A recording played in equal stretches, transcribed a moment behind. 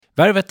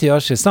Värvet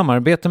görs i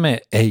samarbete med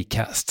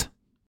Acast.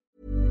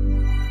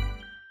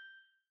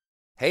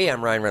 Hey,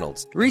 I'm Ryan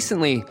Reynolds.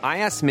 Recently, I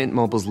asked Mint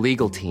Mobile's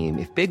legal team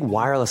if big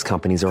wireless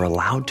companies are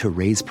allowed to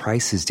raise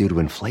prices due to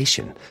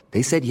inflation.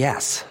 They said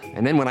yes.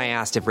 And then when I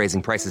asked if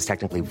raising prices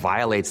technically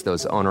violates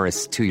those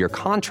onerous two-year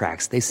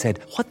contracts, they said,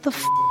 "What the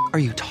f***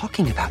 are you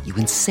talking about, you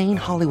insane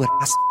Hollywood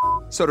ass?"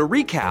 So to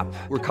recap,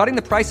 we're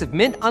cutting the price of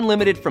Mint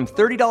Unlimited from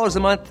 $30 a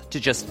month to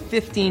just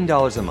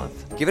 $15 a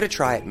month. Give it a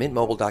try at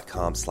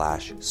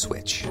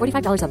mintmobile.com/switch.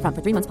 $45 up front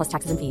for 3 months plus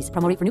taxes and fees.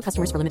 Promo rate for new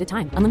customers for limited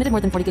time. Unlimited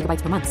more than 40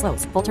 gigabytes per month.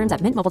 Slows full terms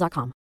at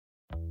mintmobile.com.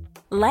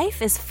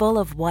 Life is full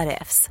of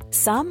what-ifs.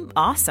 Some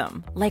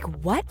awesome, like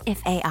what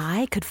if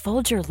AI could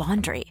fold your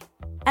laundry?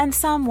 And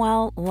some,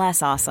 well,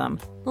 less awesome,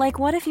 like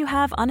what if you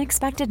have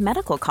unexpected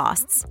medical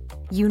costs?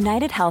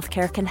 United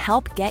Healthcare can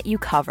help get you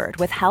covered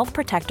with Health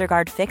Protector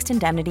Guard fixed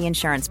indemnity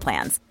insurance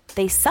plans.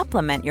 They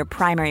supplement your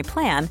primary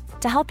plan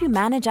to help you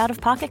manage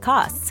out-of-pocket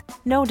costs.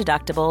 No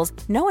deductibles,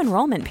 no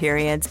enrollment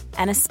periods,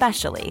 and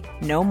especially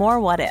no more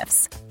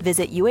what-ifs.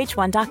 Visit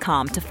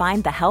uh1.com to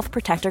find the Health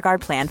Protector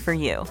Guard plan for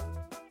you.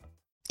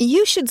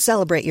 You should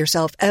celebrate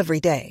yourself every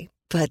day,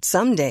 but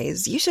some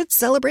days you should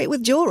celebrate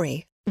with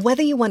jewelry.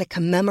 Whether you want to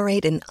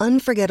commemorate an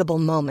unforgettable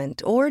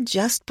moment or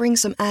just bring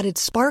some added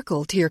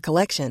sparkle to your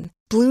collection,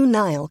 Blue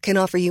Nile can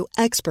offer you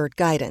expert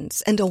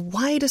guidance and a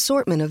wide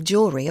assortment of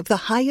jewelry of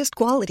the highest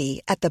quality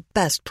at the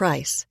best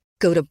price.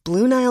 Go to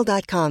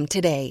BlueNile.com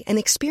today and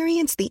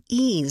experience the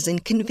ease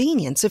and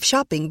convenience of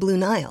shopping Blue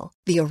Nile,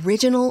 the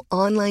original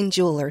online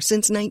jeweler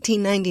since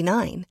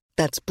 1999.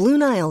 That's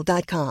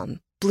BlueNile.com.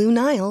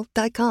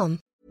 BlueNile.com.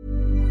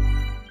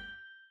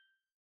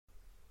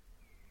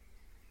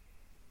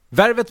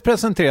 Värvet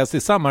presenteras i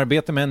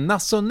samarbete med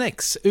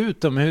Nasonex,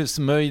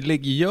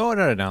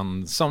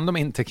 utomhusmöjliggöraren, som de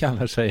inte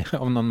kallar sig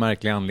av någon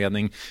märklig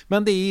anledning.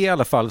 Men det är i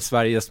alla fall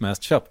Sveriges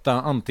mest köpta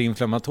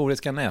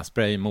antiinflammatoriska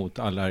nässpray mot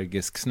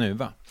allergisk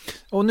snuva.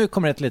 Och nu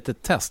kommer ett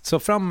litet test, så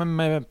fram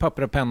med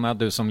papper och penna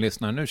du som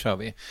lyssnar, nu kör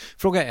vi.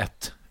 Fråga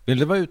 1. Vill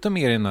du vara ute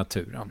mer i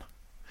naturen?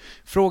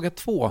 Fråga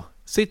 2.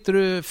 Sitter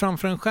du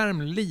framför en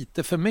skärm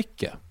lite för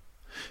mycket?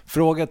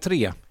 Fråga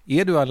 3.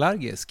 Är du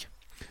allergisk?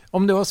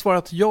 Om du har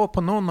svarat ja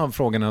på någon av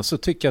frågorna så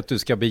tycker jag att du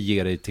ska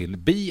bege dig till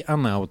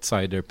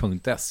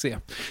beanoutsider.se.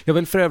 Jag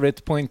vill för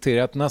övrigt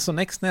poängtera att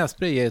Nasonex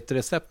nässpray är ett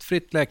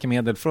receptfritt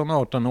läkemedel från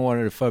 18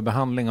 år för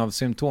behandling av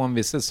symptom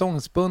vid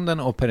säsongsbunden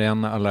och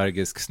perenn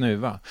allergisk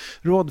snuva.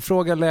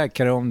 Rådfråga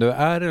läkare om du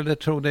är eller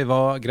tror dig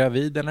vara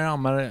gravid eller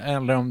ammar,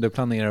 eller om du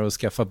planerar att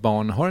skaffa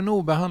barn, har en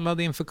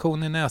obehandlad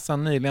infektion i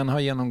näsan, nyligen har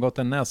genomgått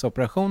en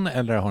näsoperation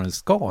eller har en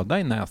skada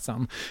i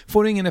näsan.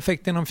 Får ingen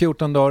effekt inom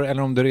 14 dagar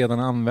eller om du redan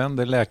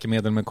använder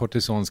läkemedel med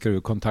kortison ska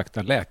du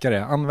kontakta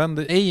läkare. Använd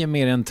ej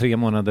mer än 3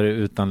 månader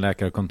utan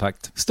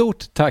läkarkontakt.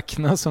 Stort tack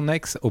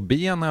Nasonex och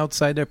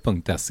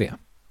beanoutsider.se.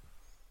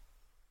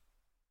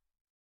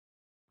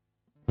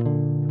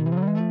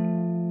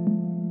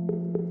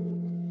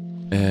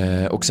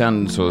 Och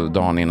sen så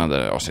dagen innan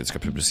det avsnittet ska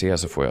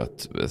publiceras så får jag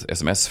ett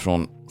sms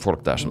från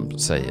folk där som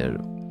säger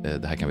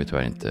det här kan vi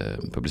tyvärr inte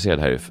publicera,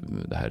 det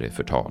här är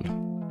förtal.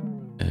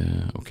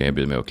 Och jag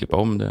bryr mig att klippa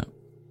om det.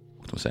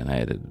 Och de säger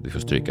nej, vi får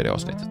stryka det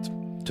avsnittet.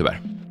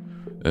 Tyvärr.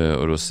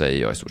 Och då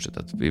säger jag i stort sett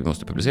att vi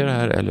måste publicera det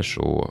här eller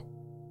så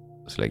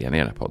lägger jag ner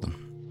den här podden.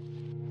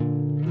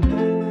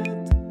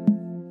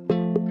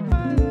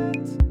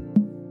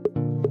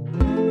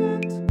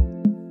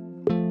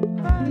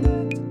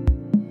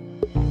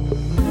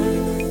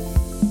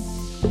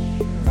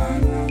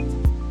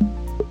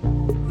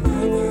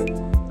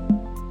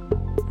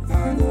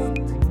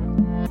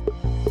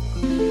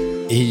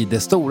 I det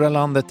stora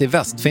landet i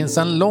väst finns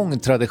en lång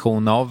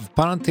tradition av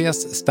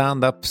parentes,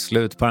 stand-up,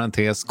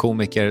 slutparentes,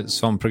 komiker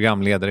som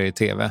programledare i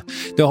tv.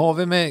 Det har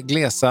vi med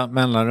glesa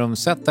mellanrum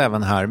sett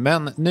även här,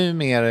 men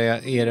numera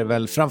är det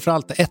väl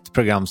framförallt ett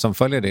program som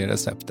följer det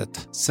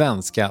receptet.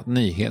 Svenska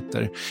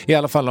nyheter. I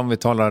alla fall om vi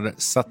talar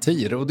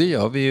satir, och det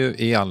gör vi ju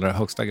i allra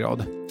högsta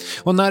grad.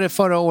 Och när det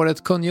förra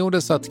året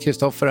kungjordes att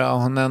Kristoffer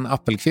Ahonen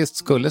Appelqvist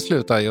skulle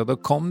sluta, ja då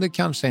kom det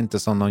kanske inte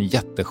som någon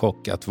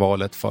jättechock att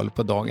valet föll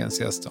på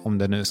dagens gäst, om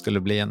det nu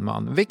skulle bli en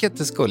man, vilket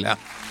det skulle.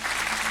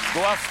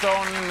 God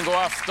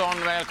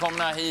afton,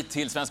 välkomna hit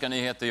till Svenska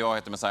nyheter. Jag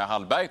heter Messiah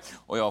Hallberg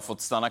och jag har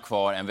fått stanna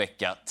kvar en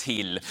vecka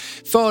till.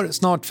 För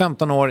snart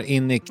 15 år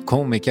in i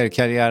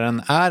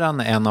komikerkarriären är han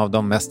en av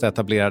de mest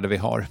etablerade vi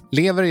har.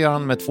 Lever gör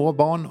han med 2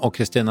 barn och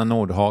Kristina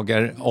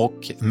Nordhager,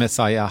 och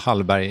Messiah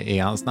Hallberg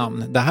är hans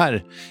namn. Det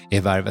här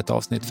är Värvet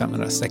avsnitt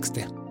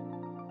 560.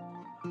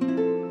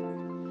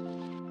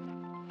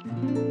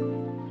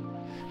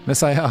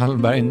 Messiah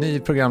Hallberg, ny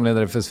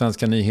programledare för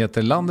Svenska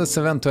nyheter, landets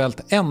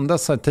eventuellt enda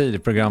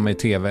satirprogram i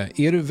tv.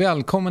 Är du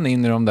välkommen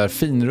in i de där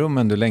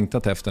finrummen du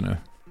längtat efter nu?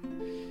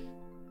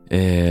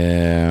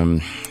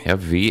 Jag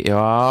vet,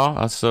 ja,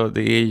 alltså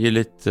det är ju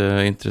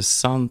lite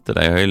intressant det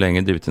där. Jag har ju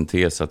länge drivit en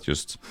tes att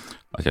just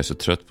att jag är så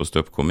trött på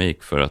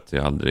ståuppkomik för att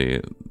jag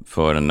aldrig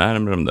för en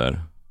närmare de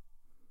där,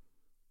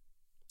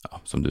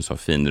 ja, som du sa,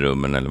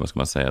 finrummen, eller vad ska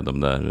man säga, de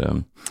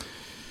där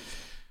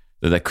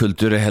det där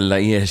kulturella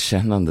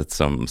erkännandet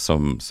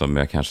som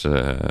jag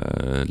kanske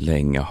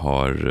länge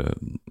har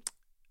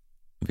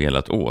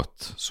velat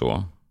åt.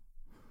 Så.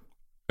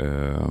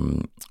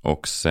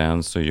 Och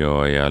sen så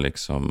gör jag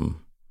liksom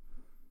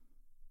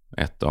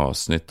ett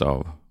avsnitt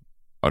av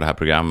det här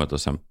programmet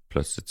och sen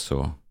plötsligt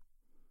så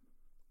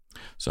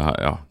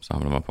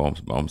hamnar man på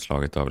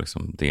omslaget av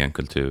liksom DN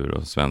Kultur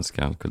och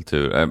Svenska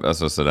Kultur.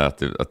 Alltså sådär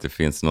att det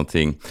finns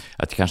någonting,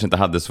 att jag kanske inte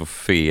hade så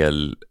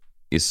fel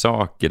i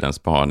sak i den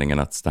spaningen,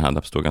 att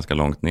stand-up står ganska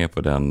långt ner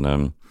på den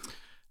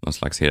någon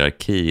slags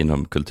hierarki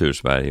inom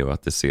kultursverige, och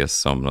att det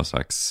ses som någon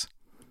slags,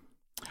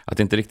 att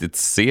det inte riktigt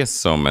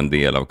ses som en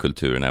del av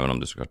kulturen, även om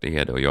det såklart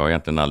är det. Och jag har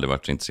egentligen aldrig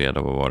varit så intresserad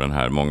av att vara den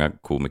här. Många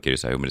komiker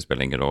säger att det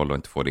spelar ingen roll och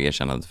inte får det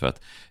erkännandet för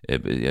att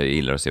jag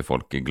gillar att se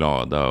folk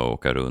glada och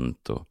åka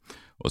runt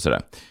och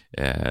sådär.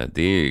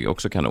 Det är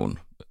också kanon,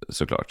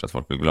 såklart, att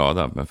folk blir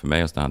glada. Men för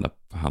mig har stand-up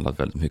handlat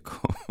väldigt mycket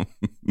om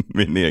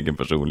min egen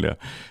personliga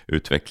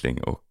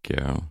utveckling och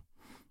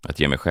att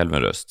ge mig själv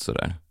en röst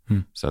sådär.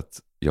 Så att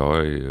jag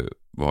har ju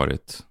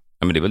varit,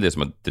 men det är väl det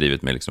som har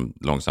drivit mig liksom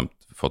långsamt,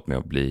 fått mig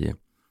att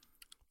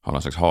ha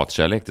någon slags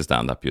hatkärlek till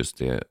stand-up, just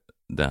det,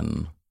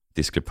 den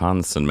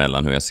diskrepansen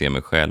mellan hur jag ser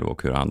mig själv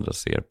och hur andra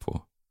ser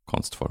på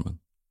konstformen.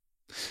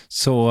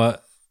 Så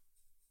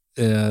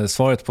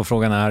svaret på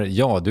frågan är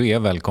ja, du är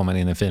välkommen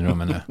in i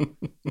finrummen nu.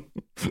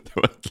 Det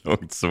var ett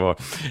långt svar.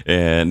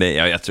 Nej,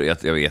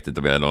 jag vet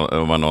inte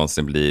om man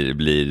någonsin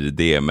blir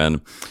det,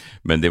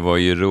 men det var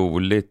ju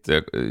roligt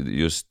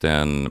just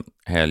den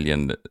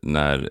helgen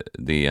när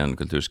DN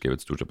Kultur skrev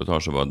ett stort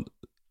reportage.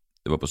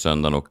 Det var på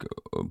söndagen, och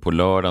på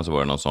lördagen så var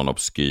det någon sån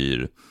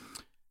obskyr,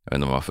 jag vet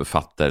inte om det var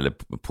författare eller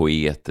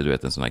poet, du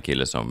vet, en sån här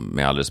kille som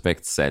med all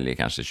respekt säljer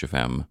kanske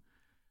 25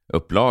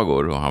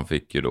 upplagor, och han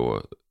fick ju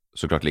då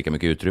såklart lika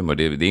mycket utrymme, och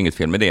det är inget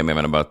fel med det, men jag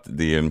menar bara att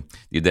det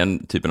är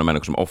den typen av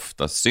människor som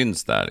ofta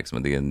syns där,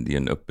 liksom. Det är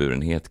en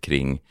uppburenhet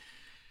kring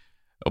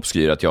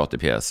obskyra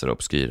teaterpjäser och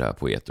obskyra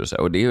poeter och så.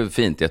 Och det är ju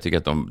fint, jag tycker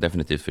att de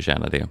definitivt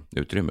förtjänar det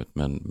utrymmet,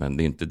 men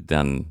det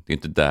är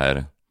inte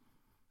där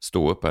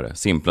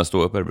simpla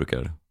ståuppare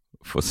brukar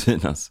få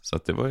synas. Så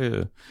att det var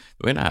ju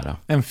nära.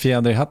 En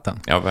fjäder i hatten.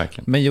 Ja,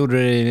 verkligen. Men gjorde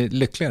det dig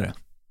lyckligare?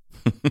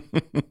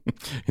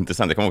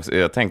 Intressant.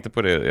 Jag tänkte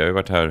på det. Jag har ju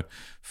varit här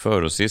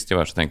förr, och sist jag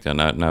var så tänkte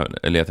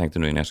jag jag tänkte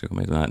nu när jag ska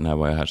komma hit, när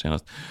var jag här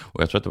senast?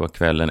 Och jag tror att det var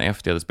kvällen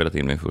efter jag hade spelat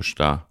in min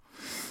första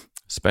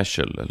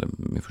special, eller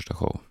min första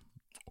show.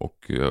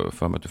 Och jag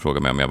för mig att du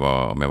frågade mig om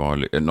jag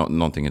var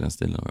någonting i den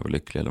stilen, om jag var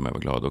lycklig eller om jag var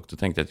glad. Och då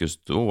tänkte jag att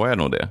just då var jag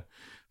nog det.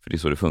 För det är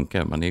så det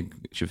funkar. Man är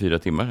 24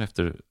 timmar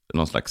efter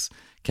någon slags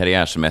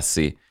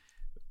karriärsmässig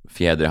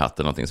fjäder i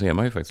hatten någonting, så är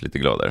man ju faktiskt lite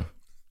gladare.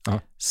 Ja.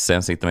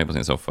 Sen sitter man på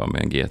sin soffa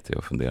med en GT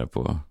och funderar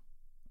på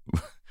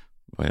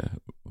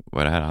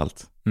vad är det här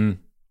allt?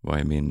 Vad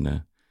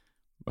är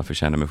varför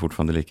känner jag mig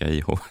fortfarande lika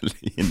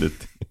ihålig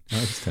inuti? Ja,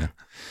 just det.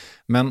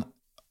 Men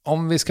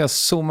om vi ska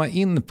zooma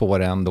in på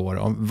det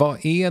ändå,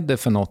 vad är det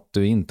för något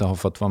du inte har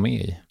fått vara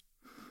med i?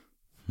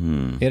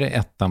 Är det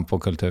ettan på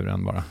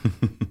kulturen bara?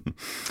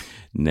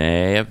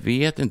 Nej, jag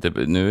vet inte.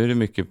 Nu är det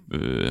mycket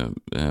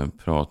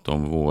prat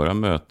om våra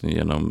möten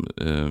genom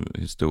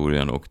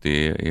historien, och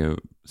det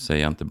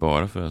säger jag inte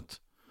bara för att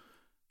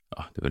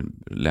det är väl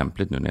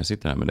lämpligt nu när jag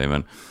sitter här med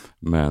dig,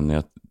 men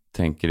jag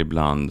tänker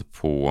ibland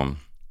på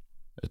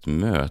ett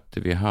möte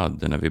vi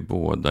hade när vi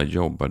båda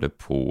jobbade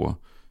på,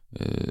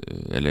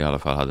 eller i alla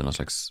fall hade någon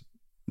slags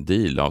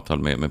avtal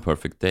med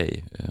Perfect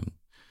Day,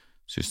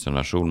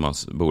 systrarna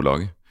Schulmans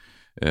bolag.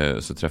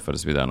 Så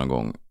träffades vi där någon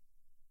gång.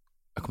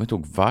 Jag kommer inte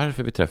ihåg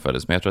varför vi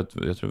träffades, men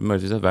jag tror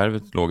möjligtvis att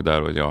Värvet låg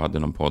där och jag hade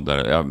någon podd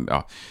där.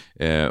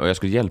 Och jag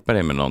skulle hjälpa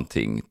dig med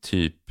någonting.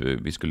 Typ,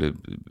 vi skulle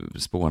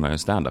spåna en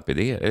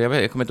stand-up-idé.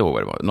 Jag kommer inte ihåg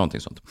vad det var,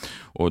 någonting sånt.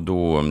 Och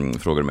då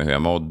frågade du mig hur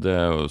jag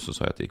mådde, och så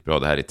sa jag att det gick bra.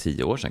 Det här är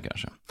 10 år sedan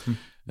kanske.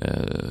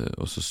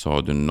 Och så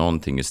sa du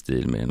någonting i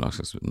stil med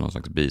någon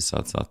slags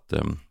bisats att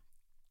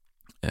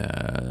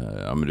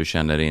men du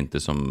känner dig inte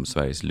som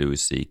Sveriges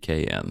Louis CK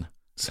än.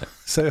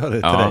 Säger jag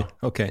det till dig?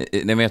 Okej.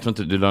 Nej, men jag tror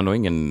inte, du la nog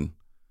ingen...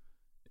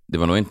 Det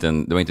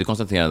var inte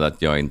konstaterande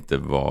att jag inte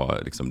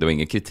var liksom, det var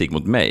ingen kritik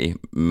mot mig,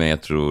 men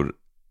jag tror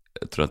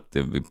att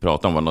det vi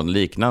pratade om var något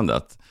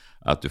liknande,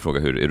 att du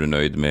frågar är du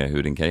nöjd med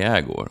hur din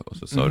karriär går, och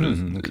så sa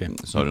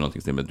du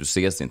någonting till mig att du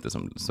ses inte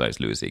som Sveriges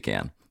Louis CK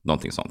än,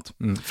 någonting sånt.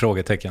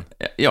 Frågetecken.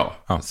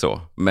 Ja,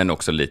 så, men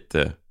också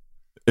lite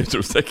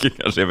utropstecken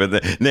kanske, jag vet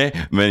inte.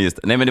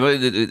 Nej, men det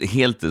var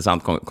helt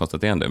sant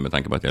konstaterande, med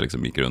tanke på att jag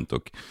liksom gick runt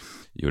och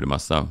gjorde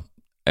massa.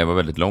 Jag var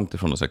väldigt långt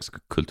ifrån något slags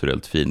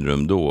kulturellt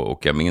finrum då,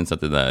 och jag minns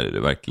att det där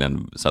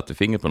verkligen satte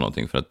fingret på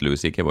någonting, för att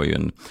Louis CK var ju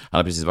han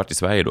hade precis varit i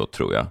Sverige då,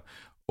 tror jag,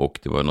 och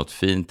det var något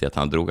fint i att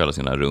han drog alla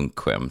sina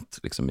runkskämt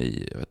liksom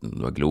jag vet inte,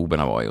 det var Globen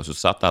han var i, och så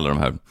satt alla de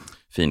här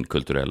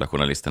finkulturella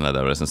journalisterna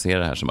där och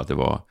recenserade det här som att det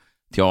var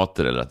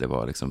teater, eller att det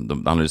var liksom,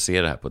 de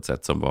analyserade det här på ett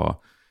sätt som var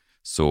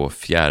så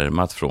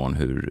fjärmat från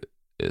hur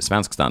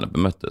svensk standup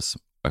bemöttes.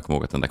 Jag kommer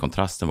ihåg att den där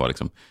kontrasten var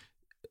liksom,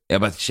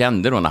 jag bara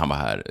kände då när han var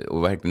här,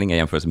 och verkligen inga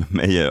jämförelser med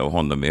mig och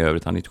honom i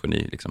övrigt, han är ett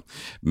geni liksom.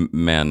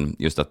 Men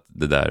just att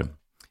det där,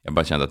 jag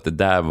bara kände att det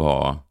där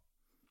var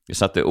jag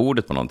satte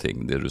ordet på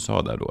någonting, det du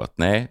sa där då, att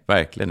nej,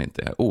 verkligen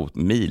inte.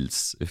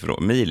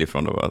 Mil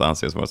ifrån då, att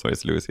anses vara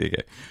Sveriges Louis CK.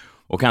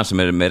 Och kanske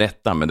med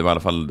rätta, men det var i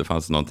alla fall, det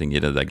fanns någonting i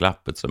det där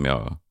glappet som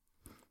jag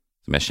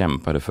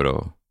kämpade för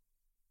att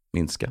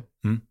minska.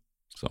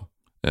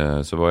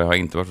 Så vad jag har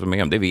inte varit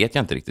med om, det vet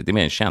jag inte riktigt. Det är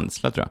mer en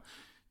känsla, tror jag.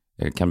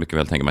 Jag kan mycket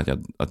väl tänka mig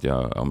att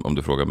jag om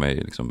du frågar mig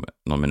liksom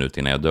någon minut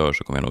innan jag dör,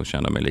 så kommer jag nog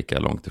känna mig lika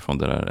långt ifrån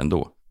det där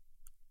ändå.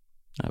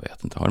 Jag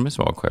vet inte, har det med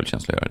svag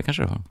självkänsla att göra? Det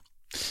kanske det har.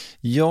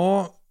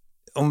 Ja,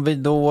 om vi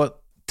då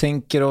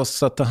tänker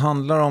oss att det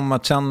handlar om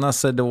att känna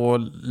sig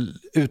då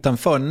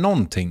utanför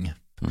någonting.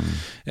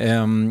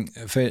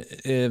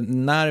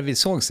 När vi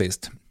såg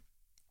sist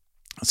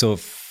så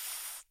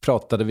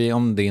pratade vi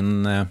om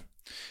din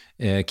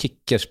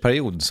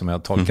kickersperiod, som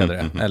jag tolkade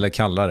det, eller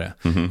kallar det.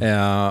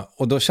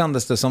 Och då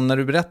kändes det som, när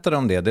du berättade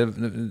om det,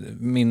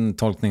 min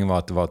tolkning var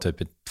att det var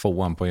typ i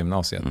 2:an på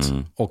gymnasiet.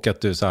 Och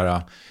att du så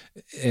här,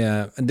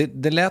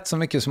 det lät så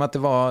mycket som att det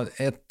var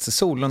ett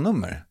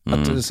solonummer.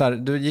 Att du, så här,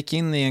 du gick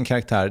in i en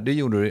karaktär, det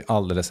gjorde du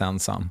alldeles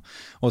ensam.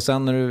 Och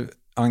sen när du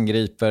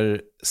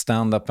angriper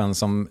stand-upen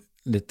som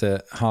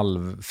lite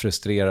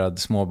halvfrustrerad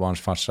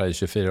småbarnsfarsa i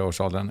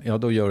 24-årsåldern, ja,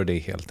 då gör du det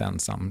helt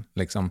ensam.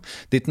 Liksom.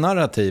 Ditt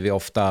narrativ är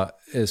ofta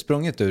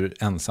sprunget ur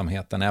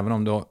ensamheten, även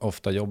om du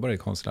ofta jobbar i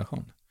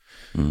konstellation.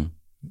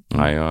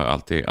 Nej, jag har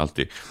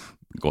alltid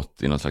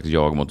gått i någon slags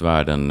jag mot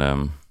världen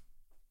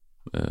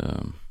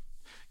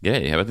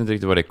grej. Jag vet inte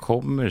riktigt vad det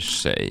kommer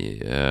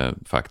sig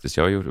faktiskt.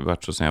 Jag har ju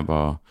varit så sen jag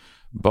var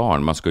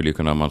barn. Man skulle ju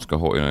kunna, om man ska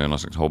ha någon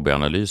slags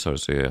hobbyanalys,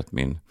 så är att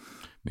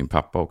min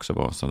pappa också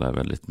var så där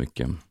väldigt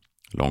mycket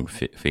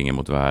långfinger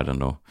mot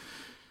världen, och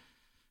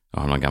jag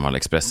har någon gammal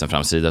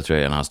Expressen-framsida, tror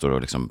jag, när han står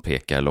och liksom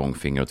pekar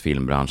långfinger åt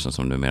filmbranschen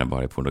som numera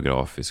bara är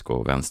pornografisk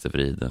och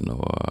vänstervriden,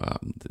 och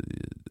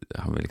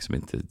han vill liksom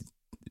inte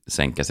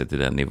sänka sig till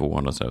den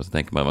nivån, och så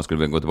tänker man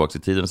skulle gå tillbaka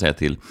i tiden och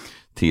säga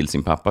till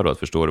sin pappa då, att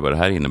förstår du vad det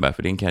här innebär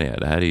för din karriär?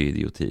 Det här är ju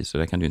idioti, så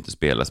där kan du inte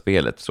spela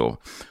spelet så.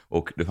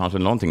 Och det fanns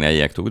väl någonting när jag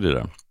iakttog det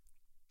där,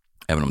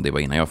 även om det var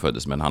innan jag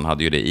föddes, men han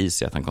hade ju det i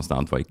sig att han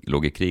konstant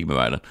låg i krig med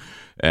världen,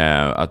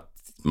 att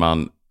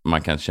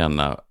man kan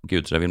känna,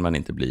 gud, så där vill man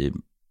inte bli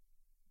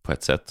på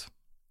ett sätt.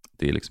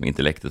 Det är liksom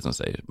intellektet som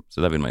säger,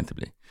 så där vill man inte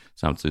bli.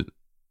 Samtidigt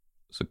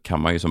så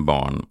kan man ju som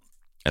barn,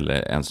 eller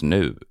ens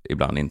nu,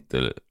 ibland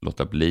inte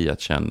låta bli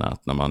att känna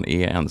att när man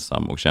är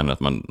ensam och känner att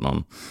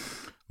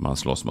man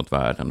slåss mot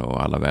världen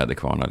och alla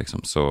väderkvarnar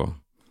liksom,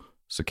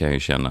 så kan jag ju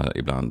känna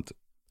ibland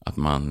att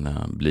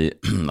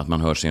att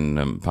man hör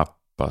sin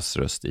pappas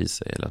röst i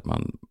sig, eller att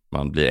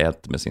man blir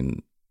ett med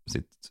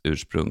sitt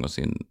ursprung och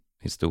sin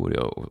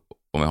historia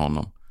och med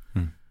honom.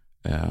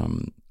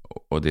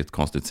 Och det är ett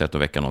konstigt sätt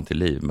att väcka någon till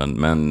liv,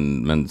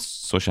 men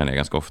så känner jag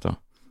ganska ofta.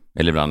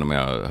 Eller ibland om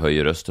jag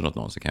höjer rösten åt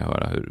någon, så kan jag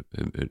höra hur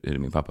är det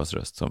min pappas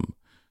röst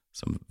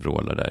som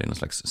vrålar där i någon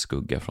slags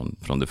skugga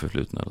från det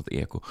förflutna, något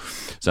eko.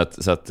 Så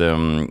att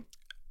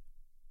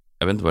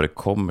jag vet inte vad det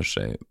kommer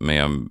sig,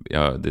 men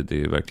det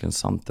är verkligen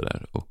sant det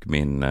där. Och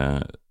min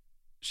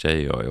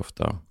tjej, jag är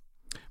ofta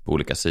på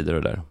olika sidor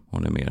av det där.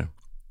 Hon är mer,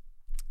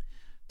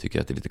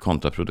 tycker att det är lite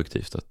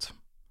kontraproduktivt att,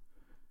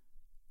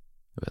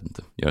 jag vet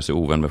inte, göra sig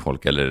ovän med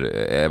folk, eller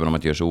även om man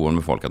inte gör sig ovän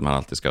med folk, att man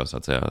alltid ska, så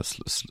att säga,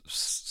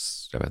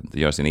 jag vet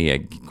inte,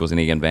 gå sin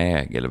egen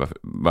väg, eller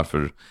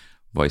varför,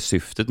 vad är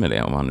syftet med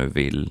det? Om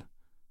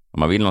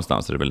man vill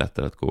någonstans, så är det väl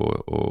lättare att gå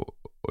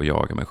och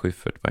jaga med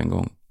Schyffert på en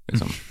gång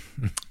liksom.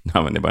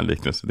 Ja, men det är bara en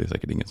liknelse, det är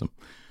säkert ingen som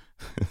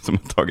har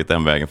tagit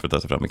den vägen för att ta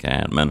sig fram i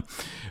karriären,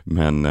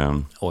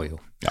 men oj.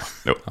 Ja,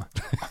 jo.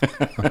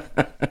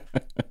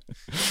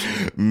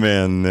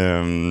 Men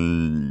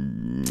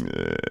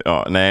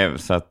ja, nej,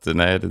 så att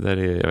nej, det där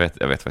är,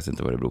 jag vet faktiskt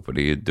inte vad det beror på.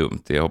 Det är ju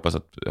dumt. Jag hoppas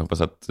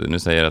att nu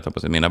säger jag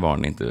att mina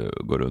barn inte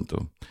går runt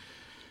och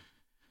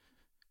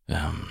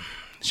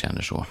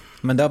känner så.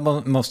 Men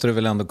där måste du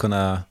väl ändå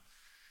kunna,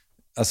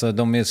 alltså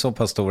de är så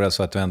pass stora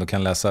så att du ändå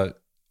kan läsa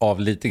av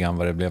lite grann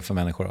vad det blev för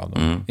människor av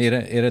dem.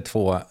 Är det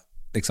 2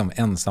 liksom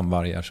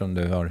ensamvargar som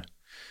du har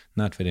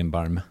närt vid din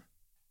barm?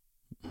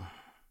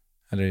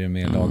 Eller är det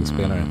mer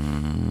lagspelare?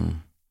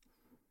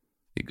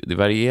 Det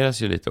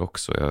varieras ju lite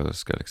också. Jag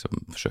ska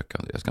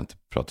inte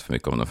prata för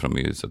mycket om dem, för de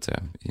är ju så att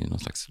säga i någon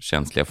slags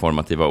känsliga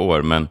formativa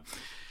år, men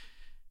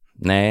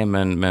nej,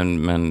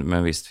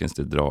 men visst finns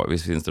det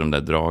de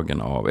där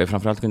dragen av.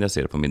 Framförallt kunde jag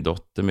se det på min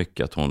dotter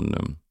mycket, att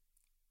hon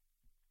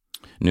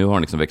nu har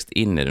hon liksom växt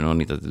in i det. Hon har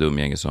hittat ett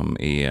umgänge som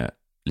är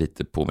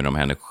lite påminner om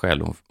henne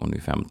själv. Hon är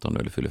 15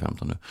 eller fyller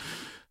 15 nu.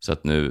 Så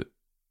att nu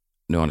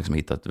har hon liksom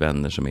hittat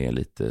vänner som är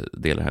lite,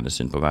 delar hennes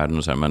syn på världen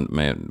och så här,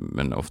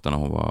 men ofta när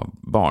hon var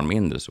barn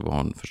mindre så var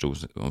hon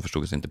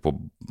förstod sig inte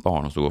på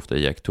barn. Hon stod ofta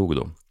i iakttog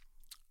då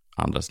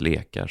andras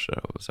lekar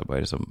så vad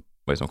är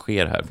det som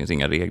sker här? Det finns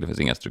inga regler, det finns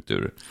inga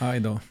strukturer. Aj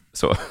då.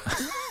 Så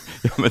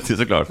ja, men det är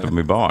såklart för de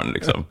är barn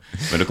liksom.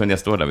 Men då kunde jag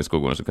stå där vid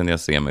skolgården, så kunde jag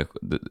se mig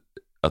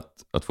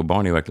att få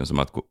barn är verkligen som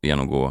att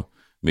genomgå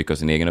mycket av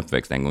sin egen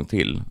uppväxt en gång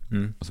till.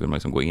 Och så vill man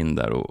liksom gå in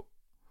där och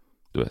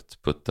du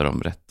vet, putta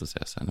dem rätt och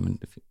säga så här, nej, men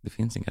det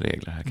finns inga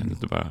regler här, kan du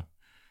inte bara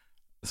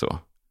så.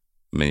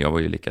 Men jag var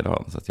ju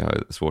likadan, så att jag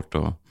har svårt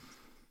att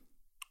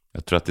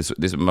Jag tror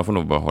att man får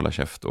nog bara hålla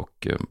käft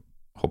och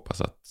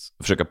hoppas att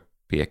försöka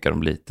peka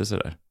dem lite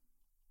sådär.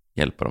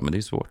 Hjälpa dem, men det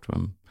är svårt. Jag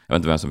vet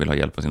inte vem som vill ha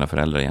hjälp av sina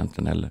föräldrar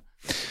egentligen heller.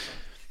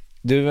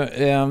 Du,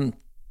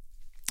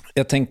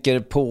 jag tänker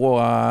på,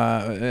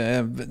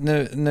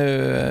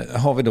 nu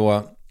har vi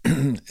då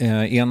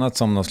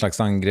enats om någon slags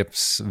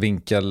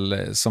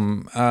angreppsvinkel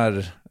som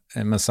är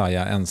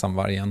Messiah,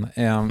 ensamvargen.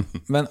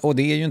 Och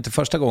det är ju inte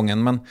första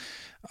gången, men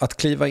att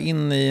kliva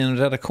in i en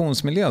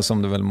redaktionsmiljö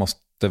som det väl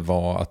måste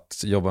vara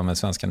att jobba med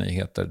Svenska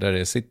nyheter, där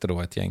det sitter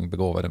då ett gäng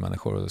begåvade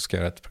människor och ska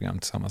göra ett program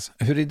tillsammans.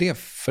 Hur är det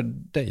för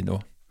dig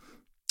då?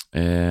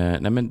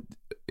 Nej, men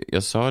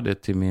jag sa det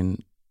till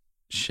min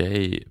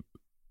tjej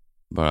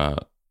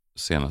bara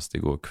senast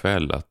igår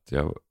kväll, att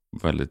jag var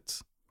väldigt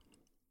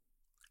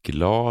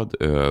glad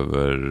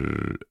över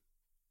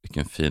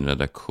vilken fin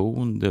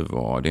redaktion det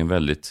var. Det är en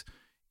väldigt,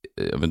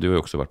 men du har ju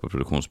också varit på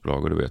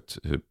produktionsbolag och du vet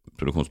hur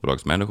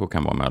produktionsbolagsmänniskor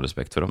kan vara, med all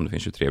respekt för dem. Det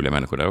finns ju trevliga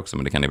människor där också,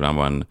 men det kan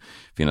ibland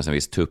finnas en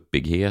viss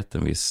tuppighet,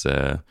 en viss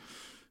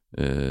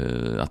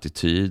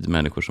attityd.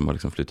 Människor som har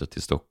liksom flyttat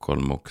till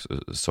Stockholm och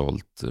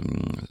sålt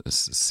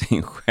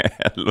sin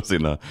själ och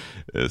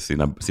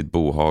sitt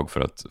bohag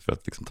för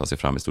att liksom ta sig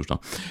fram i storstan.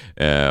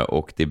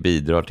 Och det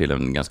bidrar till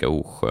en ganska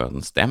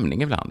oskön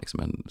stämning ibland.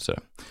 Liksom,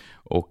 sådär.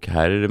 Och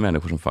här är det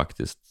människor som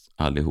faktiskt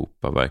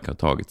allihopa verkar ha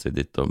tagit sig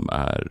dit de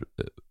är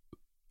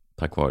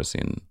tack vare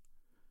sin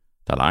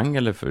talang,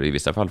 eller i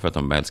vissa fall för att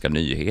de älskar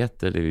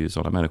nyheter. Det är ju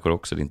sådana människor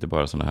också. Det är inte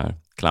bara sådana här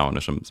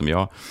clowner som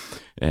jag.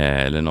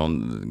 Eller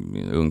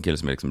någon ung kille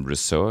som är liksom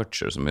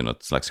researcher, som är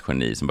något slags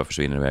geni som bara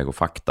försvinner iväg och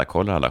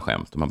faktakollar alla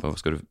skämt. Och man bara,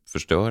 ska du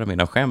förstöra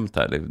mina skämt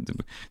här?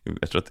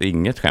 Jag tror att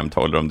inget skämt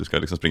håller om du ska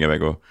liksom springa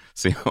iväg och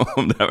se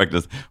om det här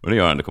verkligen... Och det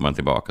gör han, det kommer han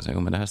tillbaka och säger,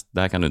 men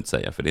det här kan du inte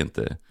säga, för det är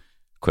inte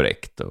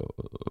korrekt.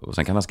 Och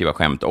sen kan han skriva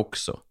skämt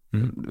också.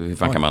 Hur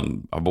fan kan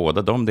man ha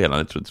båda de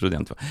delarna? Det trodde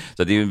jag inte.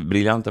 Så det är ju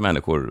briljanta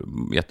människor,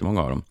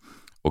 jättemånga av dem.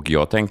 Och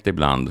jag tänkte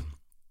ibland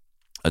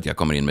att jag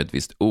kommer in med ett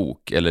visst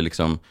ok, eller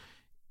liksom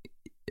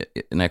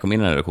när jag kom in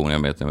i den här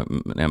redaktionen,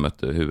 när jag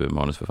mötte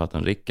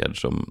huvudmanusförfattaren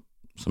Rickard,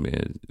 som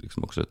är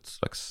liksom också ett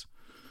slags,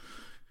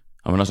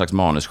 någon slags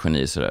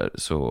manusgeni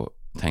så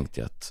tänkte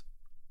jag att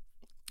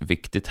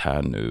viktigt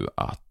här nu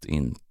att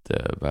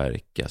inte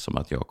verka som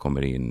att jag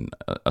kommer in,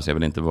 alltså jag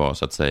vill inte vara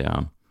så att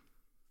säga,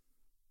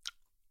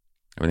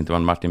 jag vill inte vara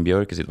en Martin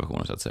Björk i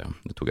situationen så att säga.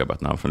 Nu tog jag bara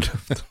ett namn från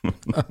luften.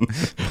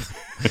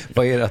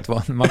 Vad är det att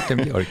vara en Martin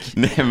Björk?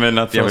 Nej, men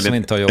att jag vill som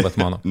inte har jobbat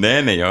med honom.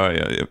 Nej,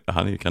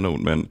 han är ju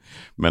kanon,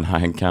 men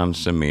han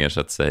kanske mer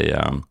så att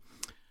säga,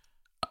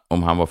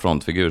 om han var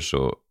frontfigur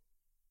så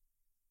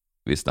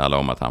visste alla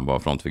om att han var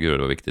frontfigur.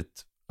 Det var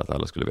viktigt att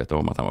alla skulle veta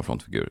om att han var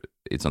frontfigur.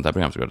 I ett sånt här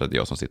program så är det att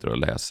jag som sitter och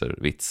läser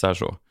vitsar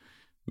så.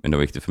 Men det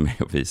var viktigt för mig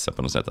att visa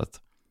på något sätt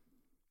att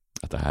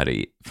det här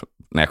är,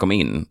 när jag kom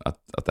in,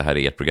 att det här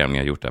är ert program, ni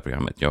har gjort det här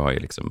programmet. Jag är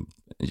liksom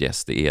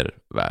gäst i er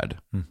värld.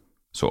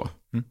 Så.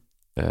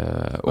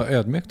 Vad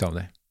ödmjukt av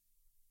dig.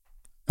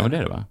 Ja, det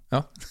är det, va?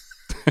 Ja.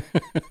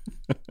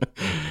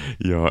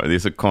 Ja, det är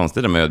så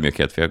konstigt med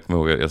ödmjukhet, för jag kommer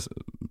ihåg att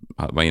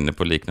jag var inne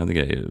på liknande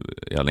grejer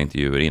i alla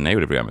intervjuer innan jag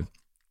gjorde programmet.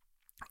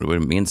 Då var det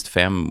minst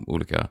 5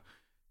 olika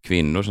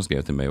kvinnor som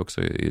skrev till mig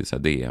också i så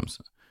här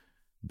DMs.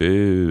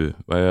 Bu,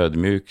 vad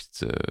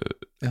ödmjukt.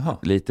 Jaha.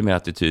 Lite mer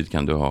attityd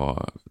kan du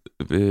ha.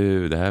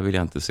 Bu, det här vill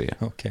jag inte se.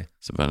 Okej.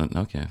 Så bara,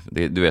 okej.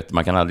 Du vet,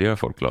 man kan aldrig göra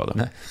folk glada.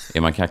 Nej.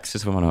 Är man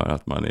kaxig så får man höra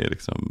att man är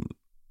liksom,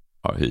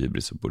 har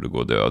hybris och borde gå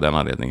och dö av den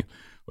anledningen.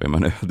 Och är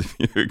man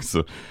ödmjuk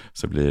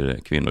så blir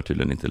kvinnor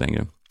tydligen inte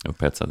längre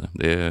upphetsade.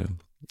 Det är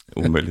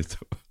omöjligt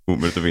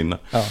att vinna.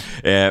 Ja.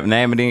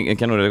 Nej, men det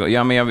kan nog...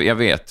 Ja, men jag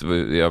vet.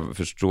 Jag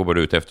förstår vad du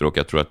är ute efter, och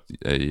jag tror att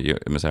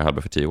Messiah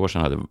Hallberg för 10 år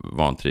sedan hade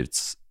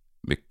vantrivts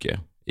mycket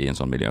i en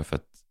sån miljö, för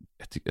att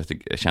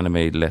jag känner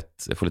mig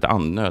lätt... Jag får lite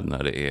andnöd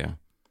när det är...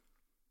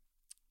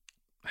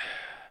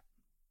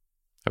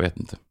 Jag vet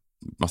inte.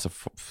 Massa...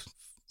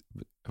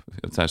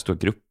 så här stora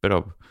grupper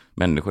av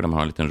människor där man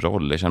har en liten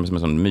roll. Jag känner mig som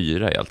en sån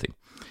myra i allting.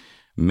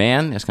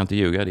 Men jag ska inte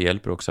ljuga, det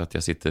hjälper också att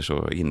jag sitter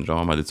så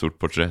inramad i ett stort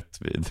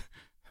porträtt vid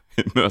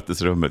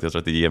mötesrummet. Jag tror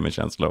att det ger mig en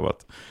känsla av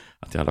att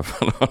jag i alla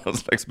fall har någon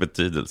slags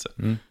betydelse.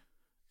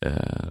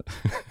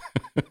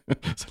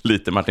 Så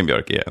lite Martin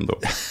Björk är ändå.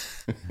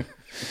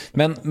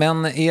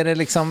 Men är det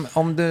liksom,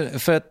 om du,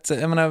 för att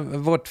jag menar,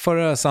 vårt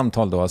förra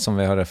samtal då som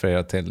vi har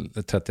refererat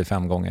till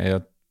 35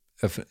 gånger,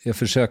 jag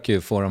försöker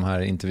ju få de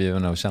här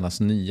intervjuerna att kännas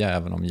nya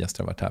även om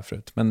gäster har varit här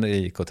förut, men det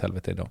gick åt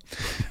helvete idag.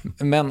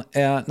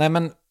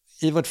 Men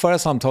i vårt förra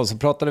samtal så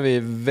pratade vi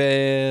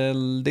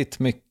väldigt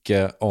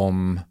mycket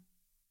om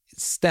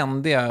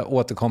ständiga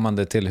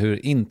återkommande till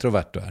hur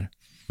introvert du är.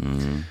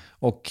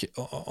 Och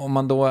om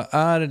man då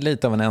är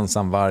lite av en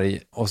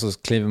ensamvarg och så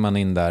kliver man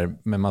in där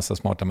med massa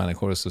smarta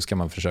människor och så ska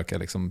man försöka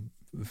liksom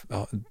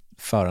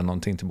föra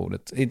någonting till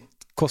bordet.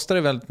 Kostar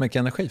det väldigt mycket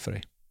energi för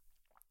dig?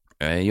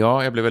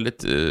 Ja, jag blev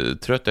väldigt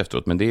trött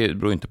efteråt, men det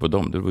beror inte på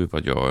dem. Det beror ju på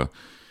att jag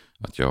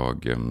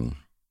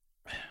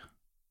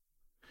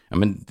ja,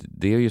 men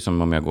det är ju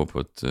som om jag går på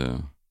ett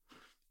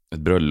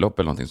bröllop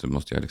eller någonting, så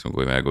måste jag liksom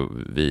gå iväg och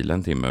vila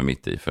en timme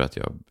mitt i för att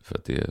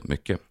det är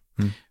mycket.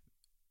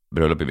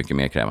 Bröllop är mycket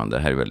mer krävande.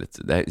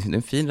 Det är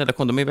en fin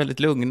relation. De är väldigt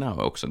lugna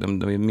också.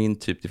 De är min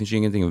typ. Det finns ju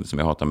ingenting som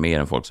jag hatar mer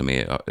än folk som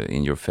är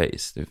in your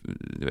face.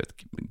 Du vet,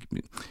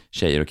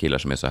 tjejer och killar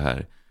som är så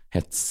här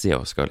hetsiga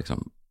och ska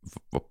liksom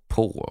vara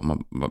på.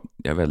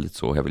 Jag är väldigt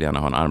så. Jag vill gärna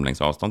ha en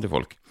armlängds avstånd till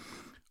folk.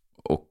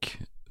 Och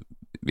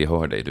vi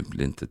hör dig. Du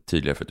blir inte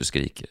tydligare för att du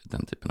skriker.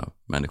 Den typen av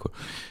människor.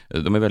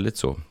 De är väldigt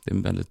så. Det är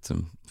en väldigt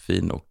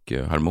fin och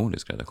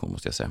harmonisk relation,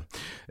 måste jag säga.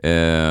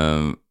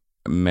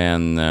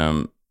 Men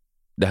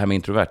det här med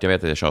introvert, jag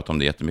vet att jag tjatar om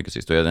det jättemycket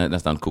sist och jag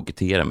nästan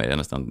koketterar med det, jag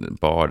nästan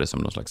bar det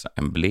som någon slags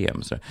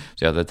emblem. Så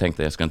jag hade tänkt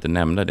att jag ska inte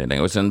nämna det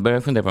längre. Och sen började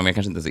jag fundera på om jag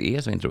kanske inte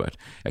är så introvert.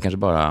 Jag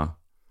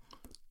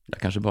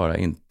kanske bara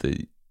inte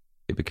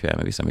är bekväm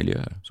med vissa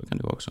miljöer. Så kan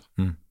det vara också.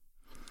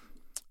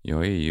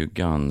 Jag är ju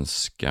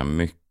ganska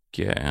mycket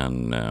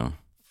nu är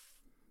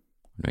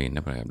jag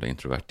inne på det, jag blir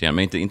introvert igen.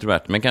 Men inte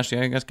introvert, men kanske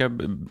jag är ganska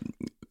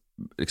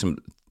liksom,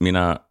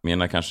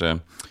 mina kanske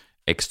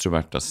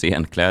extroverta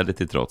scenkläder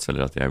till trots,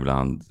 eller att jag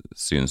ibland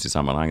syns i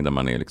sammanhang där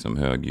man är liksom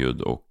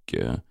högljudd och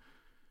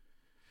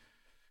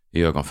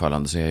i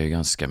ögonfallande, så är jag ju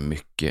ganska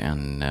mycket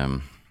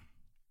en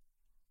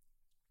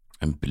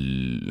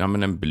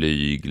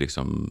blyg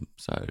liksom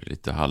så här,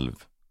 lite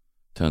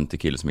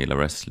halvtöntig kille som gillar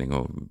wrestling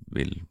och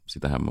vill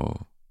sitta hemma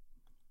och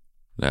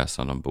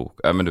läsa någon bok.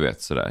 Ja, men du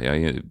vet sådär, jag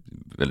är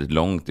väldigt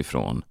långt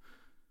ifrån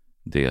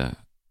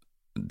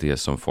det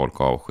som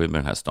folk avskyr med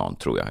den här stan,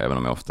 tror jag. Även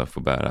om jag ofta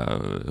får bära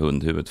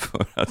hundhuvudet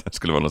för att jag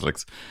skulle vara någon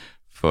slags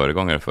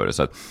föregångare för det.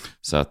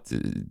 Så att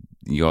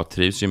jag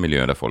trivs i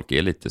miljöer där folk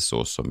är lite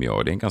så som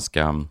jag. Det är en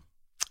ganska,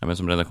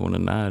 som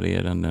redaktionen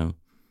är en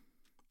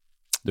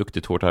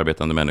duktigt, hårt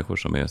arbetande människor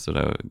som är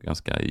sådär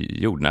ganska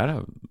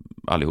jordnära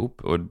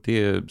allihop. Och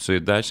så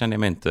där känner jag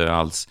mig inte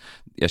alls.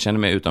 Jag känner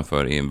mig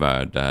utanför i en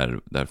värld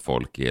där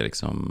folk är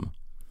liksom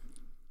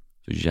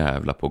så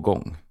jävla på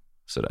gång.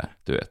 Sådär,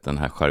 du vet, den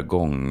här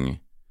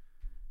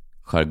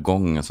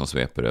jargongen som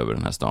sveper över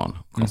den här stan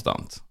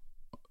konstant.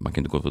 Man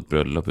kan inte gå på ett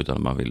bröllop utan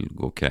att man vill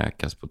gå och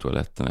kräkas på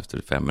toaletten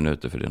efter 5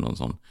 minuter för det är någon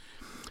sån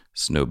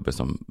snubbe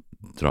som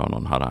drar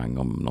någon harang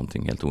om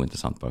någonting helt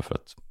ointressant bara för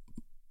att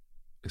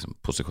liksom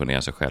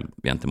positionera sig själv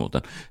gentemot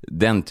den.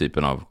 Den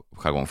typen av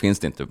jargong finns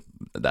det inte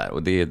där,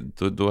 och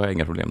då har jag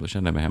inga problem, då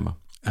känner jag mig hemma.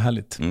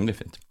 Härligt. Det är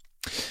fint.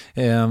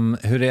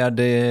 Hur är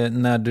det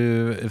när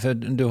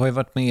du har ju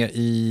varit med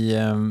i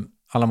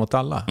Alla mot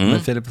alla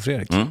med Filip och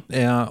Fredrik.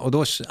 Och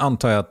då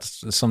antar jag att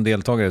som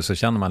deltagare så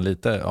känner man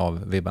lite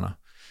av vibbarna.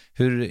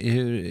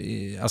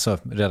 Hur alltså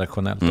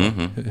redaktionellt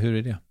hur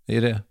är det?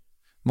 Är det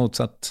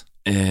motsatt?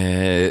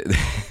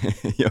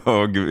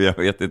 Jag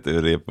vet inte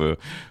hur det är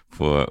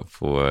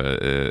på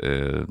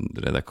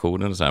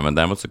redaktionen och så här, men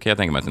däremot så kan jag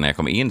tänka mig att när jag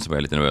kom in så var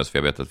jag lite nervös, för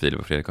jag vet att Filip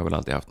och Fredrik har väl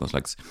alltid haft någon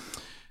slags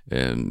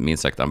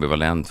minst sagt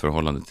ambivalent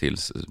förhållande till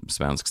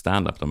svensk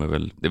stand-up. Det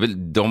är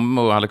väl de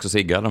och Alex och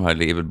Sigga, de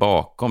här är väl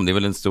bakom. Det är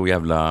väl en stor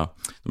jävla,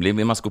 de blir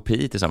en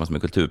maskopi tillsammans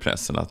med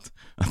kulturpressen att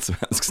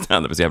svensk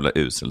stand-up är så jävla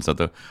usel, så att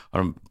då har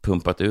de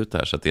pumpat ut det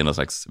här så att det är någon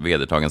slags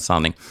vedertagen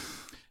sanning.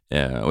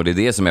 Och det är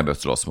det som jag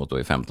behövt slåss mot då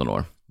i 15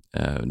 år.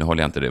 Nu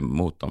håller jag inte det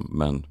mot dem,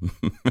 men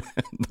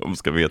de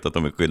ska veta att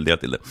de är skyldiga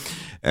till det.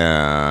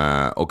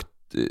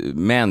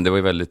 Men det var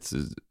ju väldigt,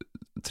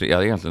 jag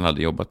hade egentligen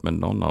aldrig jobbat med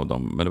någon av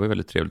dem, men det var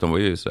väldigt trevligt. De var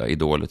ju så här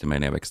idoler till mig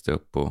när jag växte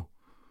upp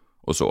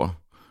och så.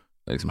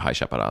 Liksom High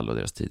Chaparral och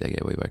deras tidiga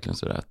grejer var ju verkligen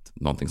så där att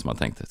någonting som man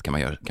tänkte,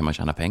 kan man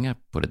tjäna pengar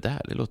på det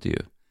där? Det låter ju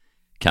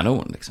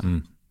kanon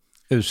liksom.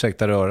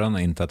 Ursäkta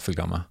rörarna, inte att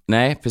förglömma.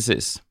 Nej,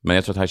 precis. Men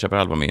jag tror att High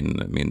Chaparral var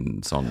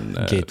min sån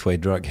gateway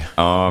drug.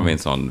 Ja, min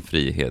sån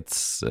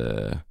frihets.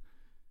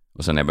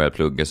 Och sen när jag började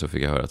plugga så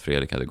fick jag höra att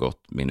Fredrik hade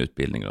gått min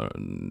utbildning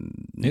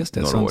just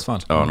det,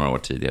 några år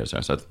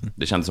tidigare. Så att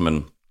det kändes som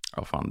en,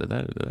 det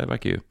där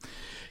verkar ju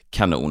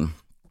kanon.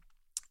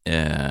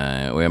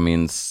 Och jag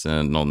minns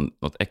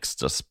något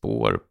extra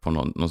spår på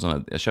någon sån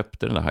här, jag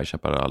köpte den där High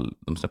Chaparral,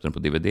 de släppte den på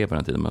DVD på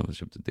den tiden, man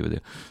köpte DVD.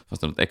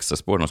 Fast det något extra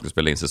spår när de skulle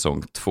spela in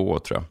säsong 2,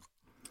 tror jag.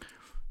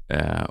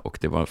 Och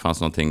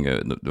fanns någonting,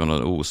 det var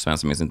någon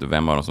osvensk, jag minns inte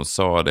vem av dem som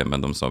sa det,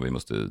 men de sa vi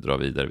måste dra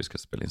vidare, vi ska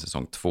spela in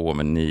säsong 2,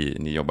 men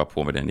ni jobbar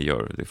på med det ni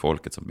gör, det är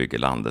folket som bygger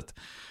landet.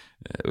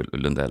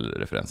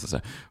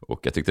 Lundell-referenser. Och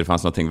jag tyckte det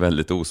fanns någonting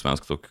väldigt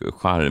osvenskt och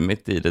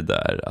charmigt i det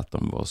där, att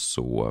de var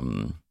så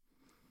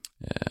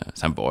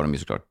sen var de ju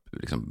såklart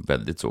liksom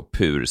väldigt så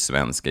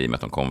pursvenska i och med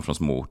att de kom från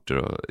små orter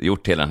och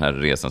gjort hela den här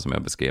resan som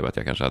jag beskrev, att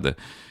jag kanske hade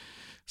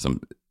som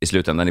i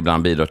slutändan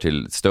ibland bidrar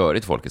till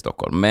störigt folk i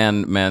Stockholm.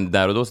 Men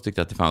där och då så tyckte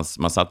jag att det fanns,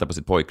 man satt där på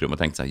sitt pojkrum och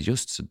tänkte så här,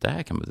 just så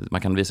där kan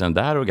man kan visa den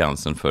där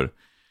arrogansen för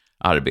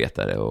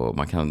arbetare, och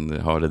man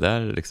kan ha det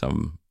där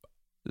liksom,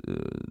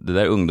 det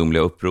där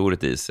ungdomliga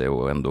upproret i sig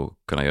och ändå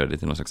kunna göra det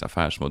till någon slags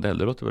affärsmodell.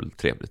 Det låter väl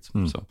trevligt.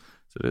 Så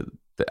det,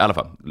 i alla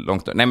fall,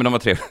 långt. Nej, men de var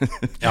trevliga.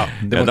 Ja,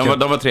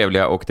 de var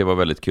trevliga, och det var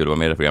väldigt kul att vara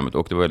med i programmet.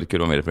 Och det var väldigt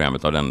kul att vara med i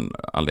programmet av den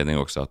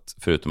anledningen också att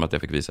förutom att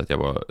jag fick visa att jag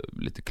var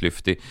lite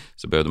klyftig,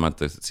 så behövde man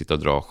inte sitta och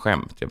dra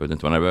skämt. Jag behövde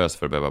inte vara nervös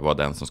för att behöva vara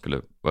den som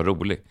skulle vara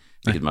rolig.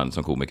 Vilket man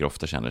som komiker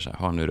ofta känner så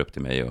här, nu är det upp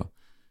till mig att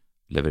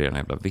leverera en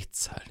jävla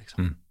vits här.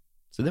 Liksom.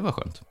 Så det var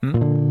skönt.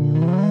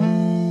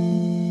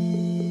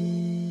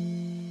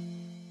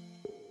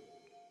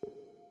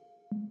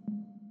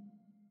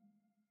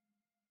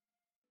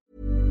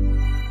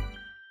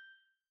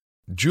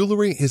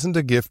 Jewelry isn't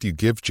a gift you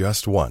give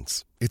just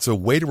once. It's a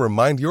way to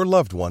remind your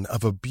loved one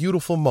of a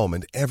beautiful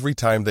moment every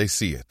time they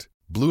see it.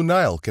 Blue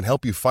Nile can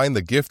help you find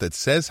the gift that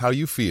says how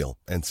you feel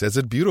and says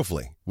it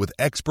beautifully, with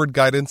expert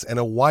guidance and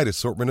a wide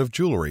assortment of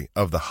jewelry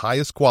of the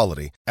highest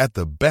quality at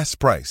the best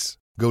price.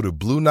 Go to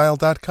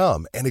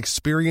BlueNile.com and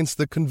experience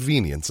the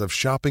convenience of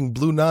shopping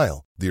Blue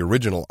Nile, the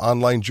original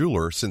online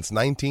jeweler since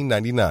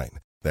 1999.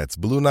 That's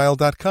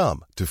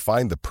BlueNile.com to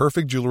find the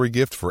perfect jewelry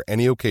gift for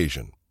any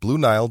occasion.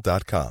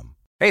 BlueNile.com.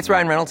 Hey, it's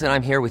Ryan Reynolds, and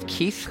I'm here with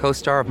Keith,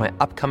 co-star of my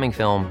upcoming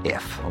film,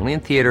 If, only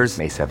in theaters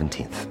May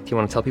 17th. Do you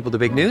want to tell people the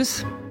big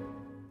news?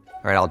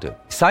 All right, I'll do it.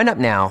 Sign up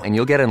now and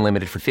you'll get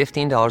unlimited for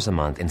 $15 a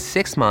month and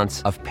 6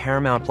 months of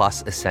Paramount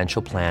Plus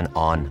Essential Plan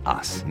on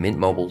us.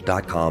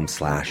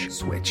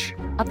 MintMobile.com/switch.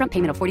 Upfront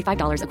payment of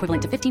 $45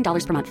 equivalent to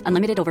 $15 per month.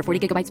 Unlimited over 40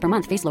 gigabytes per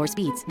month. Face lower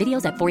speeds.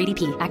 Videos at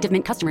 480p. Active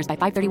Mint customers by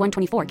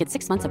 531.24 get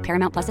 6 months of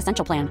Paramount Plus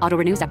Essential Plan. Auto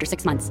renews after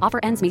 6 months. Offer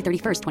ends May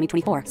 31st,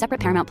 2024.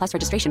 Separate Paramount Plus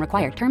registration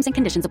required. Terms and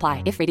conditions apply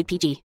if rated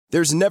PG.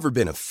 There's never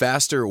been a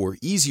faster or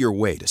easier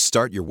way to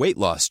start your weight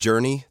loss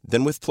journey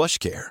than with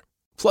PlushCare.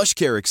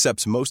 PlushCare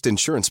accepts most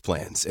insurance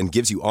plans and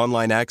gives you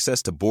online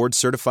access to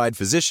board-certified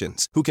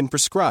physicians who can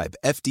prescribe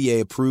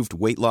FDA-approved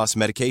weight loss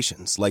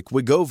medications like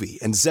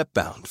Wegovy and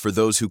Zepbound for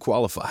those who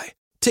qualify.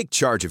 Take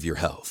charge of your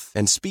health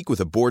and speak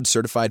with a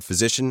board-certified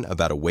physician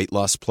about a weight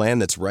loss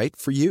plan that's right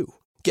for you.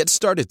 Get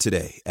started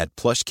today at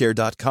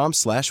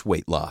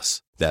plushcare.com/weightloss.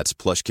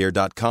 That's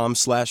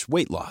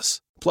plushcare.com/weightloss.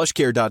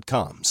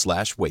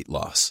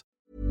 plushcare.com/weightloss.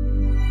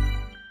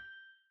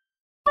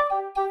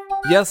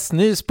 Yes,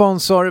 ny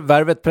sponsor.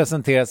 Värvet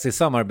presenteras i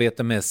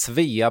samarbete med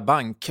Svea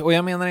Bank. Och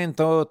jag menar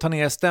inte att ta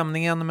ner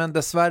stämningen, men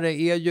dessvärre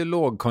är ju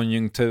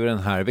lågkonjunkturen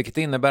här, vilket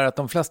innebär att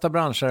de flesta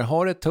branscher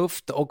har det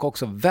tufft och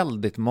också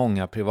väldigt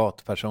många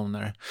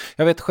privatpersoner.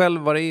 Jag vet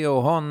själv vad det är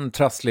att ha en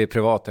trasslig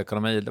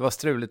privatekonomi. Det var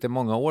struligt i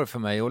många år för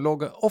mig och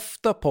låg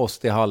ofta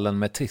post i hallen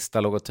med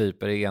trista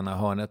logotyper i ena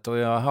hörnet. Och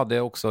jag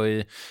hade också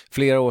i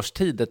flera års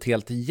tid ett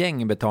helt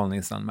gäng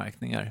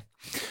betalningsanmärkningar.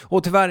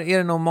 Och tyvärr är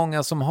det nog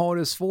många som har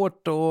det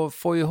svårt att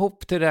få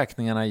ihop till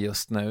räkningarna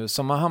just nu,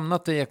 som har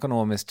hamnat i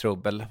ekonomiskt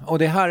trubbel. Och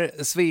det här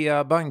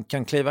Svea Bank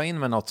kan kliva in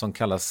med något som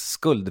kallas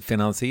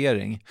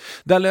skuldfinansiering.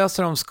 Där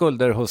löser de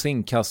skulder hos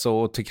inkasso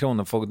och till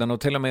Kronofogden,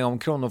 och till och med om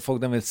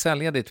Kronofogden vill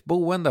sälja ditt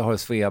boende har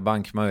Svea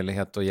Bank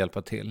möjlighet att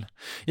hjälpa till.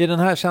 I den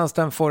här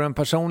tjänsten får du en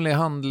personlig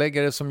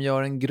handläggare som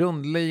gör en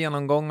grundlig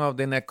genomgång av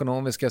din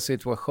ekonomiska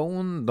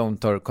situation. De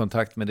tar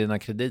kontakt med dina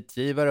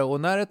kreditgivare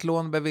och när ett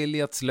lån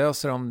beviljats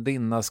löser de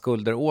dina skulder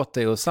åt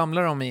dig och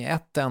samlar dem i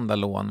ett enda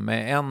lån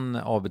med en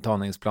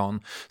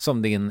avbetalningsplan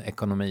som din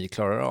ekonomi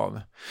klarar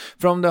av.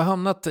 För om du har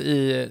hamnat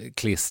i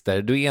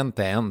klister, du är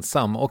inte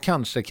ensam och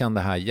kanske kan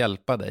det här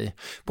hjälpa dig.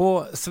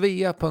 På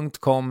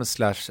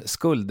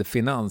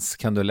svea.com/skuldfinans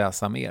kan du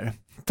läsa mer.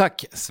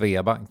 Tack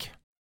Svea Bank.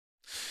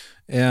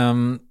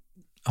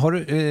 Har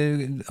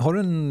du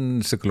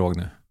en psykolog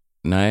nu?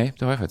 Nej,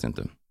 det har jag faktiskt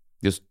inte.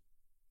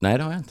 Nej,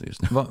 det har jag inte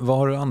just nu. Vad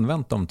har du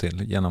använt dem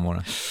till genom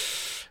åren?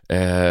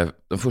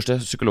 De första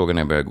psykologerna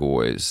jag började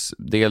gå i,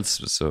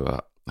 dels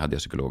så hade jag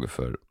psykologer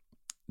för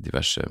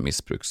diverse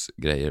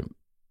missbruksgrejer,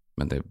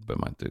 men det bör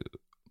man inte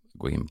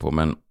gå in på.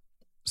 Men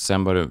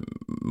sen var det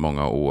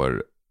många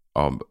år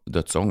av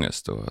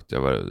dödsångest och att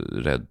jag var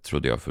rädd,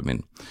 trodde jag, för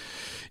min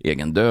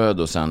egen död,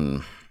 och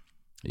sen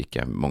gick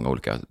jag många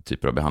olika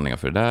typer av behandlingar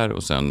för det där,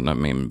 och sen när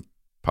min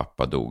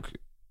pappa dog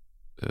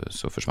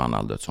så försvann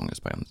all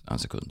dödsångest på en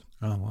sekund.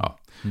 Oh, wow. Ja.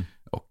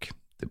 Och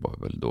det var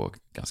väl då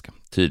ganska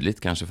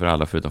tydligt kanske för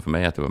alla förutom för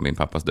mig att det var min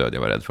pappas död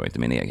jag var rädd för, inte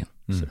min egen.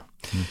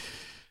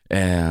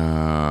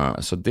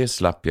 Så det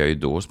slapp jag ju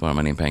då, sparar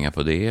man in pengar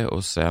på det,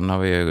 och sen har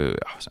vi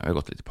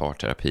gått lite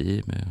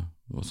parterapi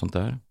och sånt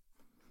där.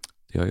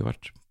 Det har ju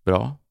varit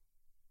bra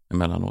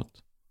emellanåt.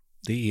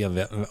 Det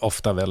är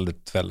ofta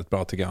väldigt, väldigt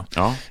bra tycker jag.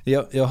 Ja.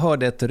 Jag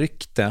hörde ett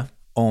rykte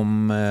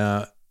om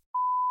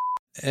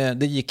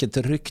det gick ett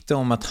rykte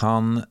om att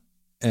han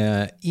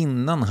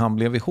innan han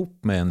blev ihop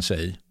med en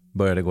tjej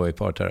började gå i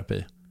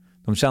parterapi.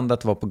 De kände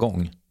att det var på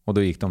gång och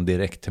då gick de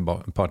direkt till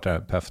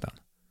parterapeuten.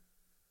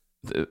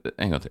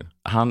 En gång till.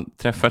 Han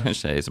träffade en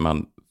tjej som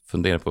han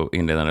funderade på att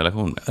inleda en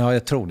relation med. Ja,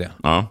 jag tror det.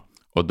 Ja,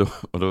 och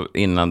då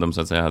innan de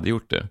så att säga hade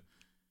gjort det.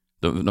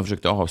 De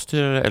försökte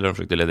avstyra det eller de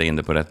försökte leda in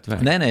det på rätt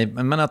väg? Nej,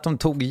 men att de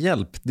tog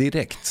hjälp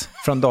direkt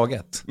från dag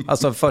ett.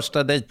 Alltså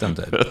första dejten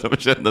typ. De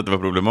kände att det var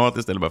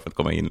problematiskt eller bara för att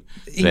komma in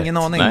ingen rätt.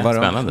 aning. Nej,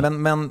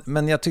 vad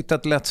men jag tyckte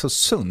att det lät så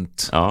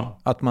sunt. Ja.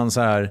 Att man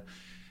så här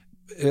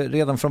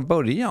redan från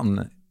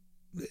början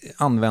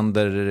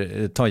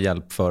tar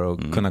hjälp för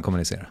att kunna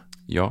kommunicera.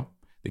 Ja,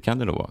 det kan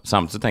det nog vara.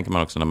 Samtidigt så tänker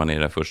man också när man är i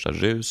det första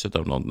ruset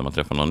av någon, när man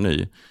träffar någon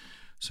ny,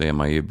 så är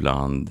man ju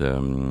ibland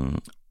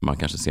man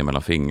kanske ser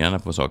mellan fingrarna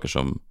på saker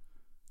som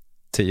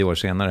 10 år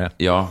senare.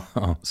 Ja,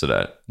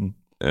 sådär.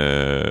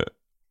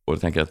 Och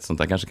jag tänker att sånt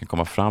där kanske kan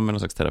komma fram med någon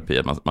slags terapi.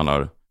 Att man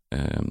har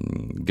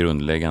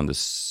grundläggande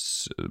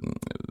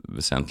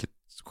väsentligt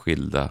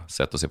skilda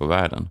sätt att se på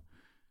världen.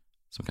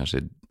 Som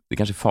det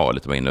kanske är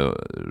farligt att vara inne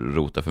och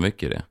rota för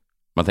mycket i det.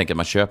 Man tänker att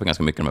man köper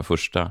ganska mycket de här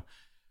första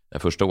Det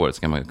första året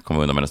ska man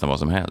komma undan med nästan vad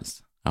som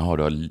helst.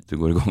 Jaha, du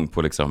går igång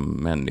på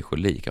liksom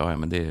människolik. Ja,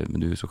 men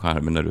du är så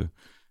charmig när du...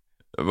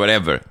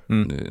 Whatever.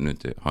 Nu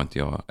har inte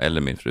jag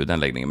eller min fru den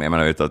läggningen. Men jag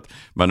menar att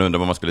man undrar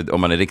vad man skulle...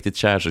 Om man är riktigt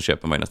kär så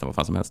köper man ju nästan vad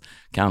fan som helst.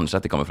 Kanske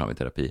att det kommer fram i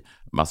terapi.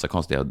 Massa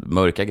konstiga,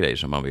 mörka grejer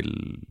som man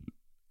vill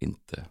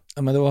inte...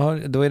 Ja, men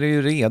då är det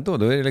ju redo.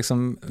 Då är det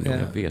liksom... Ja,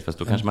 jag vet, fast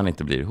då kanske man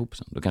inte blir ihop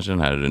sen. Då kanske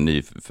den här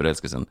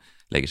nyförälskelsen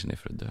lägger sig ner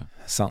för att dö.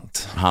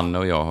 Sant. Hanna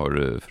och jag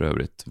har för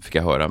övrigt, fick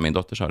jag höra, min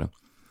dotter sa det.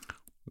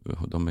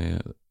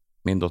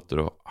 Min dotter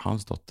och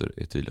hans dotter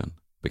är tydligen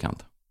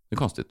bekanta. Det är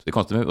konstigt. Det är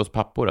konstigt med oss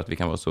pappor att vi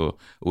kan vara så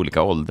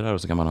olika åldrar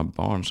och så kan man ha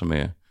barn som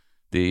är...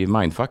 Det är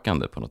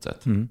mindfuckande på något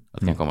sätt. Att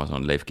det kan komma en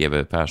sån Leif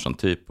GW Persson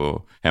typ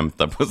och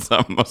hämta på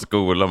samma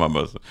skola.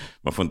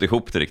 Man får inte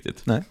ihop det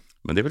riktigt. Nej.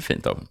 Men det är väl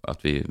fint av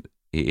att vi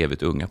är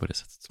evigt unga på det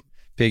sättet.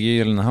 PG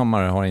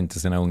Gyllenhammar har inte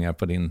sina ungar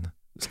på din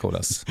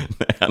skolas.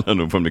 Nej, han är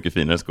nog på en mycket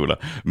finare skola.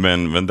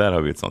 Men där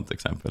har vi ett sånt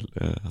exempel.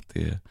 Att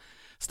det är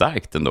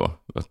starkt ändå.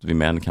 Att vi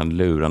män kan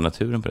lura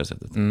naturen på det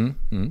sättet.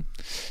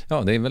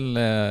 Ja, det är väl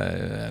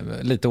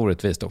lite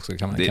orättvist också.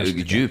 Kan man det är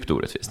djupt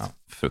orättvist. Ja.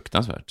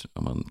 Fruktansvärt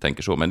om man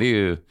tänker så. Men det är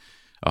ju...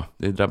 Ja,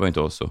 det drabbar inte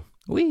oss så.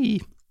 Ui.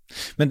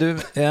 Men du,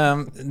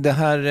 det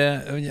här,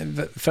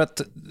 för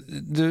att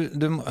du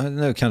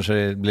nu kanske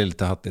det blir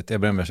lite hattigt,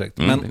 jag ber om ursäkt,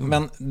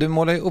 men du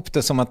målar ju upp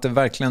det som att det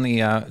verkligen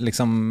är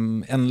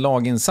liksom en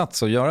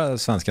laginsats att göra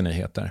svenska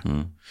nyheter.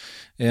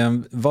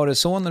 Var det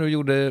så när du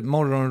gjorde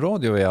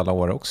morgonradio i alla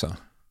år också?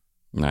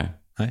 Nej.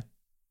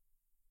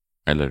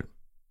 Eller,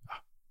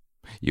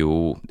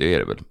 jo, det är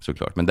det väl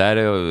såklart. Men där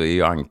är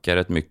ju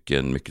ankaret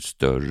en mycket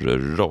större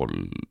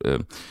roll.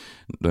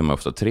 Då är man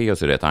ofta 3 och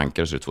så är det ett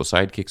ankare och så är det 2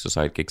 sidekicks. Och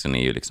sidekicksen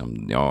är ju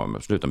liksom, ja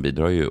absolut, de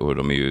bidrar ju och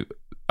de är ju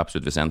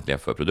absolut väsentliga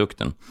för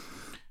produkten.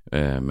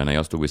 Men när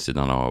jag stod vid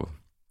sidan av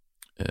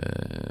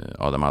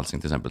Adam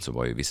Alsing till exempel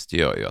så visste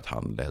jag ju att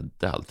han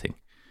ledde allting.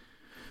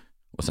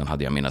 Och sen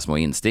hade jag mina små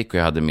instick och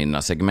jag hade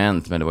mina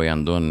segment, men det var ju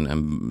ändå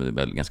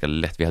en ganska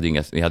lätt,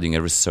 vi hade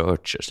inga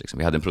researchers liksom.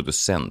 Vi hade en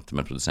producent,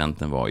 men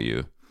producenten var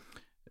ju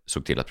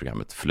såg till att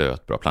programmet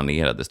flöt bra,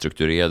 planerade,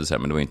 strukturerade så här,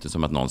 men det var inte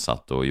som att någon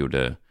satt och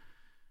gjorde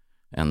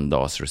en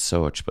dags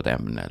research på ett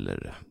ämne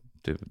eller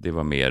det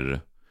var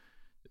mer,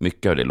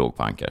 mycket av det låg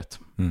på ankaret.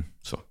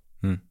 Så.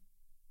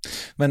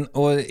 Men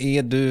och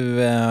är du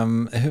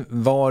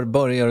var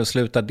börjar och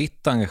slutar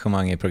ditt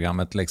engagemang i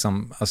programmet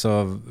liksom,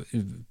 alltså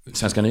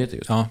Svenska nyheter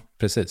just. Ja,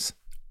 precis.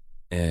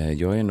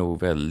 Jag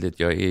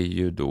är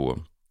ju då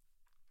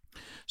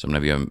som när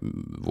vi gör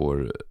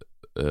vår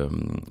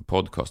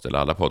podcast eller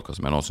alla podcast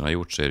som jag någonsin har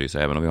gjort, så är det ju så,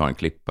 även om vi har en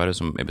klippare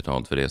som är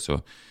betald för det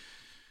så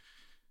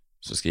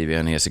skriver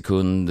jag ner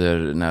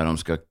sekunder när de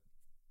ska,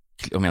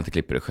 om jag inte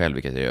klipper det själv,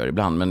 vilket jag gör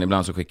ibland, men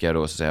ibland så skickar jag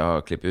då så säger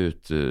jag klipp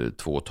ut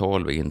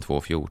 2.12, in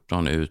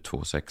 2.14, ut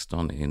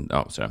 2.16, in,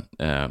 ja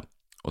sådär.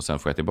 Och sen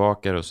får jag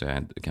tillbaka och så är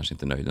jag kanske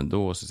inte nöjd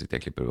ändå och så sitter jag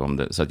och klipper om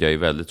det. Så att jag är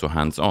väldigt så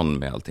hands-on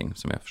med allting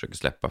som jag försöker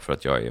släppa för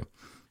att jag är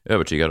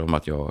övertygad om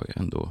att jag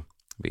ändå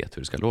vet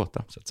hur det ska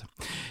låta. Så att säga.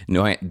 Nu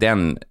har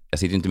jag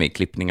sitter inte med i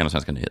klippningen av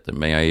Svenska nyheter,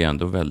 men jag är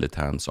ändå väldigt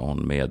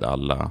hands-on med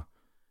alla.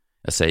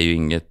 Jag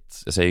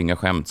säger inga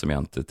skämt som jag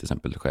inte till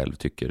exempel själv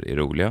tycker är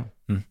roliga.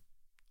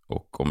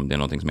 Och om det är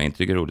någonting som jag inte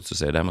tycker är roligt så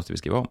säger jag, det här måste vi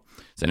skriva om.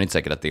 Sen är det inte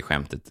säkert att det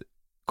skämtet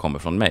kommer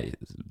från mig,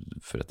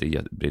 för att det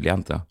är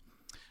briljanta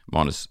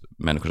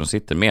manusmänniskor som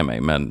sitter med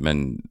mig.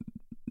 Men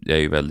jag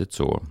är ju väldigt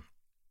så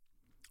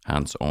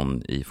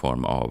hands-on i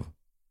form av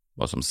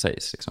vad som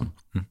sägs. Liksom.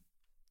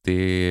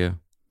 Det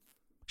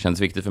känns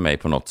viktigt för mig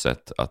på något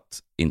sätt att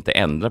inte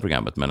ändra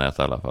programmet, men att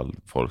i alla fall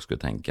folk skulle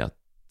tänka att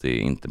det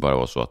inte bara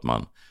var så att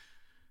man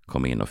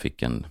kom in och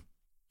fick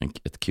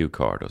ett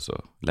cue-card och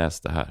så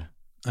läste det här.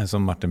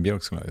 Som Martin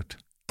Björk skulle ha gjort.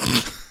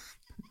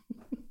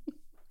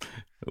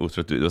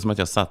 Otroligt, det var som att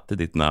jag satte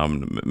ditt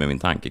namn med min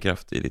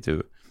tankekraft i ditt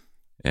huvud.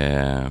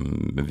 Nej,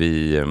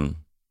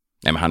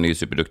 men han är ju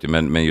superduktig,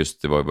 men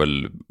just det var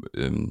väl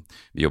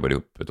vi jobbade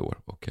upp ett år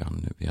och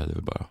vi hade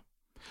väl bara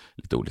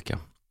lite olika.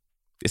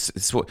 Det är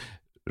svårt.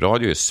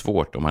 Radio är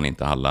svårt om man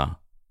inte alla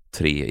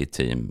 3 i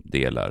team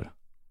delar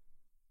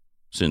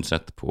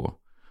synsätt på,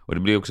 och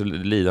det blir också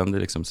lidande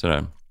liksom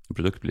sådär, en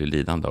produkt blir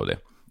lidande av det.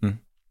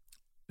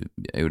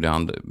 Jag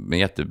gjorde med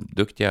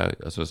jätteduktiga,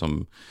 alltså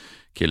som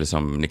kille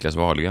som Niklas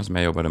Wahlgren som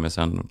jag jobbade med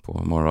sen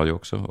på morgonradio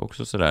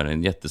också sådär,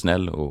 en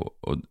jättesnäll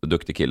och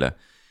duktig kille,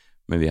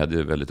 men vi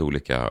hade väldigt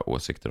olika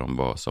åsikter om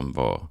vad som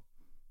var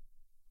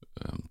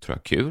tror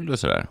jag kul och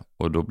sådär,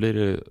 och då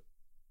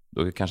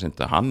är kanske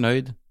inte han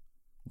nöjd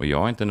och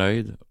jag är inte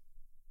nöjd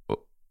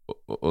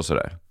och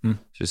sådär. Så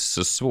det är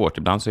så svårt,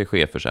 ibland så är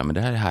chefer så här, men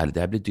det här är härligt, det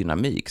här blir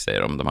dynamik,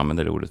 säger de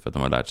använder det ordet för att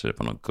de har lärt sig det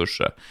på någon kurs,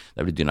 det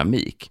här blir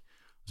dynamik.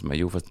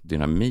 Jo, fast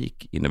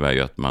dynamik innebär ju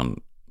att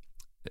man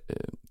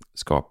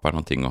skapar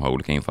någonting och har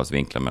olika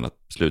infallsvinklar, men att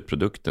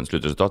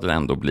slutresultatet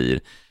ändå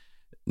blir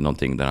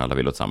någonting där alla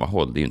vill åt samma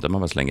håll. Det är ju inte att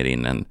man bara slänger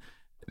in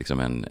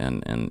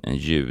en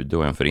jude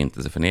och en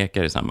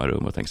förintelseförnekare i samma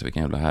rum och tänker så,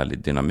 vilken jävla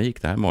härlig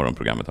dynamik det här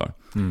morgonprogrammet har.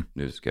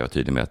 Nu ska jag vara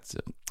tydlig med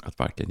att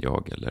varken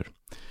jag eller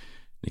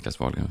Niklas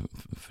Wahlgren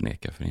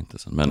förnekar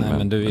förintelsen.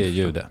 Men du är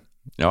jude.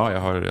 Ja, jag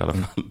har i alla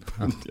fall.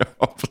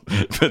 Ja,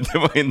 men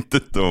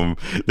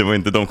det var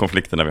inte de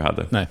konflikterna vi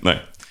hade.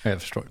 Nej.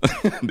 Jag förstår.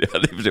 Det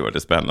hade i och för sig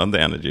varit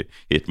spännande Energy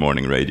Hit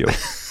Morning Radio.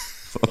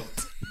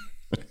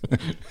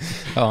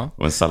 Ja.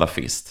 Och en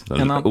salafist.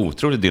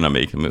 Otrolig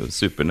dynamik.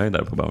 Supernöjd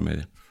där på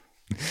Bauer.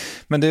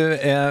 Men du,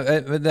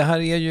 det här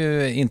är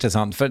ju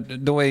intressant. För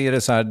då är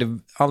det så här,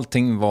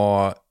 allting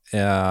var...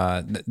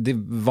 det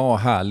var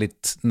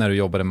härligt när du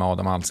jobbade med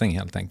Adam Alsing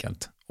helt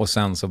enkelt. Och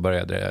sen så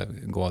började det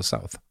gå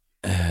south.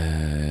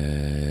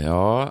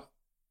 Ja,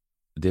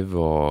 det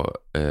var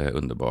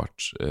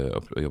underbart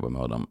att jobba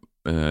med Adam.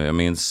 Jag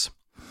minns,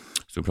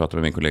 så pratade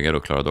med min kollega då,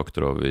 Klara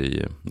Doktorov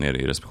nere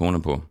i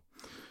receptionen på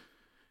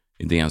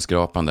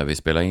Idénskrapan där vi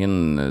spelade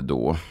in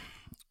då.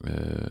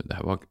 Det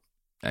här var,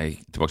 jag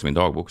gick tillbaka till min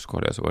dagbok så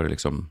kollade jag, så var det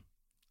liksom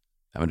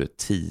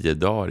 10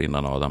 dagar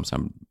innan Adam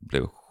sen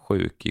blev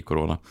sjuk i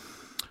corona.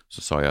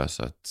 Så sa jag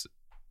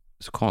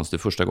så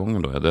konstigt första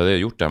gången då. Jag hade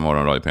gjort det här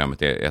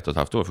morgonradioprogrammet i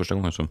 1,5 år. Första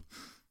gången så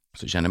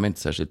kände jag mig inte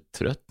särskilt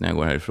trött när jag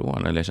går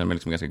härifrån. Eller jag kände mig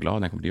liksom ganska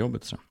glad när jag kom till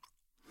jobbet. Så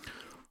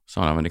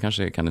sa han, men det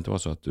kanske kan inte vara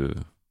så att du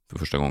för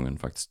första gången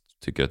faktiskt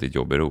tycker att ditt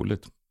jobb är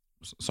roligt.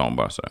 Sa han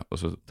bara så här. Och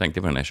så tänkte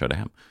jag på det när jag körde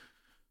hem.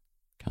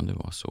 Kan det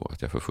vara så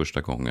att jag för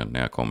första gången när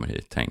jag kommer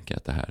hit tänker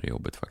att det här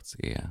jobbet faktiskt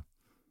är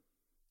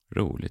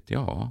roligt?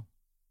 Ja,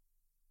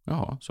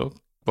 så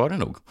var det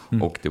nog.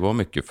 Och det var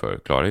mycket för,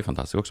 Klara är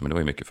fantastisk också, men det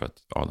var ju mycket för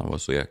att Adam var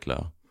så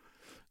jäkla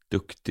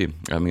duktig.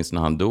 Jag minns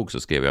när han dog så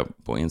skrev jag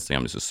på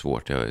Instagram, det är så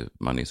svårt,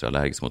 man är så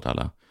allergisk mot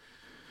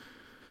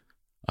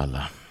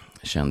alla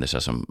kändisar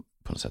som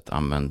på något sätt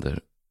använder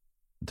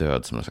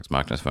död som någon slags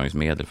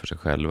marknadsföringsmedel för sig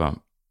själva.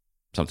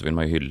 Samtidigt vill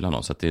man ju hylla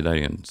någon, så att det där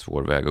är en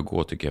svår väg att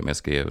gå tycker jag. Men jag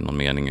skrev någon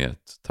mening i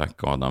att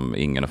tack Adam,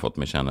 ingen har fått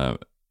mig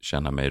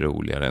känna mig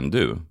roligare än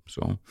du.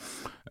 Så.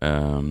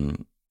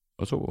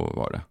 Och så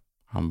var det.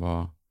 Han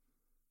var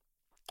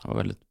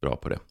väldigt bra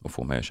på det, att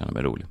få mig att känna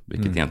mig rolig.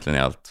 Vilket egentligen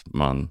är allt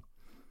man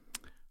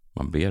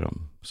ber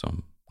om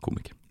som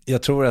komiker.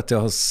 Jag tror att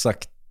jag har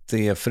sagt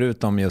det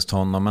förut om just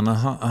honom, men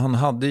han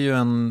hade ju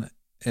en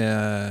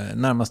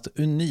närmast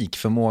unik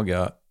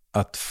förmåga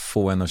att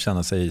få en att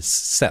känna sig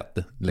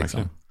sedd.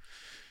 Liksom.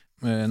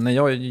 När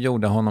jag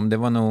gjorde honom, det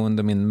var nog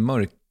under min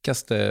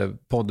mörkaste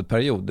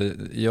poddperiod.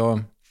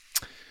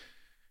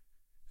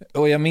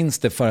 Jag minns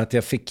det för att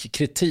jag fick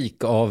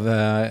kritik av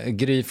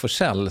Gry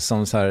Forssell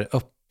som så här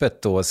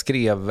öppet då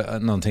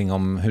skrev någonting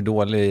om hur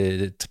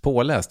dåligt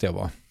påläst jag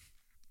var.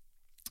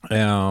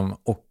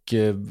 Och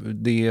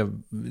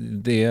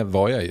det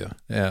var jag ju.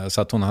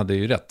 Så att hon hade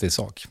ju rätt i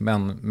sak.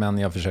 Men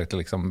jag försökte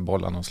liksom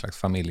bolla någon slags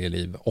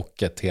familjeliv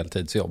och ett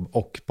heltidsjobb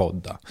och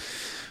podda.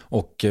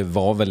 Och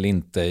var väl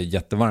inte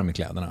jättevarm i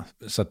kläderna.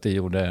 Så att det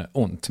gjorde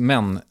ont.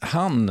 Men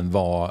han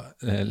var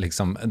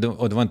liksom,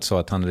 och det var inte så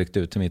att han ryckte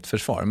ut till mitt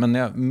försvar. Men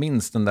jag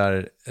minns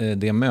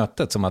det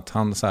mötet som att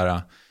han så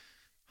här,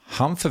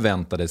 han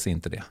förväntade sig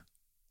inte det.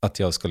 Att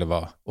jag skulle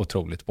vara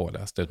otroligt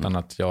påläst. Utan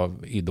att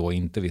jag då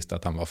inte visste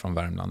att han var från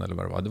Värmland eller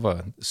vad det var. Det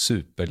var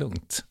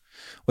superlugnt.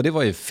 Och det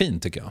var ju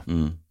fint tycker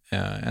jag.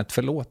 Ett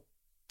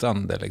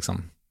förlåtande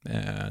liksom,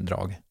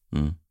 drag.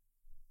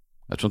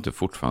 Jag tror inte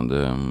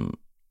fortfarande...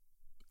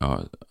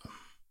 Ja,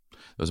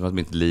 det var som att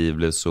mitt liv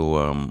blev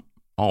så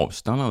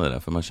avstannande där.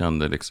 För man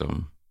kände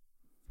liksom...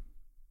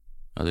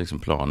 Jag hade liksom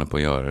planer på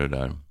att göra det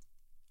där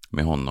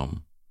med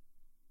honom.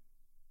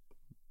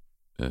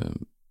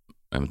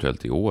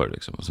 Eventuellt i år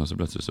liksom. Och sen så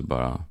plötsligt så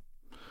bara...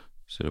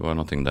 Så det var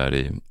någonting där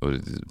i... Och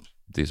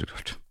det är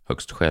såklart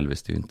högst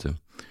själviskt. Det är ju inte...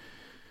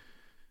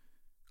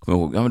 Kommer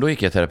ihåg, ja men då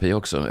gick jag i terapi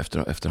också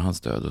efter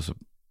hans död. Och så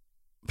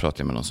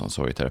pratade jag med någon sån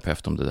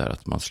sorgterapeut om det där.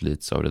 Att man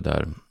slits av det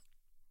där...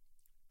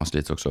 Man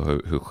slits också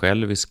hur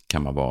självisk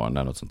kan man vara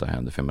när något sånt där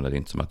händer. För jag menar, det är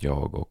inte som att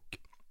jag och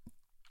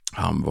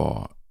han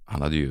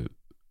hade ju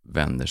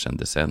vänner sedan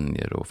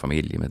decennier och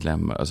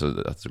familjemedlemmar.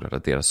 Alltså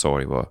att deras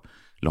sorg var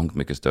långt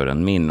mycket större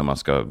än min om man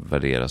ska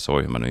värdera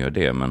sorg hur man nu gör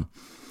det. Men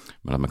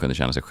att man kunde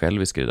känna sig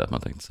självisk i det, att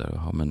man tänkte så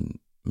här,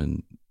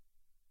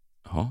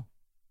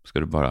 ska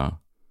du bara...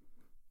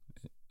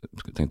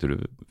 Tänkte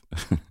du,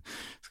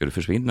 ska du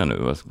försvinna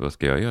nu? Vad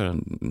ska jag göra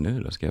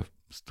nu då? Ska jag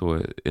stå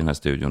i den här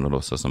studion och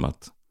låtsas som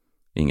att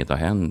inget har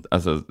hänt?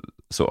 Alltså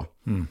så.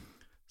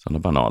 Sådana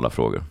banala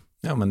frågor.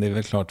 Ja, men det är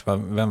väl klart.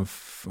 Vem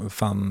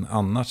fan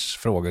annars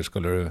frågor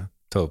skulle du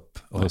ta upp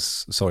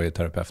hos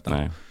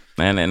sorgeterapeuten?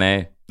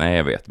 Nej,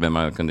 jag vet. Men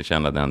man kunde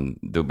känna den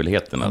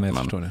dubbelheten. Ja, att jag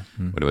man, förstår det.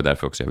 Och det var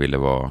därför också jag ville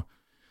vara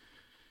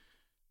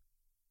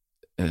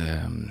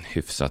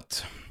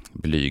hyfsat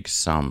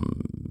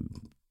blygsam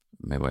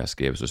med vad jag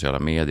skrev i sociala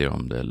medier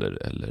om det.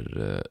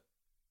 Eller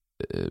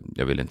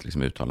jag ville inte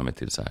liksom uttala mig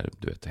till så här,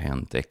 du vet,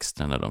 Hänt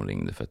Extra när de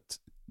ringde. För att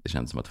det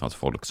kändes som att det fanns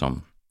folk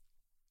som...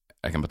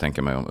 Jag kan bara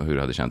tänka mig hur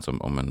det hade känts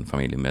om en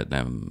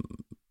familjemedlem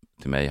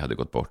till mig hade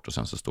gått bort och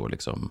sen så står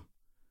liksom,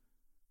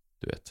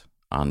 du vet,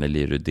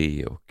 Anneli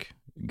Rudé och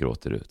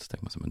gråter ut. Så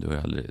tänker man så, men du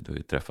har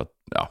ju träffat...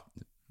 Ja.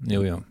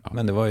 Jo.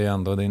 Men det var ju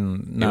ändå din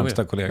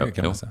närmsta kollega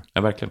kan man säga.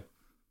 Ja, verkligen.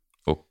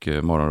 Och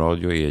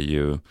morgonradio är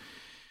ju...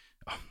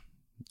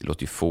 det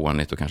låter ju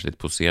fånigt och kanske lite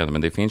poserande,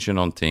 men det finns ju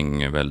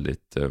någonting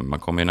väldigt, man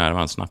kommer ju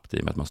närmare snabbt i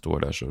och med att man står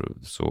där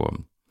så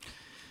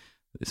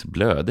det är så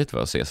blödigt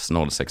att ses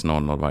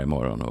 06.00 varje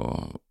morgon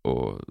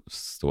och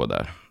stå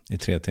där. I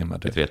 3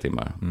 timmar. I 3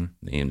 timmar,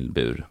 i en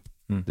bur.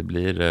 Det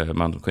blir,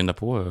 man skyndar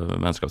på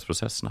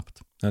vänskapsprocess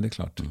snabbt. Ja, det är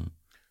klart.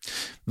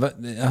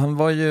 Han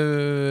var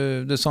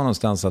ju, du sa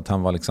någonstans att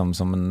han var liksom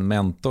som en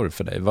mentor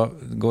för dig.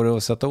 Går det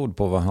att sätta ord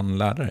på vad han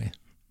lärde dig?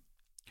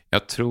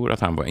 Jag tror att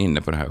han var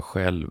inne på det här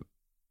själv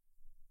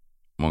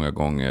många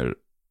gånger.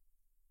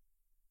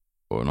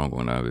 Och någon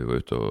gång när vi var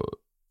ute och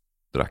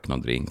drack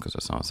någon drink och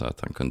så sa han så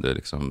att han kunde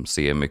liksom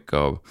se mycket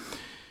av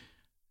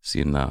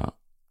sina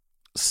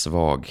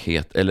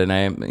svaghet, eller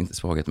nej, inte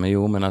svaghet,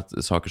 men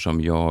att saker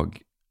som jag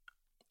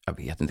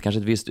vet inte,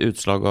 kanske ett visst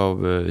utslag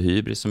av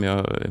hybris som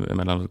jag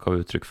emellanåt gav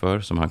uttryck för,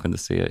 som han kunde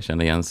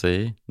känna igen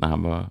sig i när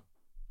han var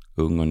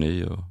ung och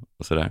ny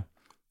och sådär.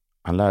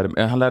 Han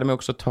lärde mig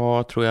också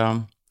tror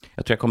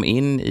jag kom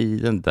in i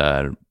den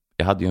där,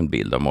 jag hade ju en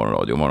bild av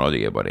morgonradio, och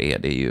morgonradio är bara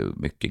det är ju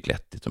mycket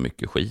glättigt och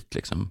mycket skit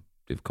liksom.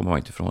 Det kommer man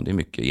inte ifrån, det är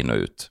mycket in och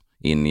ut,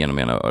 in genom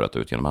ena örat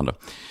och ut genom andra.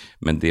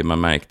 Men det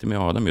man märkte med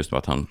Adam just var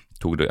att han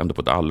tog det ändå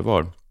på ett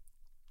allvar.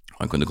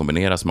 Han kunde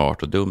kombinera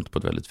smart och dumt på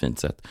ett väldigt fint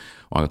sätt.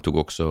 Och han tog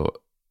också,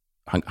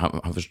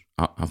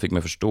 han fick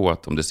mig förstå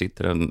att om det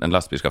sitter en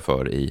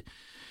lastbilschaufför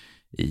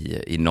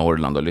i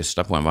Norrland och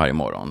lyssnar på en varje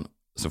morgon,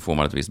 så får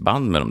man ett visst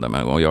band med dem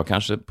där. Och jag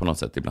kanske på något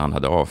sätt ibland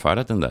hade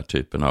avfärdat den där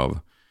typen av,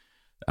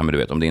 ja men du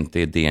vet, om det inte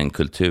är DN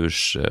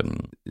Kulturs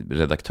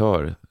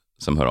redaktör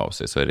som hör av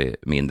sig, så är det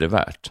mindre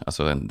värt.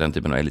 Alltså den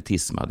typen av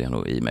elitism hade jag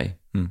nog i mig.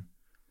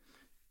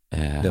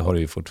 Det har du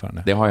ju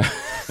fortfarande.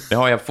 Det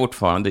har jag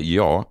fortfarande,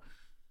 ja.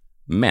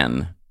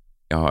 Men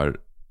jag har,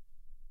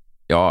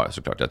 ja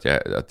såklart att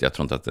jag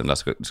tror inte att en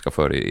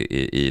lastbilschaufför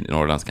i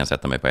Norrland kan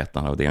sätta mig på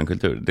ettan av DN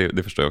Kultur.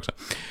 Det förstår jag också.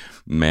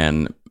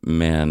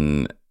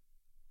 Men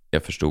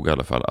jag förstod i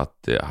alla fall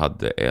att det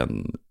hade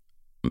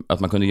att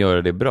man kunde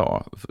göra det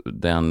bra.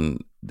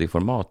 Det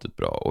formatet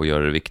bra och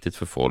göra det viktigt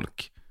för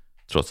folk,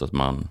 trots att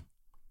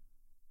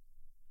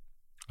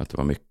det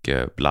var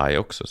mycket blaj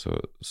också,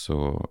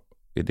 så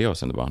i det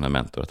avseendet var han en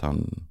mentor.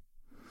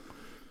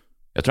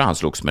 Jag tror han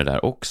slogs med det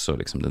där också,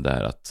 liksom det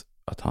där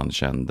att han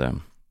kände,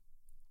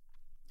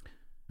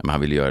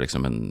 han ville göra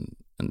liksom en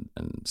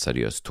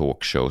seriös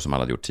talkshow som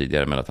han hade gjort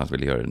tidigare, men att han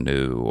ville göra det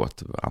nu, och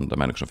att andra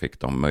människor som fick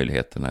de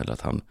möjligheterna, eller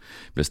att han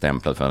blev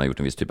stämplad för att han hade gjort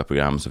en viss typ av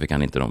program, så fick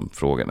han inte de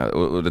frågorna,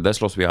 och det där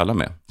slåss vi alla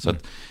med. Så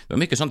att det var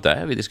mycket sånt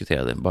där vi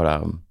diskuterade,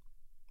 bara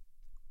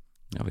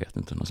jag vet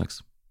inte, någon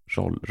slags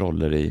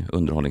roller i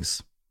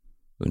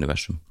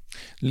underhållningsuniversum.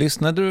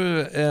 Lyssnade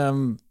du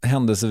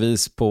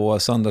händelsevis på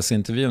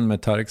söndagsintervjun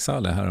med Tareq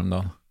Saleh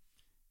häromdagen?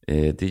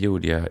 Det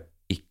gjorde jag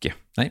icke.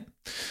 Nej.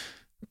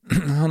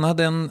 Han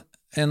hade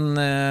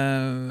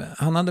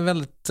han hade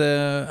väldigt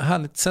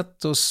härligt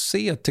sätt att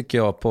se, tycker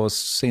jag, på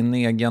sin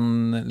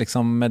egen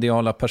liksom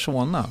mediala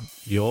persona.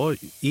 Jag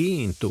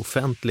är inte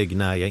offentlig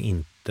när jag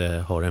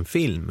inte har en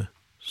film.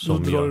 Då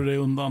drar du dig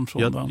undan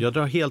från den. Jag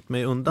drar helt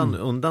mig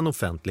undan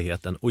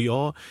offentligheten. Och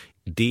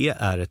det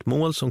är ett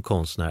mål som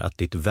konstnär, att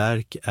ditt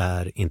verk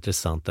är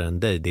intressantare än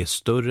dig. Det är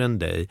större än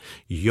dig.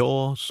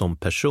 Jag som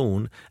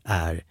person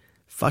är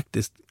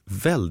faktiskt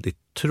väldigt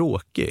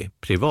tråkig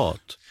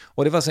privat.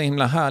 Och det var så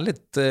himla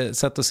härligt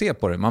sätt att se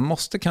på det. Man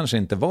måste kanske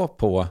inte vara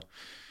på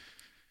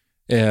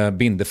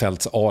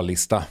Bindefelds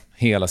A-lista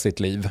hela sitt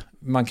liv.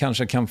 Man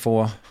kanske kan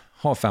få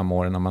ha 5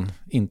 år när man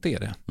inte är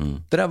det.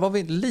 Det där var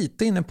vi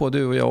lite inne på,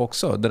 du och jag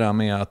också. Det där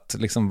med att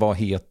liksom vara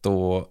het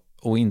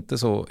och inte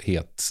så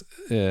het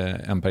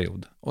en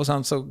period. Och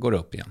sen så går det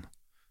upp igen.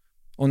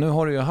 Och nu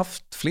har du ju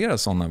haft flera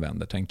sådana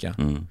vänder, tänker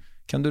jag.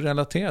 Kan du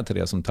relatera till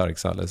det som Tareq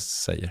Saleh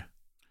säger?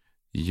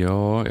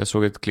 Ja, jag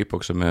såg ett klipp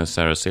också med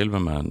Sarah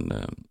Silverman,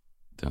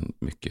 den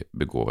mycket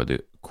begåvade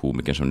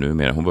komikern som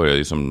numera, hon började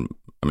ju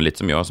lite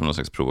som jag, som någon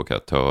slags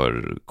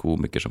provokatör,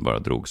 komiker som bara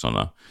drog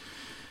sådana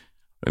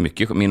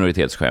mycket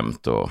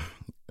minoritetsskämt,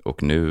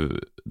 och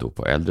nu då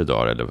på äldre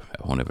dagar, eller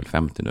hon är väl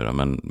 50 nu då,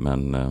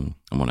 men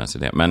om hon ens är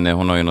det. Men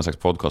hon har ju någon slags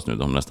podcast nu,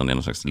 hon nästan är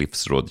någon slags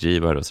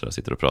livsrådgivare och sådär,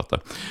 sitter och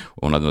pratar.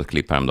 Och hon hade något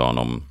klipp häromdagen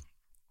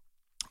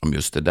om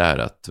just det där,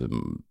 att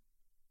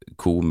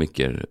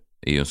komiker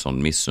är ju en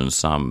sån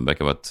missunnsam,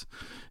 verkar vara ett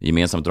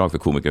gemensamt drag för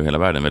komiker i hela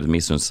världen, en väldigt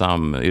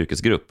missunnsam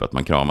yrkesgrupp, att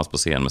man kramas på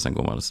scen men sen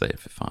går man och säger,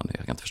 för fan,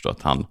 jag kan inte förstå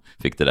att han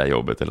fick det där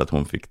jobbet eller att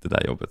hon fick det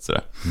där jobbet,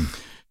 sådär.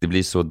 Det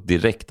blir så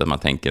direkt att man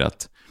tänker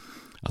att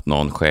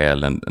någon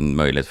stjäl en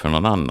möjlighet för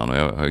någon annan, och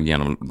jag har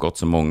genomgått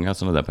så många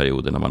sådana där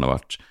perioder när man har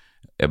varit,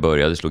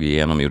 jag slog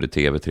igenom, gjorde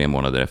tv 3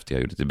 månader efter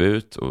jag gjorde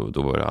debut, och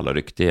då var det alla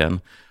ryckt igen.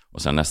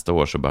 Och sen nästa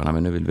år så bara,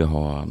 men nu vill vi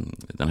ha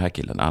den här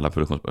killen, alla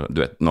produktionsbolag.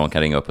 Du vet, någon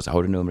kan ringa upp och säga,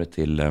 har du numret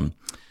till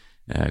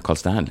Carl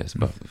Stanley? Så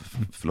bara,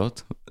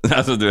 förlåt?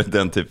 Alltså du vet,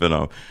 den typen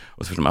av,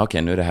 och så förstår man,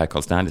 okej, nu är det här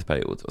Carl Stanleys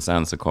period, och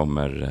sen så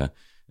kommer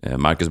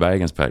Marcus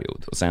Bergens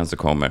period, och sen så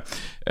kommer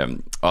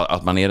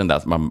att man är den där,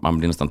 att man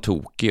blir nästan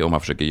tokig, och man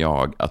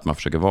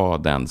försöker vara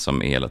den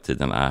som hela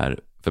tiden är,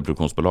 för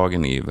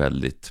produktionsbolagen är ju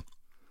väldigt,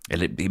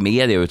 eller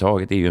media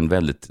överhuvudtaget är ju en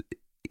väldigt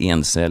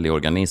encellig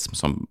organism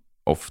som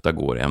ofta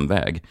går en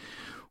väg.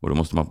 Och då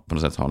måste man på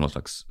något sätt ha någon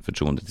slags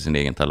förtroende till sin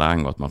egen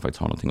talang och att man faktiskt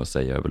har någonting att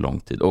säga över lång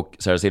tid. Och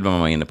Sarah Silverman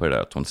var inne på det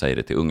där, att hon säger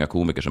det till unga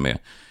komiker som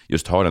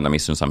just har den där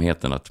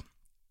missunnsamheten att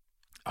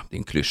det är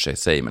en klyscha i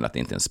sig, men att det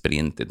inte är en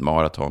sprint, det är ett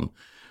maraton.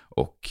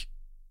 Och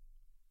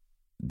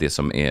det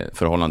som är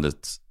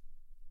förhållandet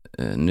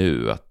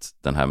nu, att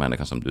den här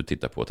människan som du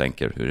tittar på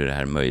tänker, hur är det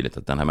här möjligt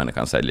att den här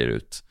människan säljer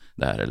ut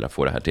det här eller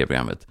får det här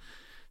tv-programmet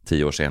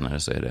 10 år senare,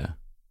 så är det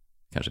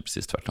kanske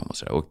precis tvärtom.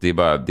 Och det är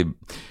bara...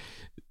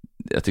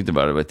 Jag tyckte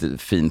bara det var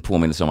ett fin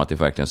påminnelse om att det är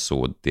verkligen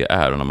så det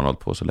är. Och när man har hållit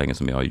på så länge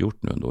som jag har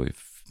gjort nu ändå i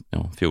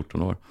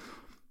 14 år,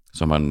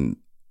 så har man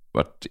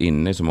varit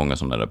inne i så många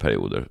sådana där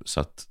perioder, så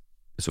att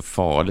det är så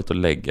farligt att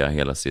lägga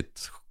hela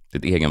sitt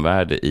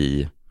egenvärde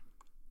i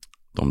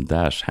de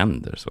därs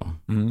händer. Så.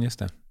 Just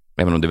det.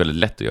 Även om det är väldigt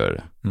lätt att göra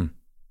det.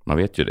 Man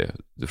vet ju det.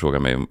 Du frågar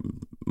mig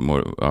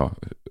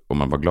om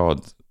man var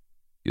glad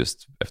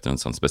just efter en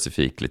sån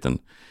specifik liten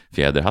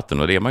fjäder i hatten.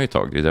 Och det är man ju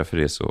tag. Det är därför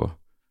det är så...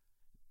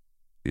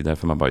 Det är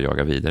därför man bara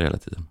jagar vidare hela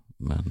tiden.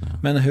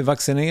 Men hur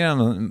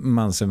vaccinerar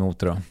man sig mot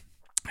det då?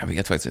 Jag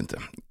vet faktiskt inte.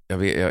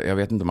 Jag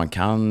vet inte om man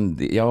kan...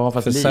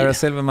 För Sarah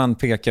Silverman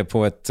pekar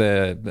på ett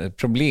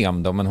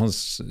problem då, men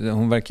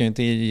hon verkar ju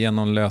inte ge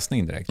någon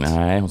lösning direkt.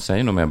 Nej, hon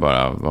säger nog mer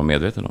bara vara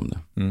medveten om det.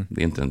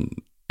 Det är inte en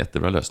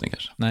jättebra lösning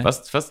kanske. Nej.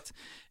 Fast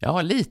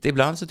lite.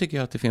 Ibland så tycker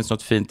jag att det finns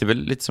något fint. Det är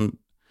väl lite som...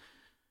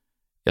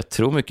 Jag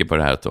tror mycket på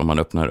det här att om man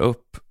öppnar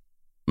upp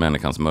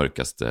människans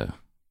mörkaste...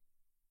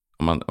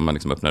 Om man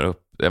liksom öppnar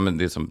upp... Ja, men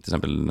det är som till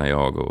exempel när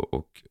jag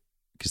och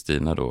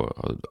Kristina då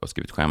har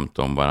skrivit skämt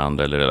om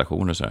varandra eller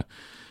relationer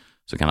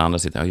så kan andra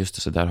sitta, just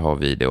det, så där har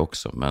vi det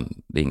också, men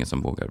det är ingen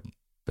som vågar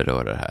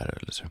beröra det här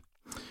eller så.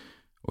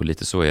 Och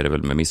lite så är det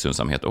väl med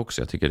missunnsamhet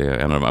också. Jag tycker det är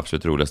en av de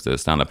absolut roligaste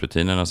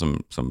stand-up-rutinerna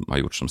som har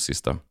gjorts de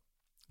sista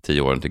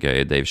 10 åren, tycker jag,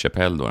 är Dave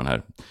Chappelle då, den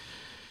här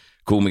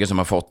komiker som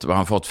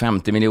har fått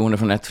 50 miljoner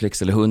från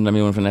Netflix eller 100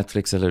 miljoner från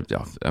Netflix eller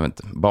jag vet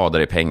inte,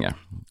 badar i pengar.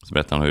 Så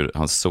berättar han hur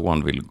hans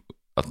son vill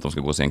att de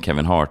ska gå och se ett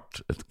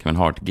Kevin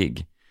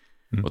Hart-gig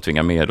och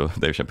tvinga med då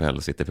Dave Chappelle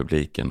och sitta i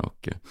publiken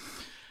och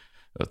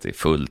att det är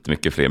fullt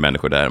mycket fler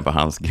människor där än på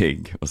hans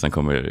gig. Och sen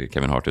kommer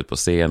Kevin Hart ut på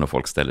scen och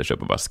folk ställer sig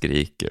upp och bara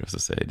skriker och så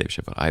säger Dave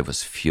Chappelle, I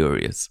was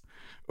furious.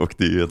 Och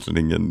det är ju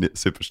egentligen ingen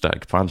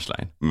superstark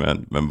punchline,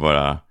 men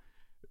bara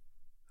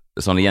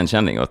sån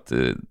igenkänning. Och att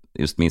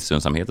just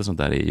missunnsamhet och sånt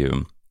där är ju,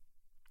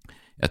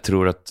 jag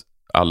tror att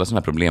alla sådana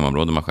här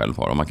problemområden man själv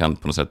har, om man kan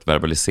på något sätt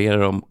verbalisera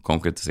dem,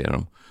 konkretisera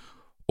dem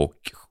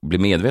och bli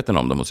medveten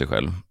om dem hos sig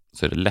själv,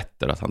 så är det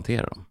lättare att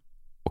hantera dem.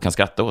 Och kan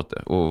skratta åt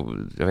det. Och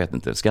jag vet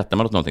inte, skrattar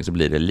man åt någonting så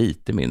blir det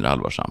lite mindre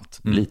allvarsamt.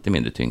 Lite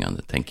mindre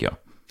tyngande, tänker jag.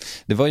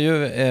 Det var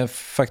ju,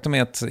 faktum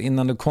är att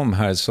innan du kom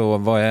här så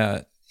var jag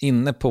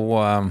inne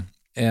på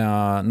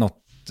något,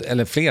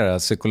 eller flera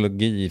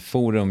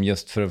psykologiforum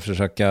just för att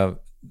försöka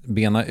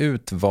bena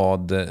ut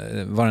vad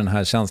den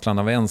här känslan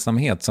av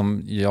ensamhet,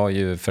 som jag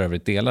ju för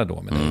övrigt delar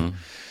då med dig,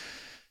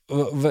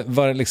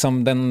 vad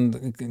liksom den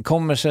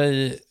kommer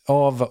sig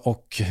av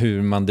och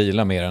hur man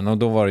dealar med den. Och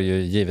då var det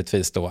ju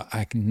givetvis då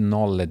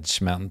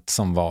acknowledgement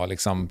som var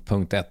liksom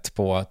punkt 1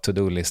 på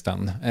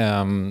to-do-listan.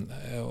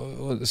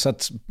 Så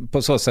att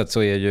på så sätt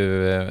så är ju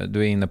du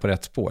är inne på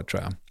rätt spår,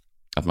 tror jag.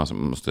 Att man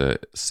måste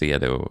se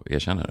det och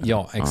erkänna det.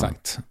 Ja,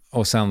 exakt.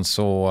 Och sen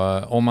så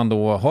om man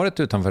då har ett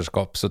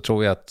utanförskap, så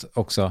tror jag att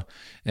också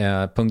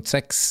punkt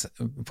 6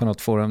 på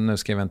något forum, nu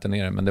skrev jag inte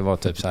ner det, men det var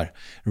typ så här,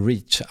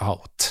 reach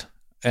out.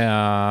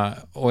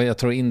 Och jag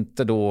tror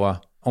inte då,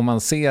 om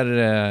man ser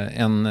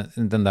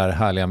den där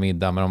härliga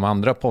middagen med de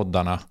andra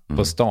poddarna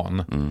på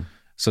stan,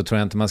 så tror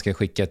jag inte man ska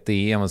skicka ett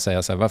DM och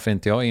säga så här, varför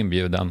inte jag är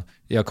inbjuden?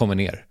 Jag kommer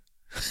ner.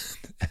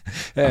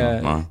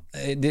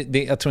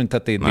 Jag tror inte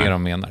att det är det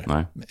de menar.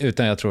 Nej.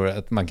 Utan jag tror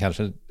att man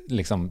kanske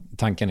liksom,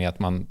 tanken är att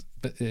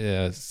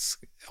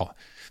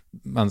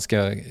man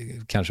ska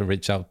kanske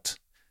reach out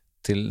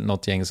till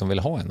något gäng som vill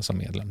ha en som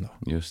medlem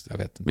då. Just det. Jag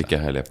vet inte. Vilka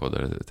härliga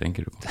poddar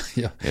tänker du på?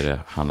 Ja. Är det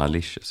Hanna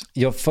Licious?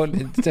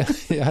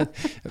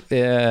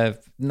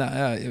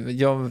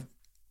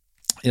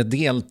 Jag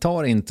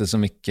deltar inte så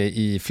mycket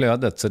i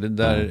flödet, så det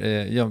där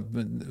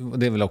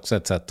det är väl också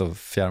ett sätt att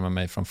fjärma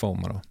mig från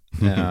FOMO då.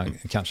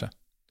 Kanske.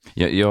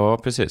 Ja,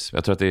 precis.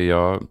 Jag tror att det är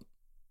jag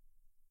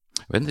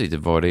vet inte riktigt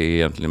vad det är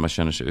egentligen man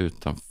känner sig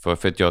utanför.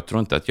 För att jag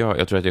tror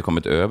att jag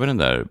kommit över den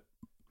där.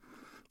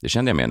 Det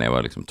kände jag med när jag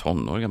var liksom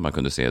tonåring. Man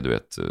kunde se, du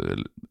vet,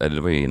 eller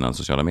det var ju innan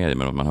sociala medier,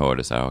 men man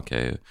hörde så här,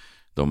 okej,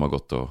 de har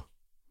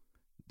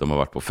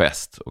varit på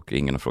fest och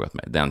ingen har frågat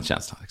mig. Den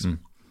känslan liksom.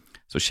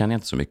 Så känner jag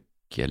inte så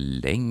mycket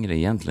längre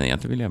egentligen.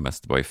 Egentligen vill jag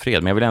mest vara i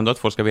fred. Men jag vill ändå att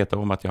folk ska veta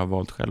om att jag har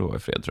valt själv att vara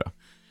i fred, tror jag.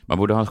 Man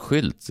borde ha en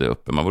skylt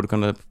uppe. Man borde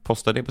kunna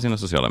posta det på sina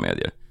sociala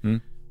medier.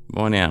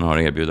 Vad ni än har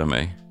att erbjuda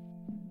mig,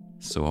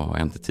 så har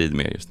jag inte tid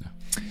med just nu.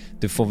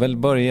 Du får väl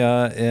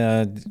börja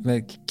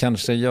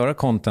kanske göra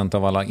content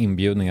av alla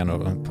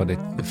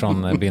inbjudningar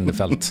från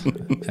Bindefält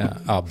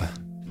AB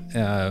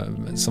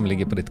som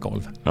ligger på ditt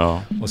golv.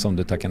 Ja. Och som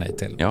du tackar nej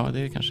till. Ja, det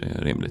är kanske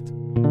rimligt.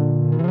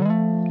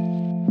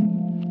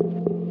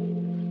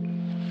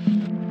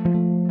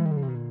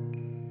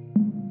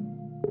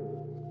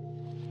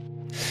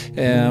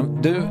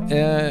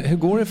 Hur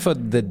går det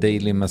för The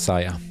Daily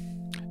Messiah?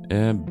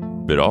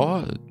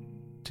 Bra,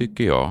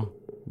 tycker jag.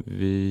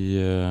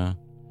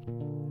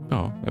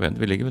 Jag vet inte,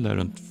 vi ligger väl där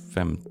runt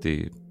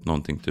 50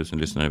 någonting tusen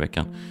lyssnare i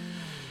veckan.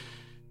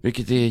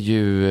 Vilket är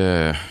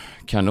ju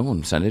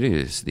kanon. Sen är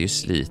det är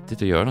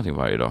slitigt att göra någonting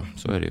varje dag.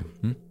 Så är det ju.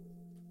 Mm.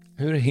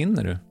 Hur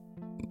hinner du?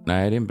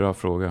 Nej, det är en bra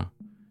fråga.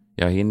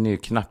 Jag hinner ju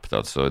knappt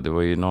alltså. Det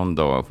var ju någon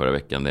dag förra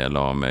veckan där jag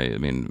la mig,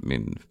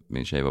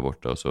 min tjej var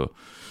borta och så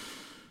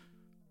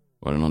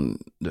var det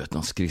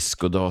någon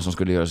skridskodag som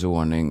skulle göras i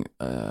ordning.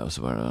 Och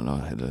så var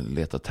det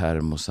leta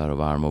termosar och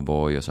varm och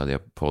boy, och så hade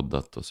jag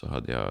poddat, och så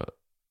hade jag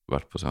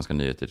varit på Svenska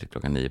Nyheter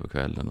till 9 på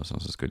kvällen, och sen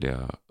så skulle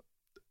jag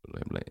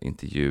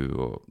intervju,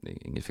 och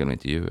inget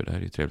filmintervjuer, det här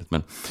är ju trevligt,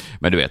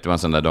 men du vet, det var en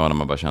sån där dag när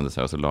man bara kände så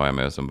här, och så la jag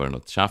mig och så började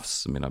något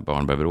tjafs, mina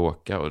barn behöver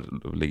åka, och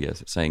då ligger jag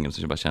i sängen och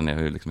så bara känner jag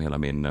hur liksom hela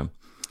min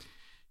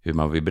hur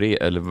man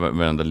vibrerar, eller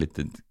varenda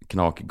lite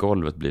knak i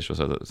golvet blir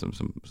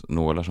som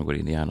nålar som går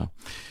in i hjärnan.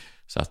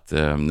 Så att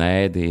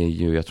nej, det är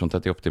ju, jag tror inte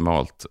att det är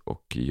optimalt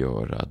att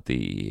göra det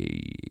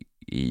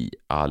i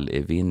all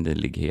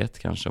evinnerlighet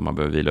kanske, om man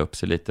behöver vila upp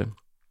sig lite.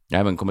 Jag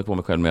har även kommit på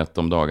mig själv med att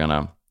de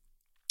dagarna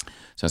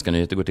Svenska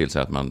Nyheter går till så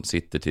att man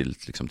sitter till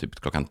liksom typ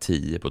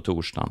 10:00 på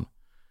torsdagen,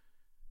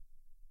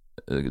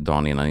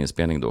 dagen innan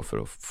inspelning då, för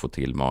att få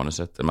till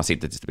manuset. Man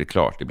sitter tills det blir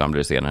klart, ibland blir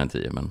det senare än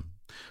 10, men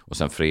och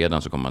sen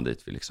fredagen så kommer man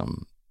dit vid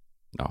liksom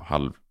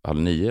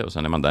 8:30, och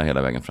sen är man där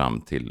hela vägen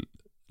fram till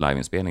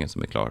liveinspelningen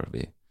som är klar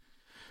vid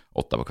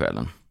 8 på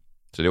kvällen.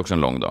 Så det är också en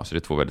lång dag, så det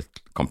är 2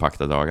 väldigt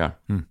kompakta dagar.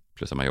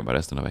 Plus att man jobbar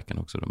resten av veckan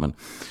också då. Men,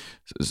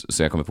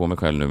 så jag kommer på mig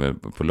själv nu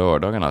på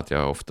lördagarna att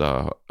jag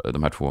ofta,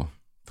 de här 2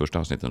 första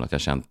avsnitten, att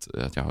jag känt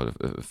att jag har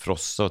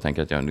frossa och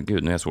tänker att nu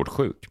är jag svårt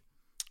sjuk.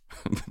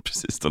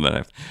 Precis då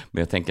där.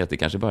 Men jag tänker att det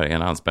kanske bara är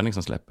en anspänning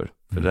som släpper.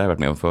 För det har jag varit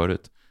med om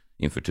förut.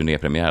 Inför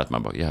turnépremiär, att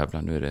man bara,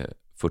 jävlar, nu är det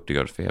 40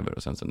 graders feber.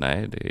 Och sen så,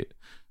 nej, det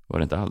var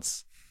det inte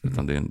alls.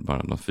 Utan det är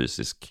bara någon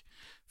fysisk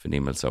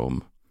förnimmelse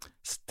om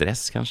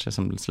stress kanske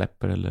som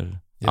släpper, eller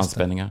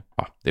anspänningar.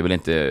 Ja, det är väl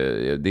inte,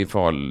 det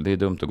är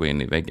dumt att gå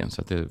in i väggen,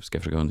 så att det ska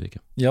jag försöka undvika.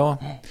 Ja,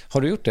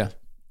 har du gjort det?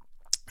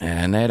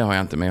 Nej, det har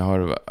jag inte, men jag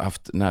har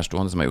haft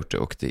närstående som har gjort det,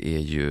 och det är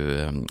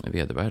ju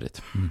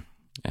vedervärdigt.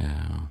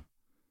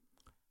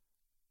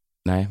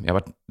 Nej, jag har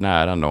varit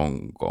nära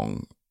någon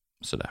gång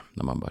sådär,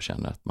 när man bara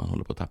känner att man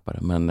håller på att tappa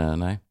det, men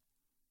nej.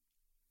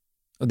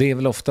 Och det är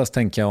väl oftast,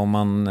 tänker jag, om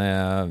man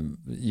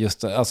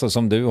just, alltså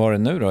som du har det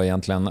nu då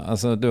egentligen,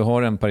 alltså du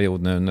har en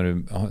period nu när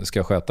du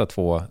ska sköta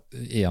 2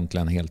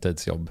 egentligen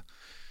heltidsjobb.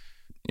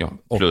 Ja,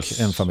 plus,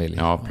 och en familj.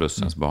 Ja, plus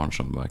ens barn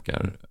som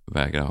verkar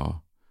vägra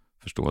ha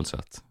förståelse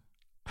att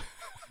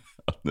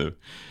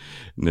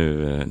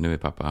nu är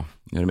pappa,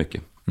 nu är det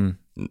mycket.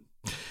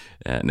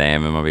 Nej,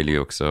 men man vill ju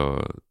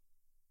också,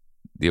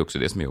 det är också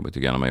det som är jobbigt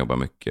tycker jag, när man jobbar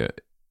mycket,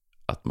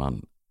 att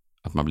man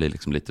blir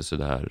liksom lite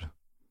sådär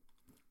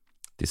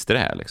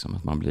disträ liksom,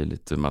 att man blir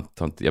lite,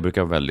 jag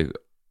brukar vara väldigt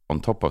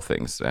on top of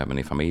things även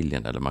i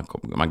familjen, eller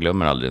man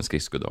glömmer aldrig en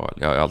skridskodag.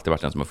 Jag har alltid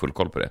varit den som har full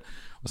koll på det,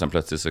 och sen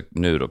plötsligt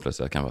kan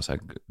jag vara så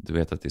här, du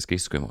vet att det är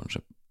skridsko imorgon, så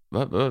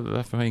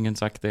varför har ingen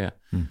sagt det?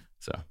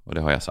 Så, och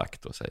det har jag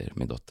sagt, och säger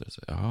min dotter,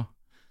 så jaha,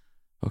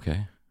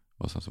 okej.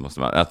 Och så måste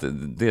man, att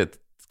det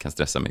kan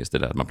stressa mig, just det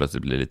där att man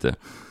plötsligt blir lite,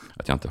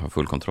 att jag inte har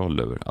full kontroll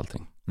över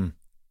allting.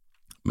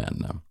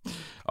 Men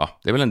ja,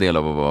 det är väl en del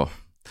av att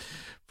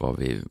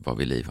vara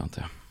vid liv,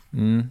 antar jag.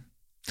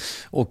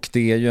 Och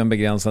det är ju en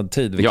begränsad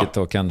tid, vilket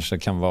då kanske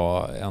kan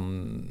vara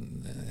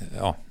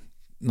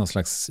någon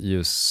slags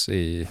ljus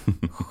i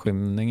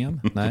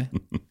skymningen. Nej,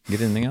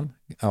 gryningen.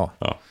 Ja.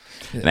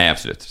 Nej,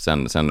 absolut.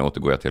 Sen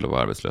återgår jag till att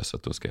vara arbetslös, så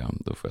då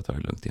får jag ta det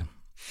lugnt igen.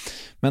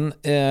 Men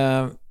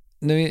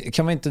nu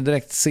kan man inte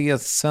direkt se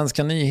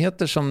Svenska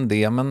Nyheter som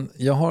det, men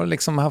jag har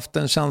liksom haft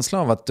en känsla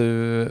av att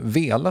du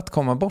velat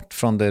komma bort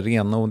från det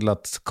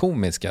renodlat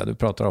komiska. Du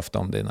pratar ofta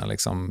om dina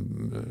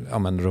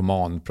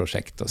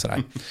romanprojekt och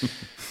sådär.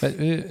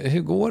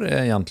 Hur går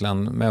det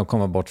egentligen med att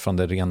komma bort från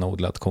det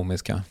renodlat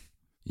komiska?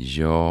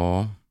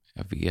 Ja,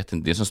 jag vet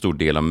inte. Det är en så stor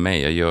del av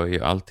mig. Jag gör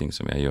ju allting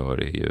som jag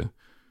gör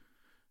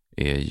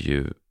är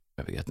ju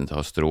jag vet inte,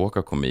 har stråk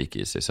av komik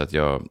i sig. Så att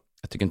jag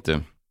tycker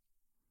inte...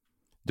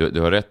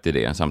 Du har rätt i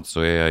det. Samtidigt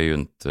så är jag ju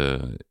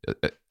inte...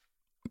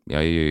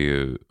 Jag är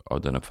ju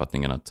av den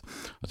uppfattningen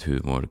att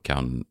humor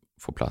kan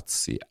få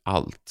plats i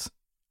allt.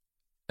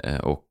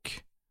 Och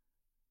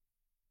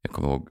jag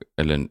kommer ihåg...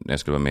 Eller när jag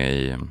skulle vara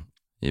med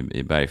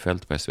i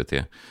Bergfält på SVT,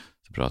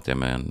 så pratade jag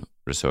med en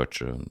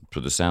researcher, en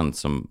producent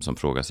som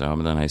frågade sig,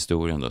 men den här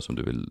historien då som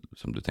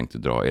du tänkte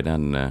dra,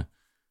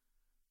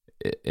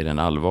 är den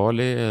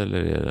allvarlig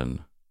eller är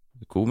den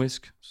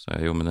komisk? Så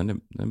jag, men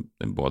den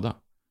är båda.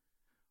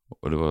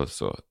 Och det var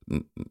så,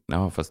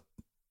 fast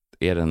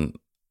är den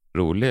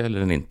rolig eller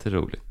är den inte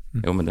rolig?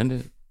 Jo, men den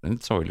är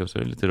lite sorglig och så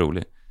är den lite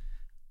rolig.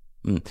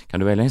 Kan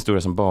du välja en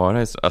historia som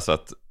bara är, alltså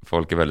att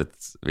folk är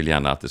vill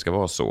gärna att det ska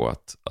vara så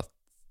att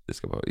det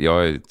ska vara.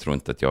 Jag tror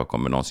inte att jag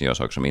kommer någonsin göra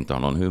saker som inte har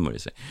någon humor i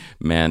sig.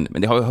 Men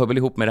det hör väl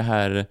ihop med det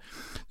här.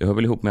 Det hör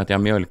väl ihop med att jag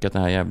har mjölkat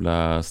den här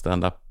jävla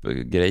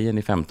stand-up-grejen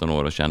i 15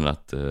 år och känner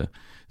att det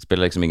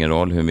spelar liksom ingen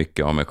roll hur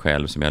mycket av mig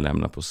själv som jag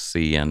lämnar på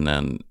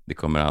scenen. Det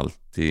kommer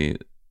alltid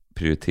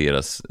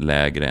prioriteras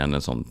lägre än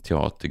en sån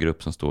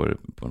teatergrupp som står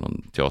på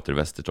någon teater i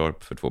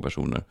Västertorp för 2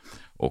 personer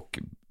och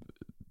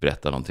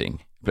berättar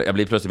någonting. Jag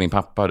blir plötsligt min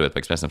pappa, du vet, på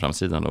Expressen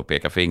framsidan och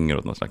pekar finger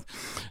åt någon slags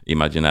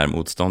imaginär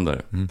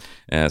motståndare.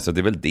 Så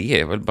det är väl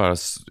det.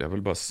 Jag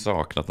vill bara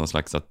sakna någon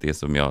slags att det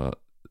som jag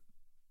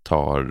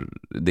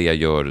det jag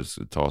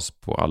gör tas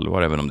på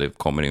allvar, även om det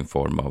kommer i en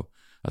form av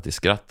att det är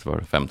skratt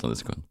var 15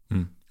 sekund.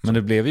 Men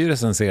du blev ju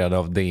recenserad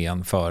av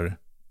DN för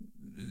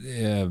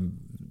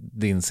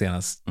din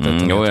senaste...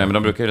 men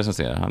de brukar ju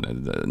recensera.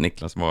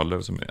 Niklas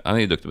Wahlöf, han är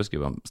ju duktig på att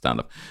skriva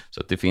stand-up.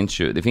 Så att det finns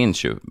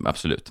ju,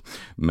 absolut.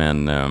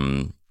 Men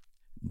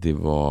det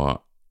var,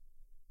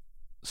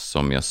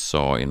 som jag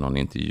sa i någon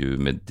intervju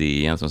med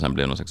DN, som sen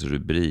blev någon slags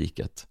rubrik,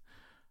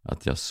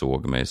 att jag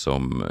såg mig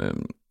som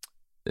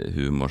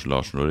humors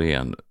Lars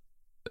Norén.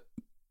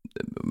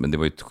 Men det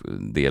var ju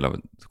en del av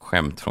ett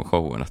skämt från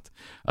showen,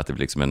 att det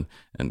blir liksom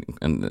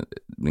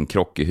en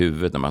krock i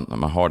huvudet när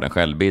man har den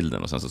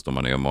självbilden och sen så står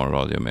man och gör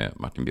morgonradio med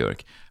Martin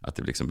Björk, att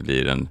det liksom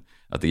blir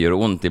att det gör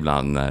ont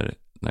ibland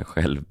när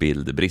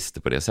självbild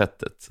brister på det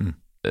sättet.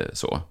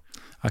 Så.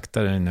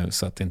 Akta dig nu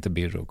så att inte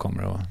Birro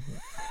kommer och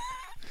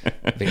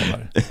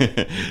vevar.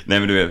 Nej,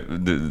 men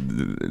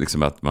du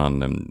liksom att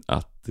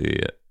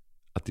det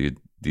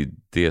är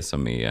det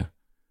som är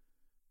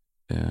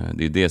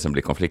det är det som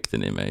blir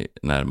konflikten i mig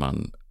när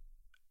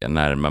jag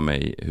närmar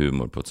mig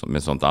humor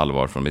med sånt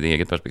allvar från mitt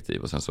eget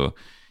perspektiv, och sen så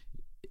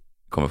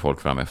kommer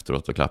folk fram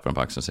efteråt och klappar dem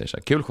på axeln och säger så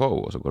här, kul show,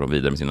 och så går de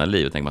vidare med sina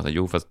liv och tänker man så här,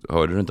 jo, fast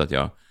hörde du inte att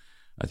jag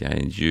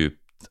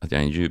är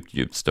en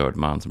djupt störd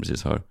man som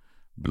precis har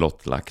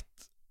blottlagt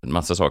en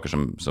massa saker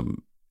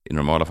som i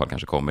normala fall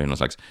kanske kommer i någon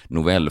slags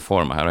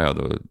novellform, och här har jag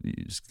då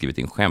skrivit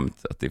in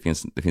skämt, att det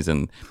finns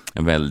en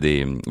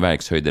väldig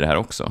verkshöjd i det här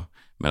också,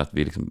 men att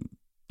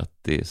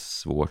det är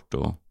svårt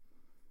att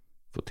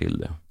få till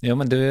det. Ja,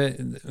 men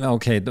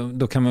okej,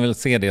 då kan man väl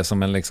se det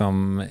som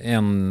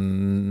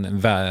en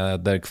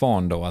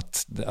väderkvarn då,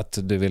 att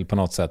du vill på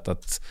något sätt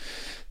att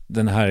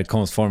den här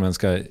konstformen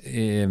ska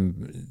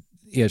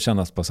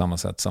erkännas på samma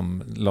sätt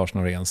som Lars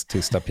Noréns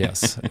tysta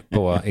pjäs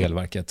på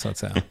Elverket, så att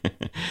säga.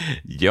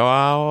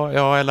 Ja,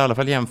 eller i alla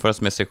fall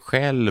jämföras med sig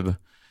själv.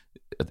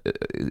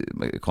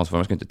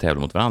 Konstformer ska inte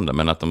tävla mot varandra,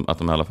 men att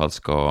de i alla fall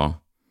ska...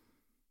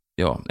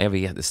 Ja, jag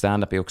vet,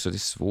 stand-up är också det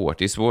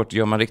är svårt.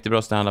 Gör man riktigt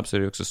bra stand-up så är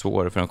det också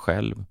svårare för en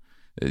själv.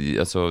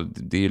 Alltså,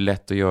 det är ju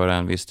lätt att göra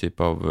en viss typ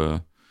av...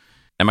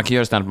 man kan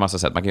göra stand-up på massa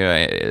sätt. Man kan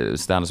göra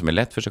stand-up som är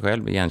lätt för sig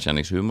själv,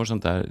 igenkänningshumor och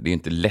sånt där. Det är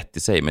inte lätt i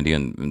sig, men det är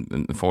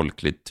en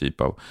folklig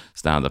typ av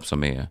stand-up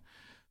som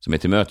är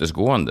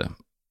tillmötesgående.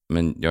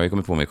 Men jag har ju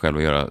kommit på mig själv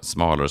att göra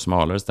smalare och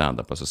smalare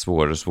stand-up, alltså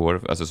svårare och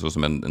svårare. Alltså så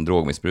som en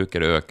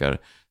drogmissbrukare ökar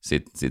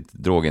sitt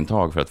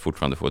drogintag för att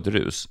fortfarande få ett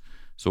rus.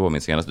 Så var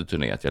min senaste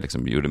turné, att jag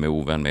liksom gjorde mig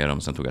ovän med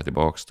dem, sen tog jag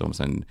tillbaka dem,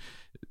 sen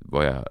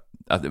var jag...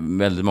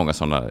 väldigt många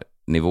sådana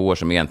nivåer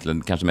som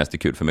egentligen kanske mest är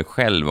kul för mig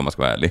själv, om man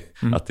ska vara ärlig.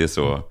 Att det är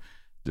så,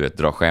 du vet,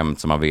 dra skämt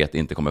som man vet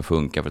inte kommer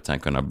funka för att sen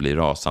kunna bli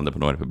rasande på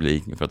några i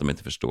publiken för att de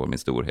inte förstår min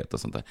storhet och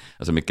sånt där.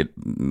 Alltså mycket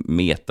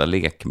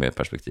metalek med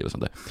perspektiv och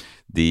sånt där.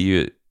 Det är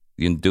ju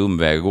en dum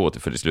väg att gå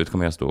till, för till slut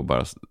kommer jag stå och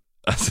bara...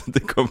 Alltså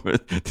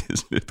till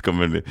slut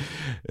kommer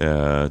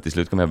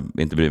jag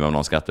inte bry mig om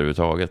någon skatt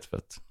överhuvudtaget, för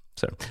att...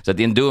 Så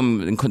det är en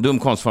dum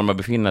konstform att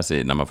befinna sig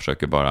i när man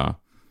försöker bara...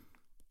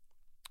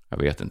 Jag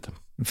vet inte.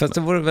 Fast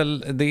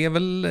det är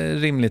väl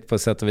rimligt på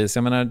ett sätt och vis.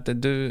 Jag menar,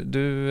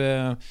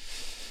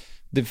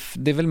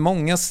 det är väl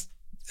många...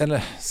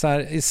 Eller så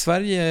här, i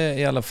Sverige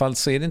i alla fall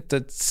så är det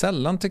inte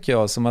sällan, tycker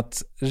jag, som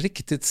att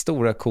riktigt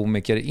stora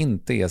komiker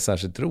inte är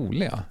särskilt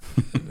roliga.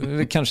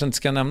 Vi kanske inte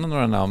ska nämna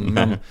några namn,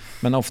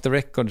 men off the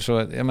record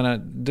så... Jag menar,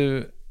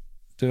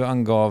 du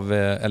angav,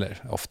 eller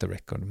off the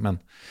record, men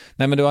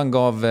du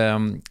angav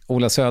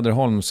Ola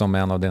Söderholm som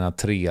en av dina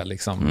 3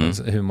 liksom,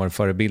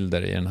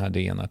 humorförebilder i den här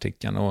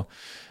DN-artikeln. Och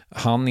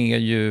han är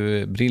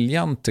ju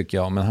briljant, tycker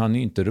jag, men han är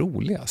ju inte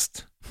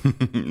roligast.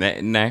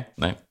 nej.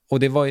 Och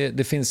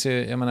det finns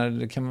ju, jag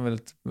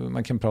menar,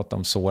 man kan prata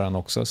om Soran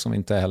också, som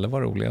inte heller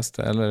var roligast.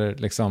 Eller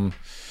liksom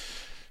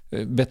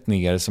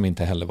Bettner som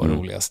inte heller var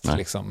roligast. Nej,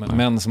 liksom. nej.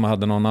 Men som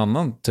hade någon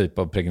annan typ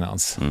av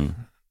pregnans.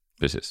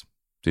 Precis.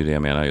 Det är det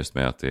jag menar just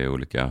med att det är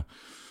olika,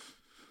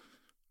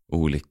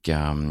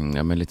 ja,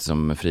 men lite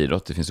som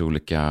friidrott, det finns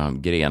olika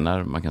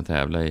grenar man kan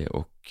tävla i,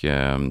 och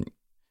jag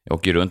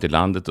åker runt i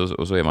landet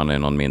och så är man i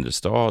någon mindre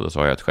stad, och så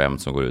har jag ett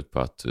skämt som går ut på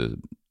att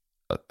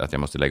jag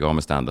måste lägga av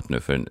med stand-up nu,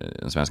 för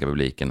den svenska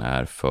publiken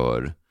jag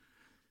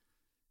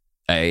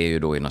är ju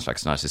då i någon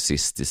slags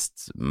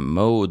narcissistiskt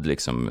mode,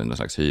 liksom någon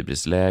slags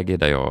hybrisläge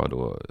där jag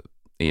då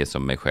är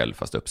som mig själv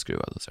fast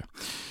uppskruvad och så.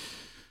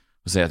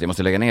 Och säger att jag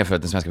måste lägga ner för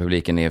att den svenska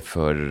publiken är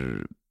för,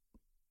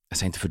 jag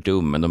säger inte för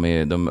dum,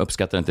 men de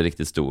uppskattar inte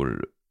riktigt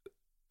stor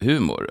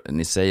humor.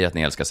 Ni säger att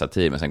ni älskar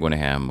satir, men sen går ni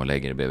hem och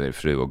lägger er bredvid er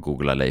fru och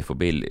googlar Leif och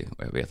Billy.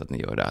 Och jag vet att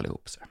ni gör det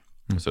allihop.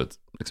 Så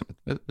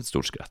ett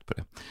stort skratt på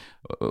det.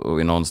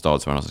 Och i någon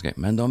stad så var det någon som skrev,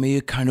 men de är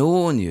ju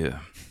kanon ju.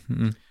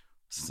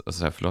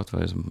 Så här, förlåt,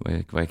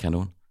 vad är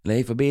kanon?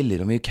 Leif och Billy,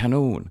 de är ju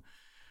kanon.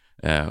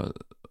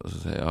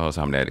 Och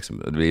så hamnar jag liksom,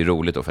 det blir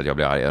roligt då för att jag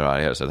blir argare och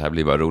argare, så det här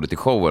blir bara roligt i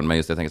showen. Men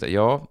just det, jag tänker så här,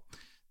 ja,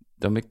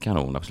 de är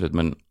kanon, absolut,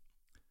 men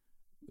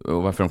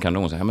och varför de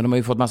kanon? Så här, men de har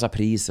ju fått massa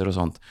priser och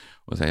sånt.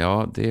 Och så här,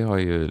 ja, det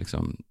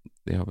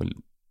har väl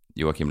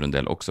Joakim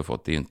Lundell också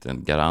fått. Det är ju inte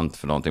en garant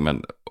för någonting,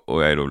 men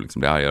och jag är då liksom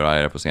blir argare och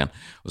argare på scen.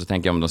 Och så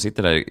tänker jag, om de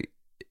sitter där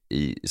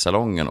i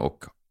salongen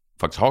och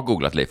faktiskt har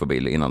googlat Leif och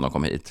Billy innan de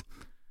kom hit.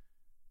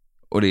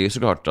 Och det är ju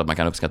såklart att man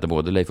kan uppskatta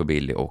både Leif och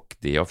Billy och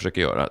det jag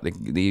försöker göra.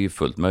 Det är ju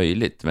fullt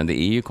möjligt, men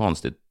det är ju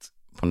konstigt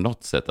på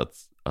något sätt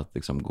att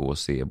liksom gå och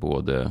se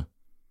både,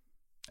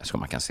 jag tror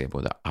man kan se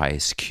både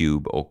Ice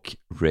Cube och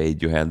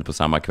Radiohead på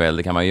samma kväll.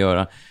 Det kan man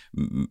göra.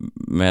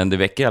 Men det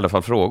väcker i alla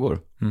fall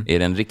frågor. Är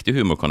det en riktig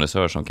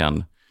humorkonnässör som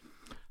kan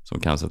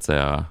så att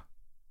säga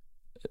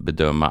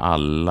bedöma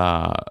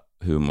alla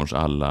humors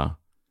alla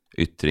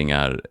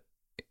yttringar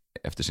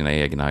efter sina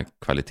egna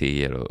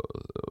kvaliteter?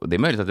 Och det är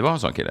möjligt att det var en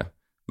sån kille.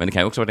 Men det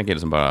kan ju också vara en kille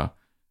som bara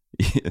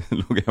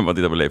låg hemma och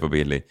tittade på Leif och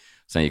Billy,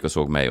 sen gick och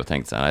såg mig och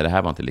tänkte så här, nej, det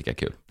här var inte lika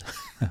kul.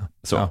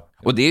 Så. Ja.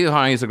 Och det har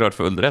han ju såklart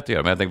full rätt att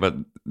göra, men jag tänker på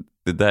att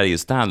det där är ju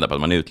stand-up, att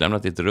man är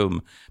utlämnat i ett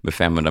rum med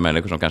 500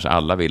 människor som kanske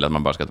alla vill att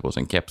man bara ska ta på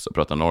sig en keps och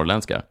prata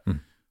norrländska.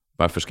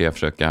 Varför ska jag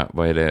försöka,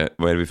 vad är det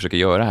vi försöker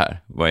göra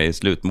här? Vad är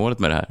slutmålet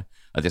med det här?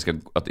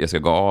 Att jag ska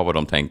gå av och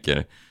de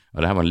tänker,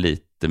 ja, det här var en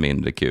lite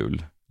mindre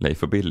kul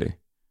Leif och Billy.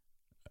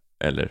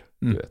 Eller,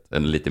 du vet,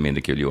 en lite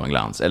mindre kul Johan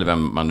Glans. Eller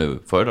vem man nu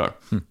föredrar.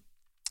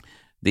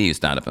 Det är ju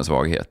stand-upens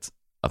svaghet.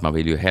 Att man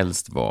vill ju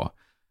helst vara...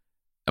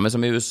 Ja, men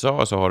som i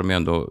USA så har de ju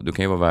ändå... Du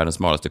kan ju vara världens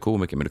smalaste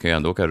komiker, men du kan ju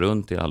ändå åka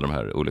runt till alla de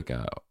här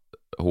olika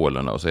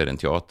hålorna och så är det en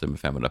teater med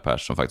 500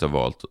 pers som faktiskt har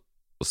valt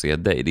att se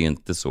dig. Det är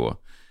inte så...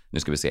 Nu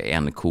ska vi se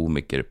en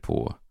komiker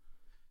på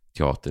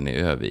teatern i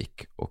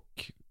Övik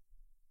och...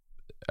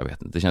 Jag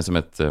vet inte, det känns som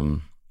ett...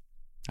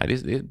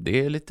 det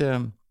är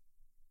lite...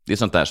 Det är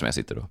sånt där som jag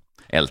sitter då.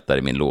 Ältar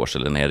i min loge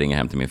eller när jag ringer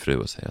hem till min fru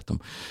och säger att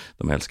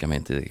de älskar mig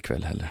inte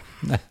ikväll heller.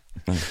 Nej,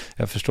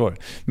 jag förstår.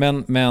 Men,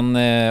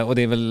 och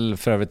det är väl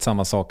för övrigt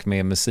samma sak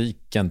med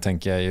musiken,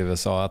 tänker jag, i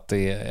USA, att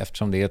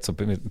eftersom det är ett så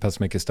pass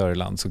mycket större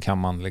land så kan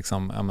man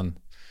liksom, ja, men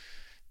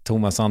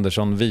Thomas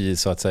Andersson, vi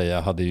så att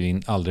säga, hade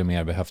ju aldrig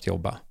mer behövt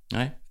jobba.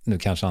 Nej. Nu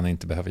kanske han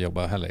inte behöver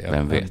jobba heller.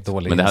 Vem vet.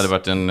 Men det hade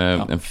varit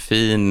en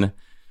fin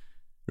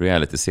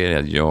reality-serie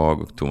att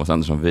jag och Thomas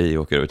Andersson, vi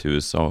åker över till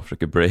USA och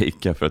försöker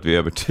breaka för att vi är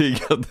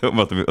övertygade om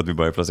att vi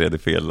bara är placerade i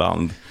fel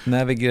land.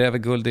 När vi gräver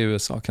guld i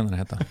USA, kan det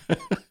heta.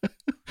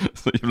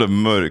 Så jävla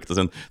mörkt, och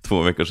sen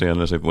 2 veckor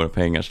senare så är våra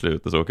pengar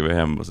slut och så åker vi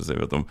hem och så säger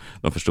vi att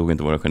de förstod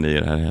inte våra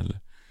genier här heller.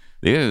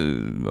 Det är,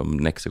 om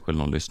Nexiko eller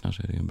någon lyssnar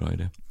så är det en bra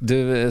idé.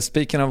 Du,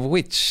 speaking of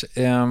which,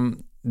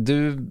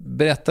 du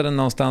berättade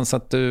någonstans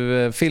att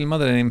du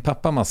filmade din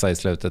pappa massa i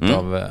slutet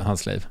av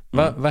hans liv.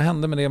 Vad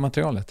hände med det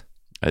materialet?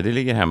 Det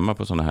ligger hemma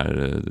på sådana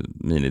här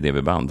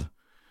mini-DV-band.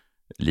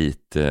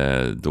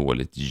 Lite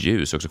dåligt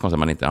ljus. Också konstigt att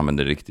man inte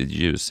använder riktigt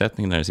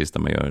ljussättning när det sista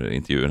man gör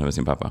intervjun med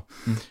sin pappa.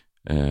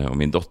 Och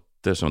min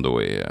dotter som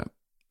då är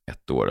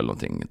 1 år eller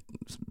någonting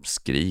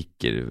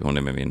skriker. Hon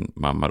är med min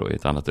mamma då i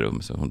ett annat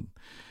rum, så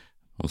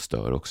hon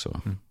stör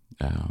också.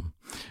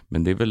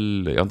 Men det är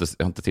väl, jag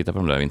har inte tittat på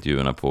de där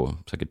intervjuerna på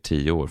säkert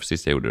 10 år. För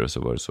sist jag gjorde det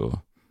så var det så.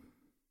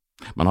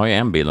 Man har ju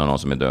en bild av någon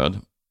som är död,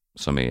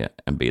 som är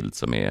en bild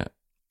som är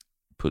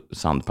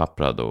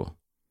sandpapprad och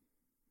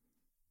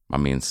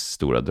man minns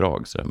stora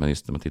drag. Så men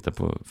just när man tittar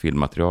på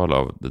filmmaterial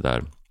av det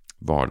där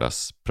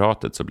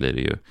vardagspratet så blir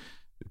det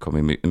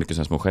kommer mycket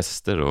sådana små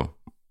gester och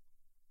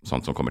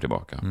sånt som kommer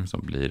tillbaka.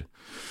 Som blir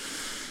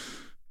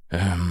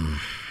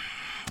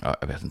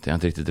jag vet inte, jag är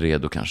inte riktigt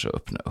redo kanske att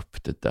öppna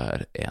upp det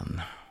där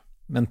än.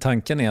 Men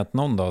tanken är att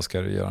någon dag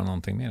ska du göra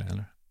någonting mer,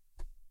 eller?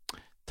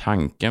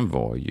 Tanken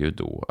var ju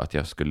då att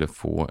jag skulle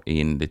få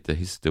in lite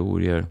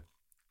historier.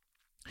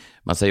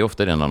 Man säger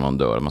ofta det när någon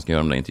dör. Man ska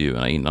göra de där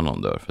intervjuerna innan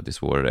någon dör, för att det är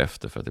svårare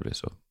efter, för att det blir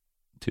så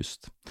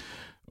tyst.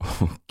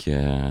 Och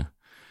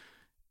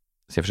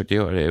så jag försökte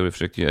göra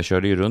det. Jag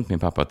körde ju runt min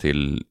pappa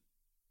till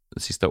de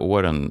sista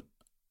åren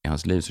i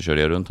hans liv, så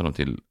körde jag runt honom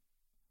till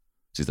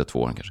sista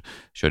 2 åren kanske.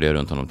 Körde jag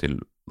runt honom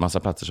till massa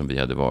platser som vi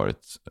hade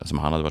varit, som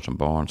han hade varit som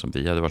barn, som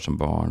vi hade varit som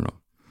barn, och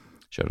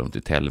körde dem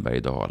till Tällberg i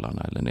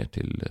Dalarna eller ner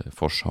till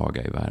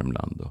Forshaga i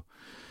Värmland och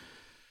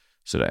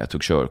så där. Jag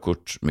tog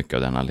körkort mycket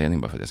av den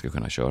anledningen, bara för att jag skulle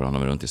kunna köra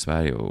honom runt i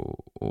Sverige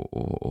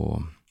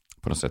och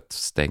på något sätt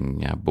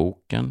stänga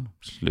boken,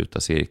 sluta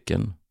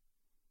cirkeln,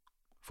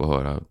 få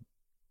höra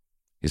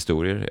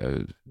historier.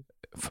 Jag,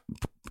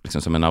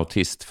 liksom som en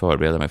autist,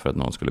 förbereda mig för att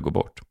någon skulle gå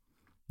bort.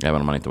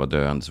 Även om man inte var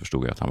döende så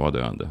förstod jag att han var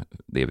döende.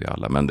 Det är vi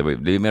alla. Men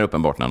det är mer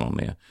uppenbart när någon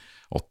är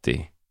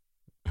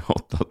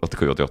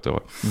 87-88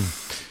 år.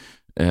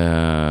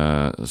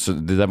 Så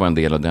det där var en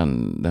del av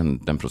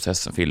den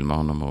processen. Filma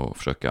honom och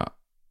försöka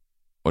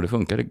Och det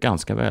funkade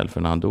ganska väl,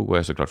 för när han dog var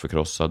jag såklart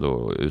förkrossad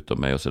och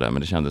utom mig och sådär.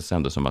 Men det kändes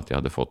ändå som att jag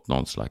hade fått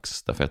någon slags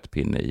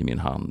stafettpinne i min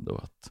hand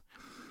och att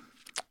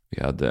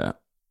vi hade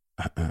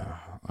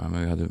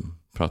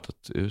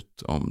pratat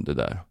ut om det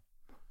där.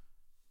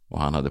 Och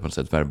han hade på något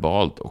sätt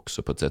verbalt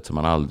också, på ett sätt som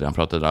han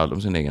pratade aldrig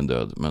om sin egen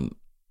död, men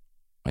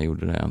han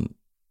gjorde det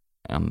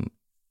en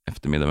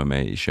eftermiddag med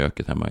mig i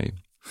köket hemma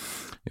i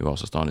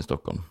Vasastan i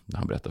Stockholm, där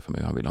han berättade för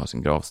mig hur han ville ha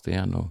sin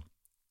gravsten och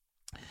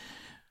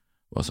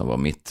vad som var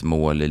mitt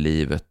mål i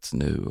livet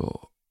nu,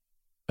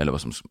 eller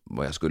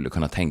vad jag skulle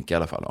kunna tänka i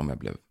alla fall om jag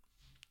blev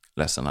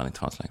ledsen när han inte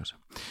fanns längre.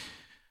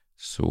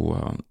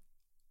 Så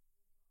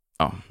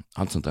ja,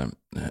 allt sånt där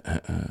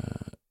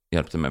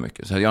hjälpte mig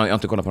mycket. Så jag har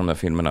inte kollat på de där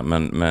filmerna,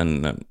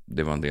 men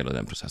det var en del av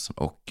den processen.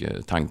 Och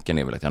tanken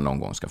är väl att jag någon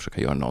gång ska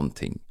försöka göra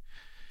någonting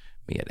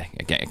med det.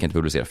 Jag kan inte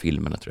publicera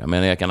filmerna, tror jag,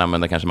 men jag kan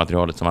använda kanske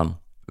materialet som han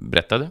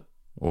berättade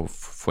och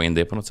få in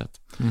det på något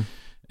sätt.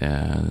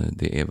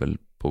 Det är väl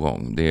på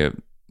gång.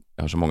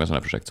 Jag har så många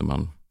sådana projekt som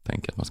man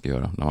tänker att man ska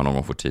göra när man någon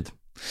gång får tid.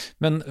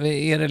 Men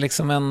är det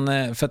liksom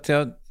för att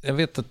jag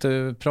vet att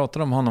du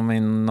pratade om honom i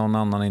någon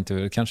annan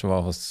intervju, det kanske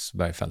var hos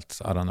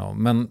Bergfeldt, I don't know.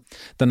 Men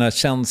den här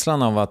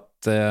känslan av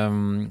att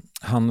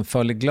han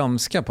föll i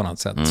glömska på något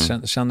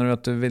sätt, känner du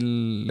att du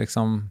vill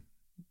liksom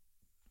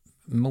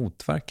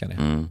motverka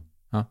det?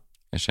 Ja.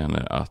 Jag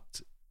känner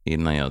att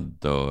innan jag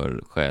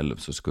dör själv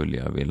så skulle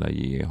jag vilja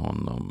ge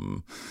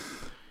honom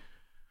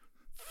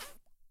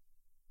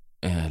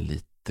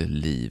lite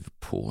liv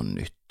på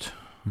nytt.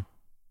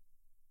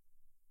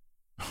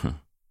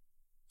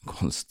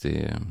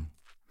 Konstig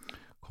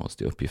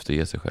uppgift att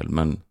ge sig själv,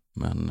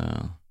 men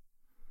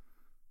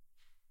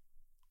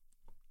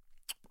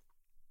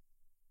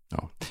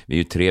ja, vi är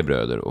ju 3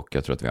 bröder och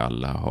jag tror att vi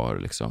alla har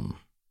liksom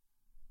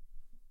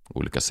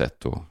olika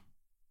sätt, och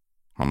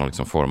han har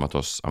liksom format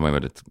oss. Han var en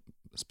väldigt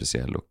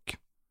speciell och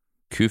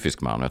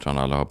kufisk man. Jag tror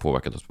han alla har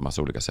påverkat oss på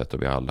massa olika sätt,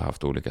 och vi har alla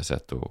haft olika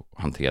sätt att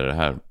hantera det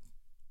här,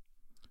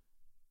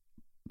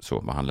 så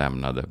vad han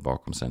lämnade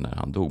bakom sig när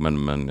han dog.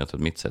 Men jag tror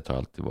att mitt sätt har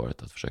alltid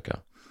varit att försöka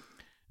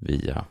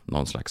via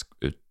någon slags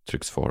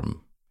uttrycksform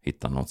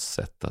hitta något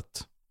sätt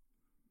att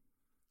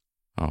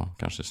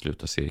kanske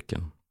sluta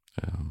cirkeln.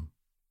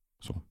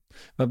 Så.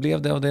 Vad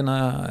blev det av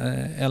dina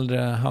äldre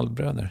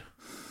halvbröder?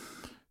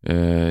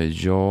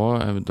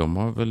 Ja, de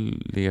har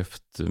väl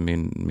levt.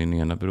 Min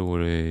ena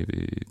bror är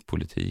i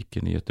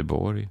politiken i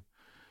Göteborg,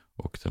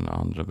 och den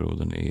andra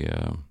brodern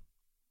är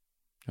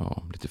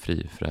lite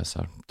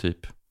frifräsar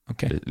typ.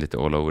 Okay. Lite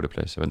all over the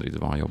place. Jag vet inte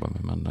riktigt vad han jobbar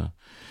med, men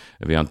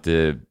vi har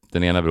inte,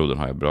 den ena brodern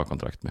har jag bra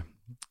kontrakt med,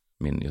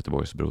 min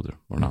Göteborgs broder,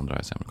 och den andra har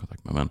jag sämre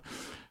kontakt med,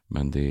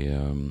 men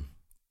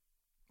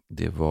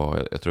det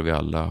var, jag tror vi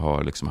alla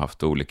har liksom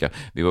haft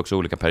vi var också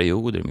olika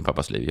perioder i min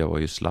pappas liv. Jag var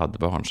ju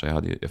sladdbarn, så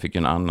jag fick ju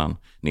en annan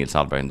Nils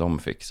Hallberg än de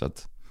fick, så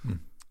att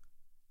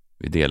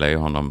vi delar ju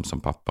honom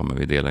som pappa, men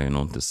vi delar ju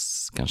nog inte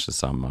kanske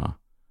samma,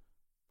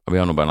 vi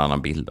har nog bara en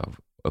annan bild av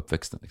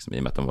uppväxten liksom, i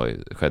och med att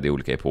de skedde i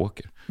olika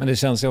epoker. Men det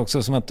känns ju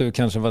också som att du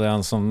kanske var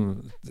den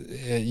som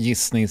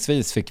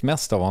gissningsvis fick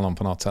mest av honom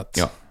på något sätt.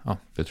 Ja.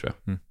 Det tror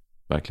jag.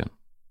 Verkligen.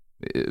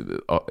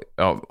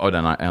 Av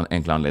den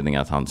enkla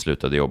anledningen att han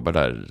slutade jobba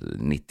där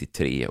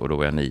 93, och då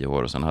var jag 9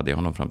 år, och sen hade jag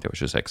honom fram till jag var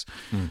 26.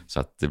 Så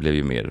att det blev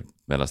ju mer,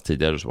 medan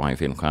tidigare så var han ju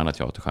filmstjärna,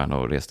 teaterstjärna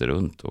och reste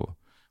runt och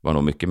var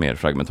nog mycket mer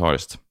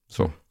fragmentariskt.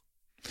 Så.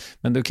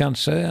 Men du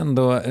kanske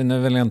ändå, nu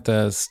vill jag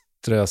inte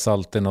strö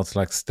salt i något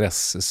slags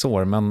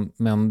stresssår,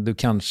 men du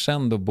kanske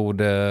ändå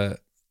borde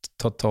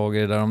ta tag i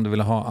det där om du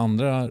vill ha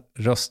andra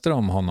röster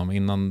om honom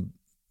innan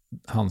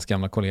hans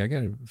gamla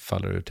kollegor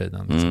faller ur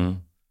tiden.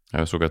 Liksom.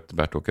 Jag såg att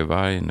Bert-Åke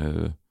Varg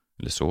nu,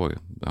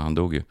 han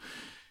dog ju.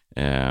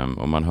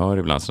 Och man hör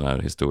ibland sådana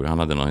här historier. Han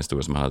hade någon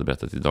historia som han hade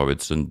berättat till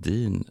David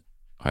Sundin,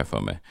 har jag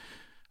för mig.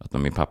 Att när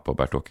min pappa och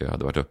Bert-Åke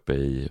hade varit uppe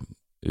i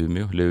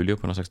Luleå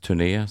på någon slags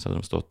turné, så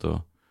hade de stått och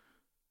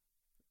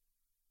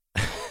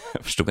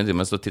jag förstod inte,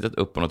 man stod och tittat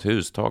upp på något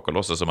hustak och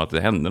låtsas som att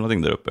det hände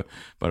någonting där uppe.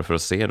 Bara för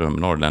att se de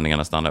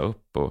norrlänningarna stanna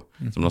upp och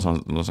som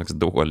någon slags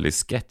dålig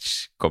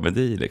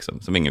sketchkomedi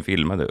liksom, som ingen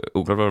filmade.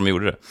 Oklart vad de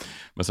gjorde det.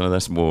 Men sådana där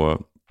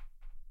små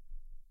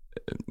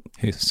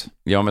hus.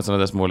 Ja, men sådana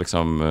där små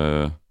liksom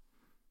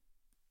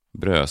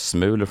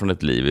brödsmulor från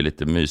ett liv är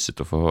lite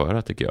mysigt att få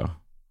höra, tycker jag.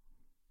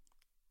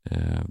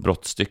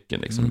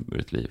 Brottstycken liksom ur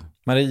ett liv.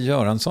 Marie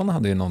Göransson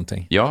hade ju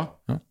någonting.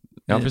 Ja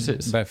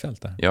precis.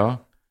 Bergfeldt där.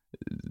 Ja.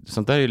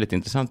 Sånt där är ju lite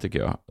intressant, tycker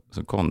jag.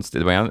 Så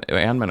konstigt. Det var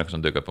en människa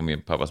som dök upp på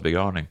min pappas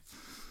begravning.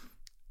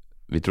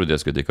 Vi trodde jag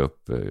skulle dyka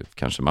upp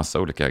kanske massa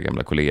olika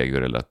gamla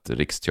kollegor, eller att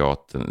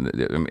Riksteatern,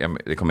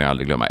 det kommer jag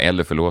aldrig glömma,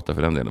 eller förlåta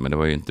för den delen, men det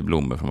var ju inte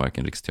blommor från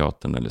varken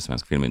Riksteatern eller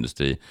Svensk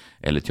Filmindustri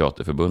eller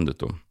Teaterförbundet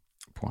då,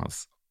 på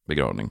hans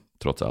begravning,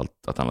 trots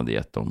allt att han hade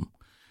gett dem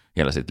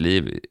hela sitt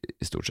liv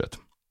i stort sett.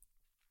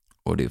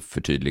 Och det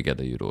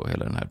förtydligade ju då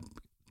hela den här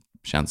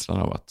känslan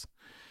av att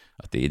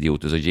det är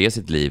idiotiskt att ge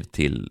sitt liv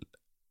till,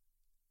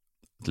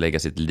 att lägga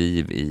sitt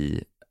liv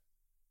i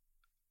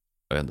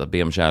att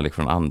be om kärlek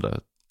från andra,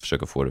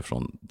 försöka få det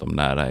från de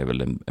nära är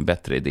väl en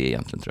bättre idé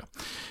egentligen, tror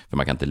jag. För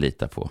man kan inte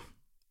lita på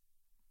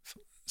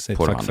sitt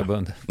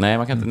fackförbund. Nej,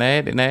 man kan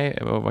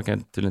inte, man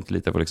kan inte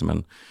lita på liksom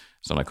en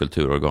sådana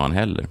kulturorgan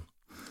heller.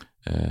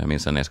 Jag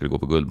minns när jag skulle gå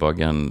på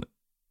Guldbaggen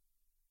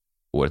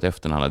året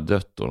efter när han hade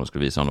dött och de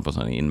skulle visa honom på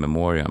sån in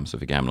memoriam, så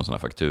fick jag hem någon sån här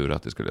faktura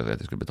att jag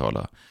skulle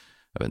betala,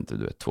 jag vet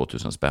inte,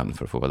 2000 spänn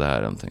för att få vara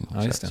där någonting.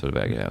 Ja, så det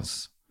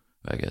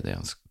vägrade jag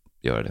ens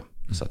göra det.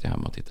 Så satt jag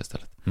hemma och tittade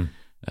istället.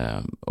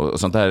 Och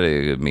sånt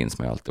där minns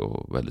man ju alltid,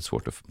 och väldigt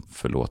svårt att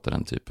förlåta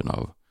den typen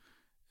av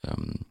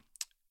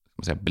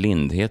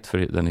blindhet för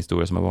den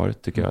historia som har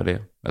varit, tycker jag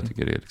det. Jag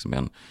tycker det är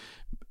liksom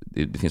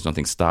det finns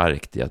någonting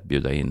starkt i att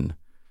bjuda in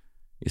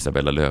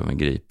Isabella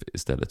Löwengrip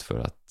istället för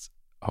att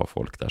ha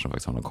folk där som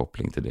faktiskt har någon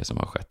koppling till det som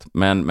har skett.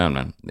 Men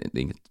det är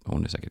inget,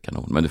 hon är säkert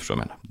kanon. Men du förstår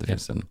vad jag menar.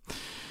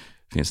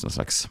 Det finns någon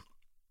slags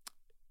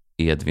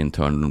Edvin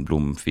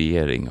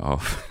Törnblom-fiering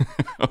av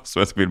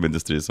svensk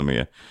filmindustri som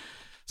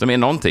är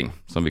någonting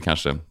som vi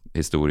kanske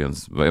vi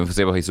får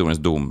se vad historiens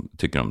dom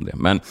tycker om det.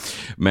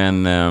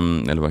 Men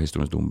eller vad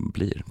historiens dom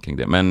blir kring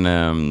det. Men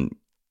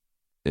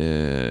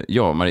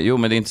men det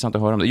är intressant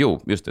att höra om det.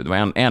 Jo, just det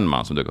var en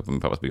man som dök upp på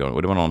min pappas begravning,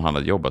 och det var någon han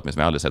hade jobbat med som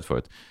jag aldrig sett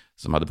förut,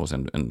 som hade på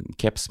sig en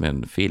keps med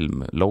en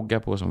filmlogga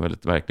på som var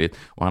väldigt verkligt,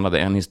 och han hade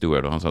en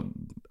historia då han sa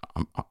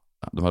att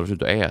de hade varit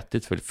ute och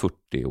ätit för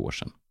 40 år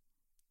sedan,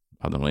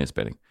 hade någon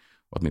inspelning,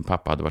 och att min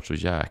pappa hade varit så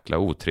jäkla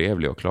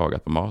otrevlig och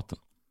klagat på maten,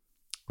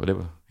 och det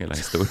var hela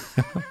historien.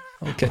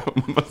 Okej.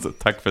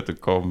 Tack för att du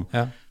kom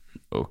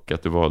och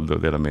att du valde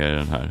att dela med dig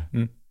den här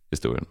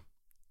historien.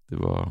 Det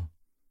var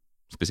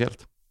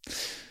speciellt.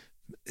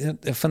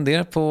 Jag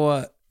funderar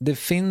på, det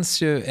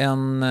finns ju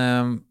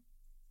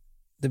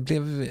det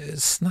blev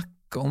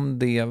snack om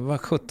det,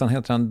 vad 17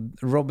 heter han,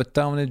 Robert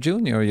Downey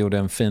Jr. gjorde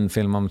en fin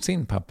film om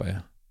sin pappa.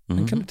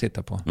 Den kan du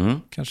titta på.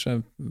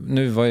 Kanske,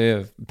 nu var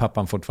ju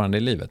pappan fortfarande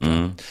i livet.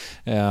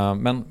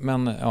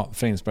 Men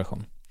för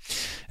inspiration.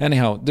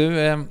 Anyhow,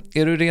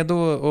 är du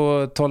redo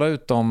att tala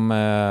ut om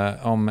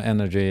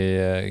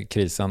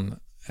energikrisen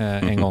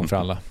en gång för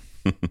alla?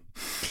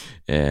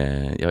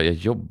 Jag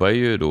jobbar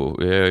ju då,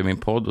 jag är i min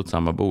podd åt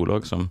samma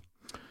bolag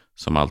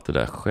som allt det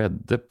där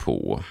skedde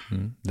på.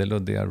 Det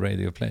luddiga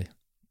Radio Play.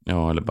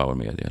 Ja, eller Bauer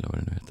Media eller vad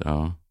det nu heter.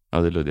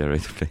 Ja, det luddiga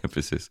Radio Play,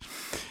 precis.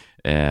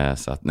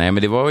 Så att, nej,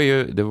 men det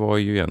var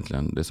ju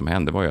egentligen, det som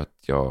hände var ju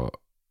att jag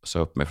sa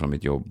upp mig från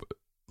mitt jobb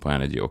på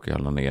Energy och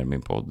jag lade ner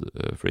min podd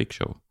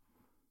Freakshow.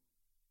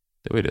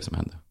 Det var ju det som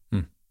hände.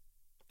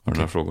 Har du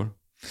några frågor?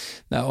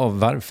 Nej, och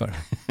varför?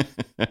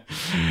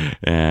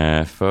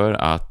 För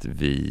att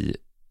vi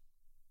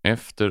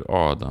efter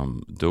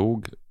Adam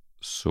dog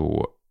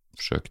så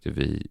försökte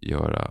vi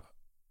göra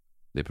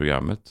det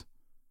programmet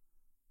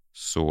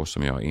så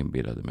som jag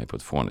inbillade mig på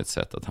ett fånigt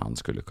sätt att han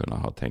skulle kunna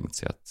ha tänkt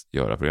sig att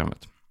göra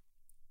programmet.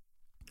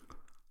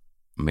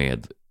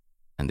 Med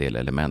en del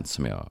element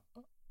som jag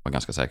var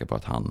ganska säker på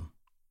att han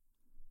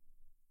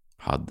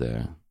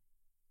hade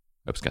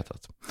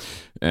uppskattat.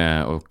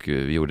 Och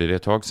vi gjorde det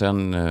ett tag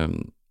sedan.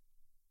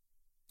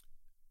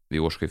 Vid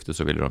årsskiftet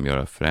så ville de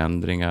göra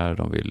förändringar.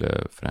 De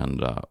ville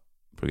förändra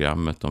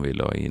programmet. De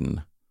ville ha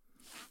in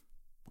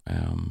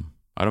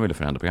de ville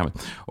förändra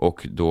programmet.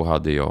 Och då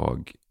hade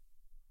jag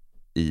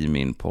i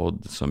min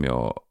podd, som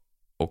jag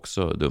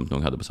också dumt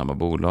nog hade på samma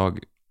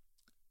bolag,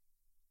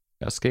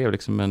 jag skrev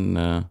liksom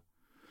en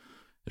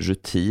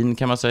rutin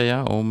kan man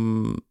säga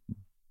om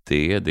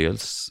det.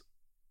 Dels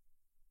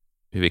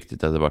hur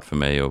viktigt det hade varit för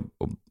mig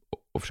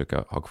att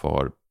försöka ha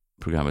kvar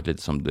programmet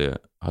lite som det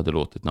hade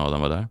låtit när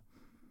Adam var där.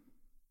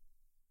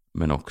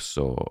 Men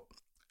också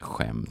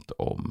skämt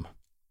om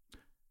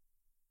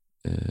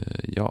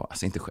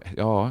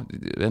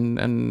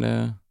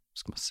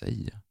ska man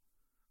säga,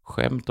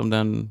 skämt om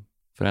den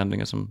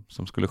förändringen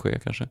som skulle ske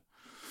kanske.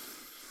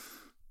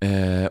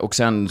 Och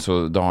sen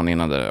så dagen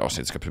innan det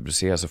avsnittet ska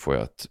publiceras så får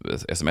jag ett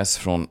sms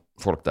från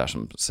folk där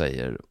som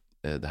säger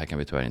det här kan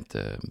vi tyvärr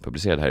inte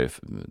publicera,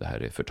 det här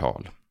är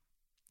förtal.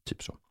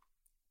 Typ så.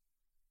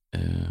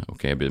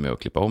 Okej, jag bjuder mig att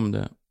klippa om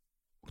det.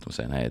 Och de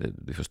säger nej,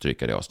 vi får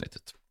stryka det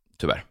avsnittet.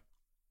 Tyvärr.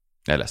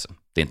 Jag är ledsen.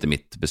 Det är inte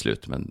mitt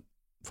beslut, men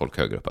folk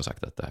högre upp har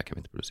sagt att det här kan vi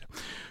inte publicera.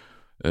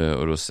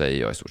 Och då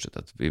säger jag i stort sett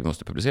att vi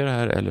måste publicera det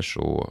här eller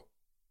så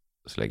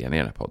lägger jag ner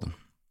den här podden.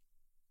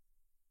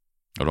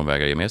 Och de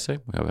vägrar ge med sig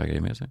och jag vägrar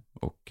ge med sig.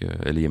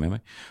 Eller ge med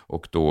mig.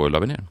 Och då la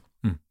vi ner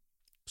den.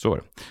 Så var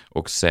det.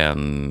 Och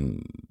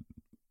sen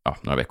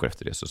några veckor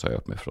efter det så sa jag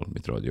upp mig från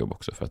mitt radiojobb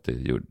också för att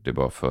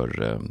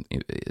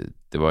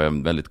det var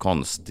en väldigt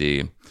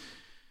konstig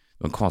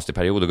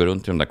period att gå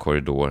runt i de där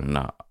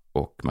korridorerna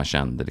och man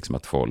kände liksom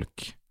att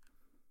folk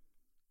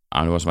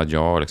det var som att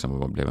jag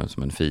liksom blev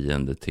som en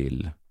fiende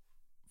till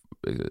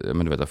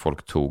men du vet att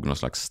folk tog någon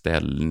slags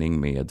ställning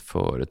med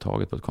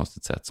företaget på ett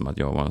konstigt sätt, som att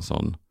jag var en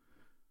sån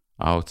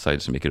outsider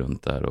som gick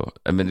runt där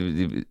och men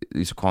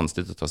det är så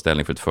konstigt att ta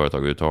ställning för ett företag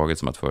överhuvudtaget,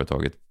 som att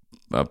företaget,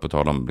 på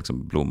tal om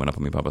liksom blommorna på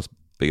min pappas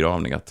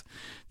begravning, att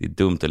det är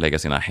dumt att lägga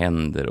sina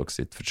händer och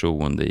sitt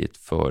förtroende i ett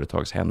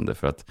företags händer,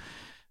 för att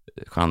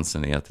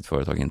chansen är att ett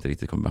företag inte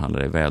riktigt kommer behandla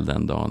dig väl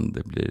den dagen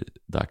det blir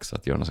dags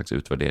att göra någon slags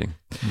utvärdering.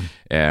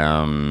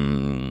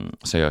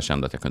 Så jag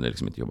kände att jag kunde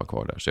liksom inte jobba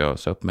kvar där. Så jag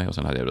sa upp mig och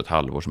sen hade jag ett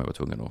halvår som jag var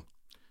tvungen att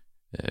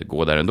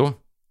gå där ändå.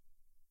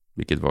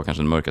 Vilket var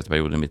kanske den mörkaste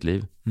perioden i mitt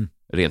liv.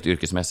 Rent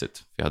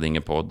yrkesmässigt. Jag hade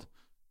ingen podd.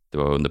 Det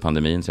var under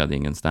pandemin så jag hade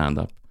ingen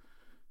stand-up.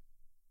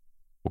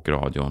 Och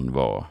radion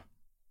var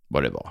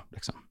vad det var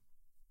liksom.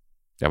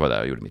 Jag var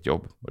där och gjorde mitt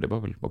jobb och det var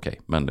väl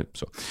okej. Men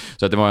så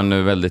att det var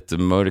en väldigt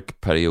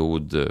mörk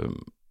period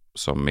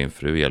som min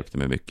fru hjälpte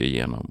mig mycket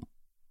igenom.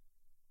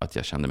 Att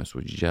jag kände mig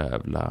så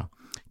jävla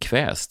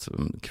kvävd.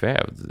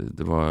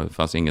 Det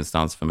fanns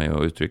ingenstans för mig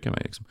att uttrycka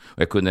mig. Liksom.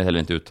 Och jag kunde heller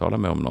inte uttala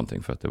mig om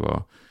någonting för att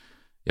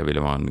jag ville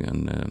vara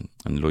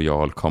en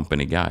lojal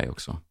company guy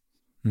också.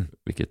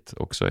 Vilket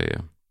också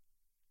är,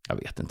 jag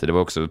vet inte, det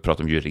var också prat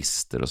om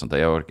jurister och sånt där.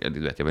 Jag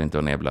vill inte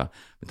ha en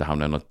inte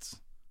hamna i något.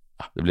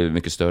 Det blev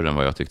mycket större än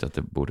vad jag tyckte att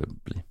det borde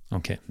bli.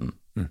 Okej.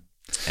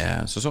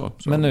 Så.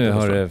 Men nu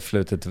har det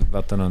flutit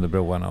vatten under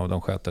broarna och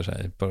de sköter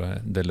sig på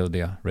det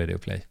luddiga Radio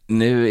Play.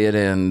 Nu är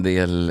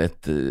det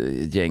ett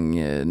gäng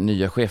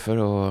nya chefer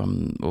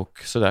och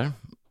sådär.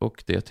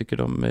 Och det jag tycker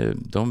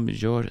de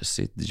gör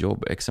sitt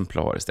jobb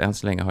exemplariskt. Än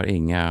så länge har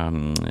inga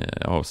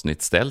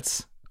avsnitt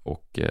ställts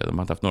och de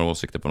har inte haft några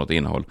åsikter på något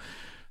innehåll.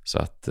 Så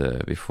att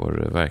vi får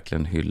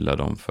verkligen hylla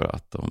dem för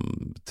att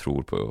de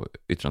tror på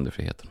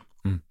yttrandefriheten.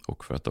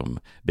 Och för att de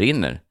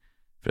brinner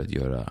för att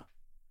göra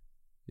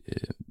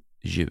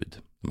ljud.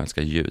 De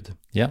älskar ljud.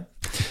 Ja.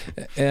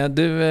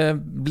 Du,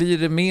 blir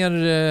det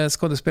mer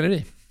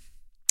skådespeleri?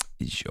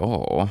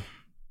 Ja.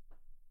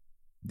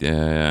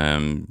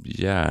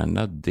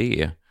 Gärna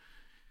det.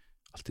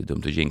 Alltid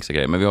dumt att jinxa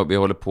grejer. Men vi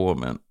håller på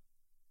med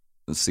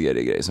en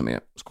seriegrej som är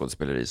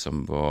skådespeleri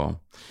som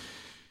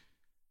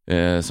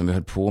vi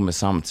höll på med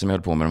samtidigt som jag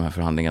höll på med de här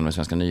förhandlingarna med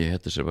Svenska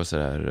Nyheter. Så det var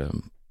sådär...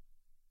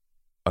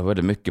 Det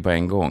var mycket på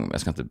en gång.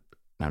 Jag ska inte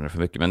nämna för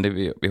mycket. Men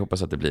vi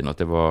hoppas att det blir något.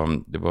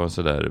 Det var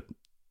sådär...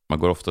 Man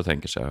går ofta och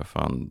tänker så här,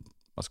 fan,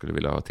 man skulle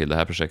vilja ha till det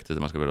här projektet,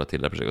 man skulle vilja ha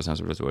till det här projektet. Och sen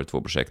så var det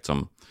 2 projekt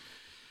som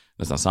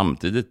nästan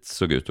samtidigt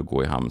såg ut att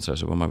gå i hamn.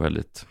 Så var man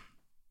väldigt...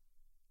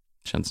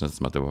 Kändes nästan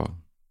som att det var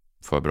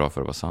för bra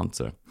för att vara sant.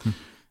 Så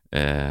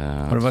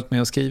har du varit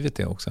med och skrivit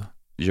det också?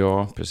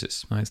 Ja,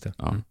 precis. Ja, just det.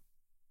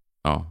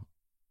 Ja.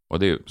 Och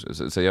det är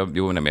så jag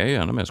är ju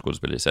gärna med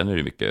skådespeleri. Sen är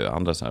det mycket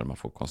andra så här, man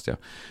får konstiga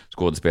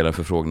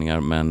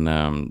skådespelarförfrågningar. Men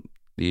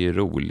det är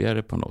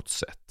roligare på något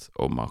sätt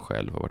om man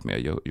själv har varit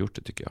med och gjort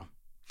det, tycker jag.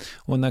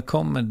 Och när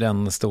kommer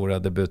den stora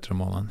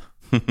debutromanen?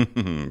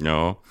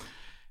 Ja,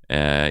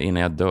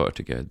 innan jag dör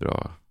tycker jag är ett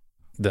bra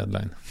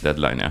deadline,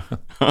 ja.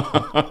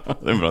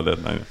 Det är en bra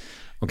deadline.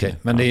 Okej,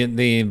 men det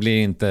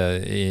blir inte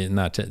i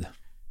närtid?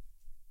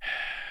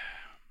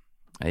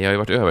 Jag har ju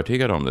varit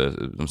övertygad om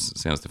det de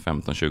senaste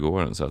 15-20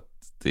 åren, så att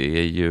det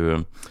är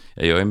ju,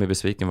 jag är mig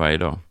besviken varje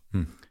dag.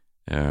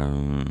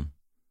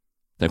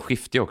 Den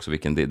skiftar ju också,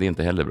 det är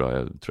inte heller bra,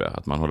 tror jag,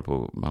 att man håller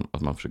på,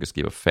 att man försöker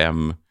skriva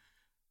 5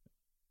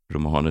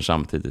 romaner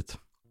samtidigt.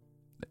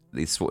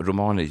 Det är svårt,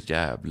 romaner är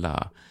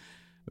jävla,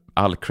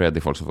 all cred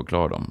är folk som får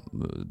klara dem.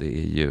 Det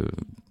är ju,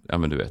 ja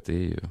men du vet,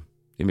 det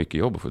är mycket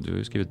jobb, för du har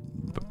ju skrivit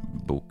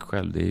bok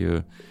själv.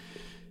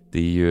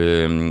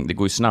 Det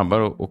går ju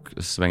snabbare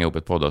att svänga upp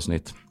ett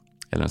poddavsnitt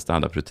eller en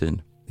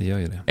standardrutin. Det gör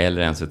ju det.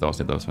 Eller ens ett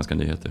avsnitt av Svenska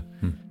Nyheter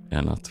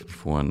än att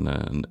få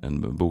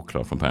en bok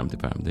klar från perm till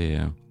perm. Det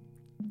är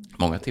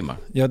många timmar.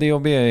 Ja, det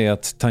jobbiga är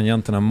att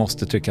tangenterna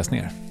måste tryckas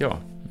ner. Ja.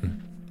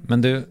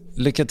 Men du,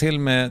 lycka till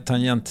med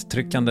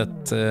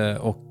tangenttryckandet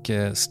och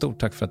stort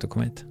tack för att du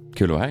kom hit.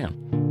 Kul att vara här igen.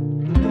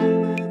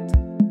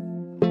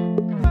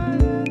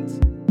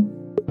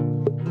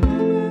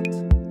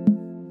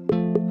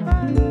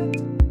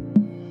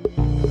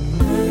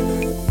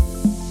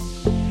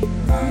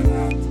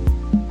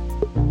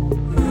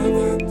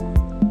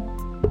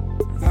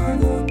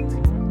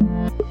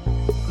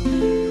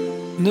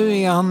 Nu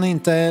är han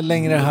inte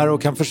längre här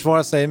och kan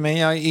försvara sig, men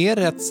jag är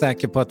rätt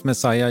säker på att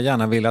Messiah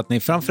gärna vill att ni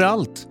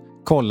framförallt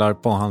kollar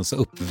på hans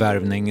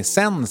uppvärvning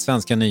sen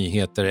Svenska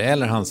Nyheter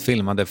eller hans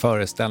filmade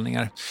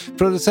föreställningar.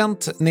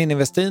 Producent Ninni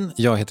Westin,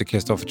 jag heter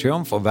Kristoffer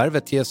Triumf och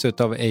värvet ges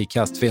ut av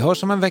Acast. Vi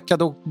hörs om en vecka,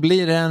 då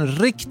blir det en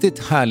riktigt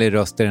härlig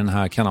röst i den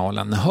här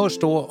kanalen. Hörs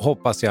då,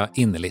 hoppas jag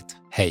innerligt.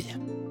 Hej!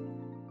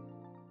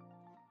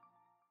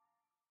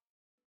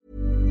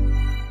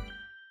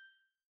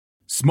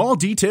 Small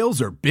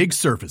details are big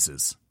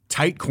surfaces.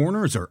 Tight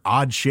corners are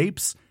odd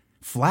shapes.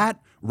 Flat,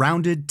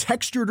 rounded,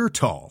 textured, or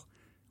tall.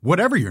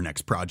 Whatever your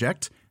next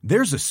project,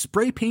 there's a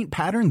spray paint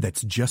pattern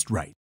that's just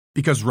right.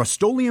 Because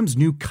Rust-Oleum's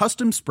new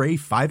Custom Spray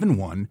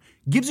 5-in-1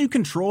 gives you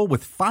control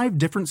with 5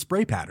 different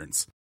spray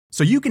patterns.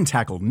 So you can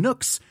tackle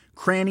nooks,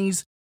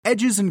 crannies,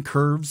 edges, and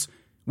curves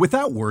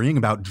without worrying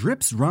about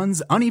drips,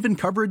 runs, uneven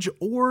coverage,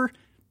 or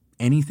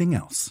anything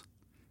else.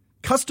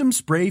 Custom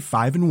Spray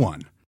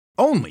 5-in-1.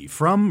 Only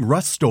from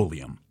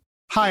Rust-Oleum.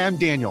 Hi, I'm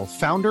Daniel,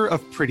 founder of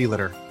Pretty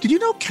Litter. Did you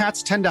know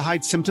cats tend to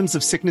hide symptoms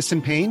of sickness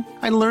and pain?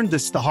 I learned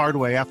this the hard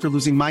way after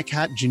losing my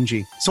cat,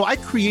 Gingy. So I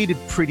created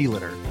Pretty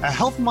Litter, a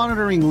health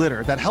monitoring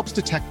litter that helps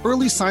detect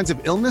early signs of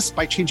illness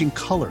by changing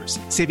colors,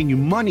 saving you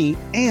money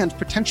and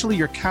potentially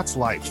your cat's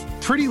life.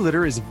 Pretty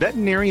Litter is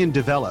veterinarian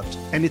developed,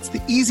 and it's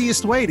the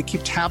easiest way to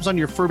keep tabs on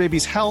your fur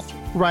baby's health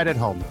right at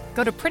home.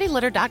 Go to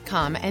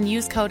prettylitter.com and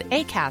use code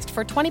ACAST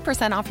for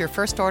 20% off your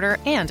first order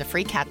and a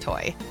free cat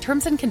toy.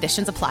 Terms and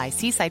conditions apply.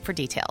 See site for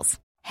details.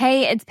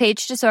 Hey, it's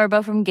Paige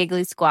DeSorbo from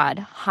Giggly Squad.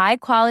 High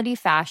quality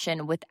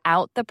fashion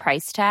without the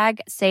price tag.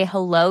 Say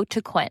hello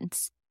to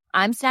Quince.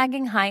 I'm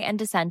snagging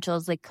high-end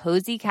essentials like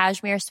cozy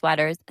cashmere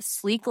sweaters,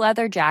 sleek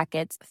leather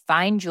jackets,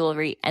 fine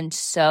jewelry, and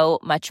so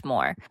much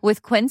more.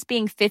 With Quince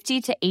being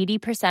 50 to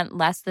 80%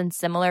 less than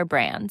similar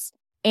brands.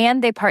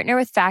 And they partner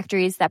with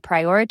factories that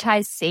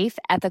prioritize safe,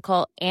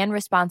 ethical, and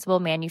responsible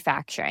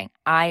manufacturing.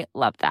 I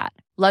love that.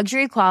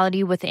 Luxury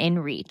quality within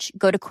reach.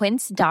 Go to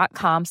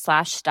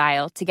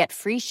quince.com/style to get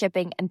free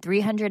shipping and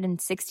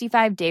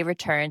 365-day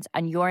returns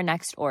on your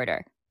next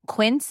order.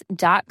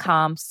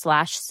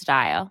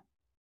 Quince.com/style.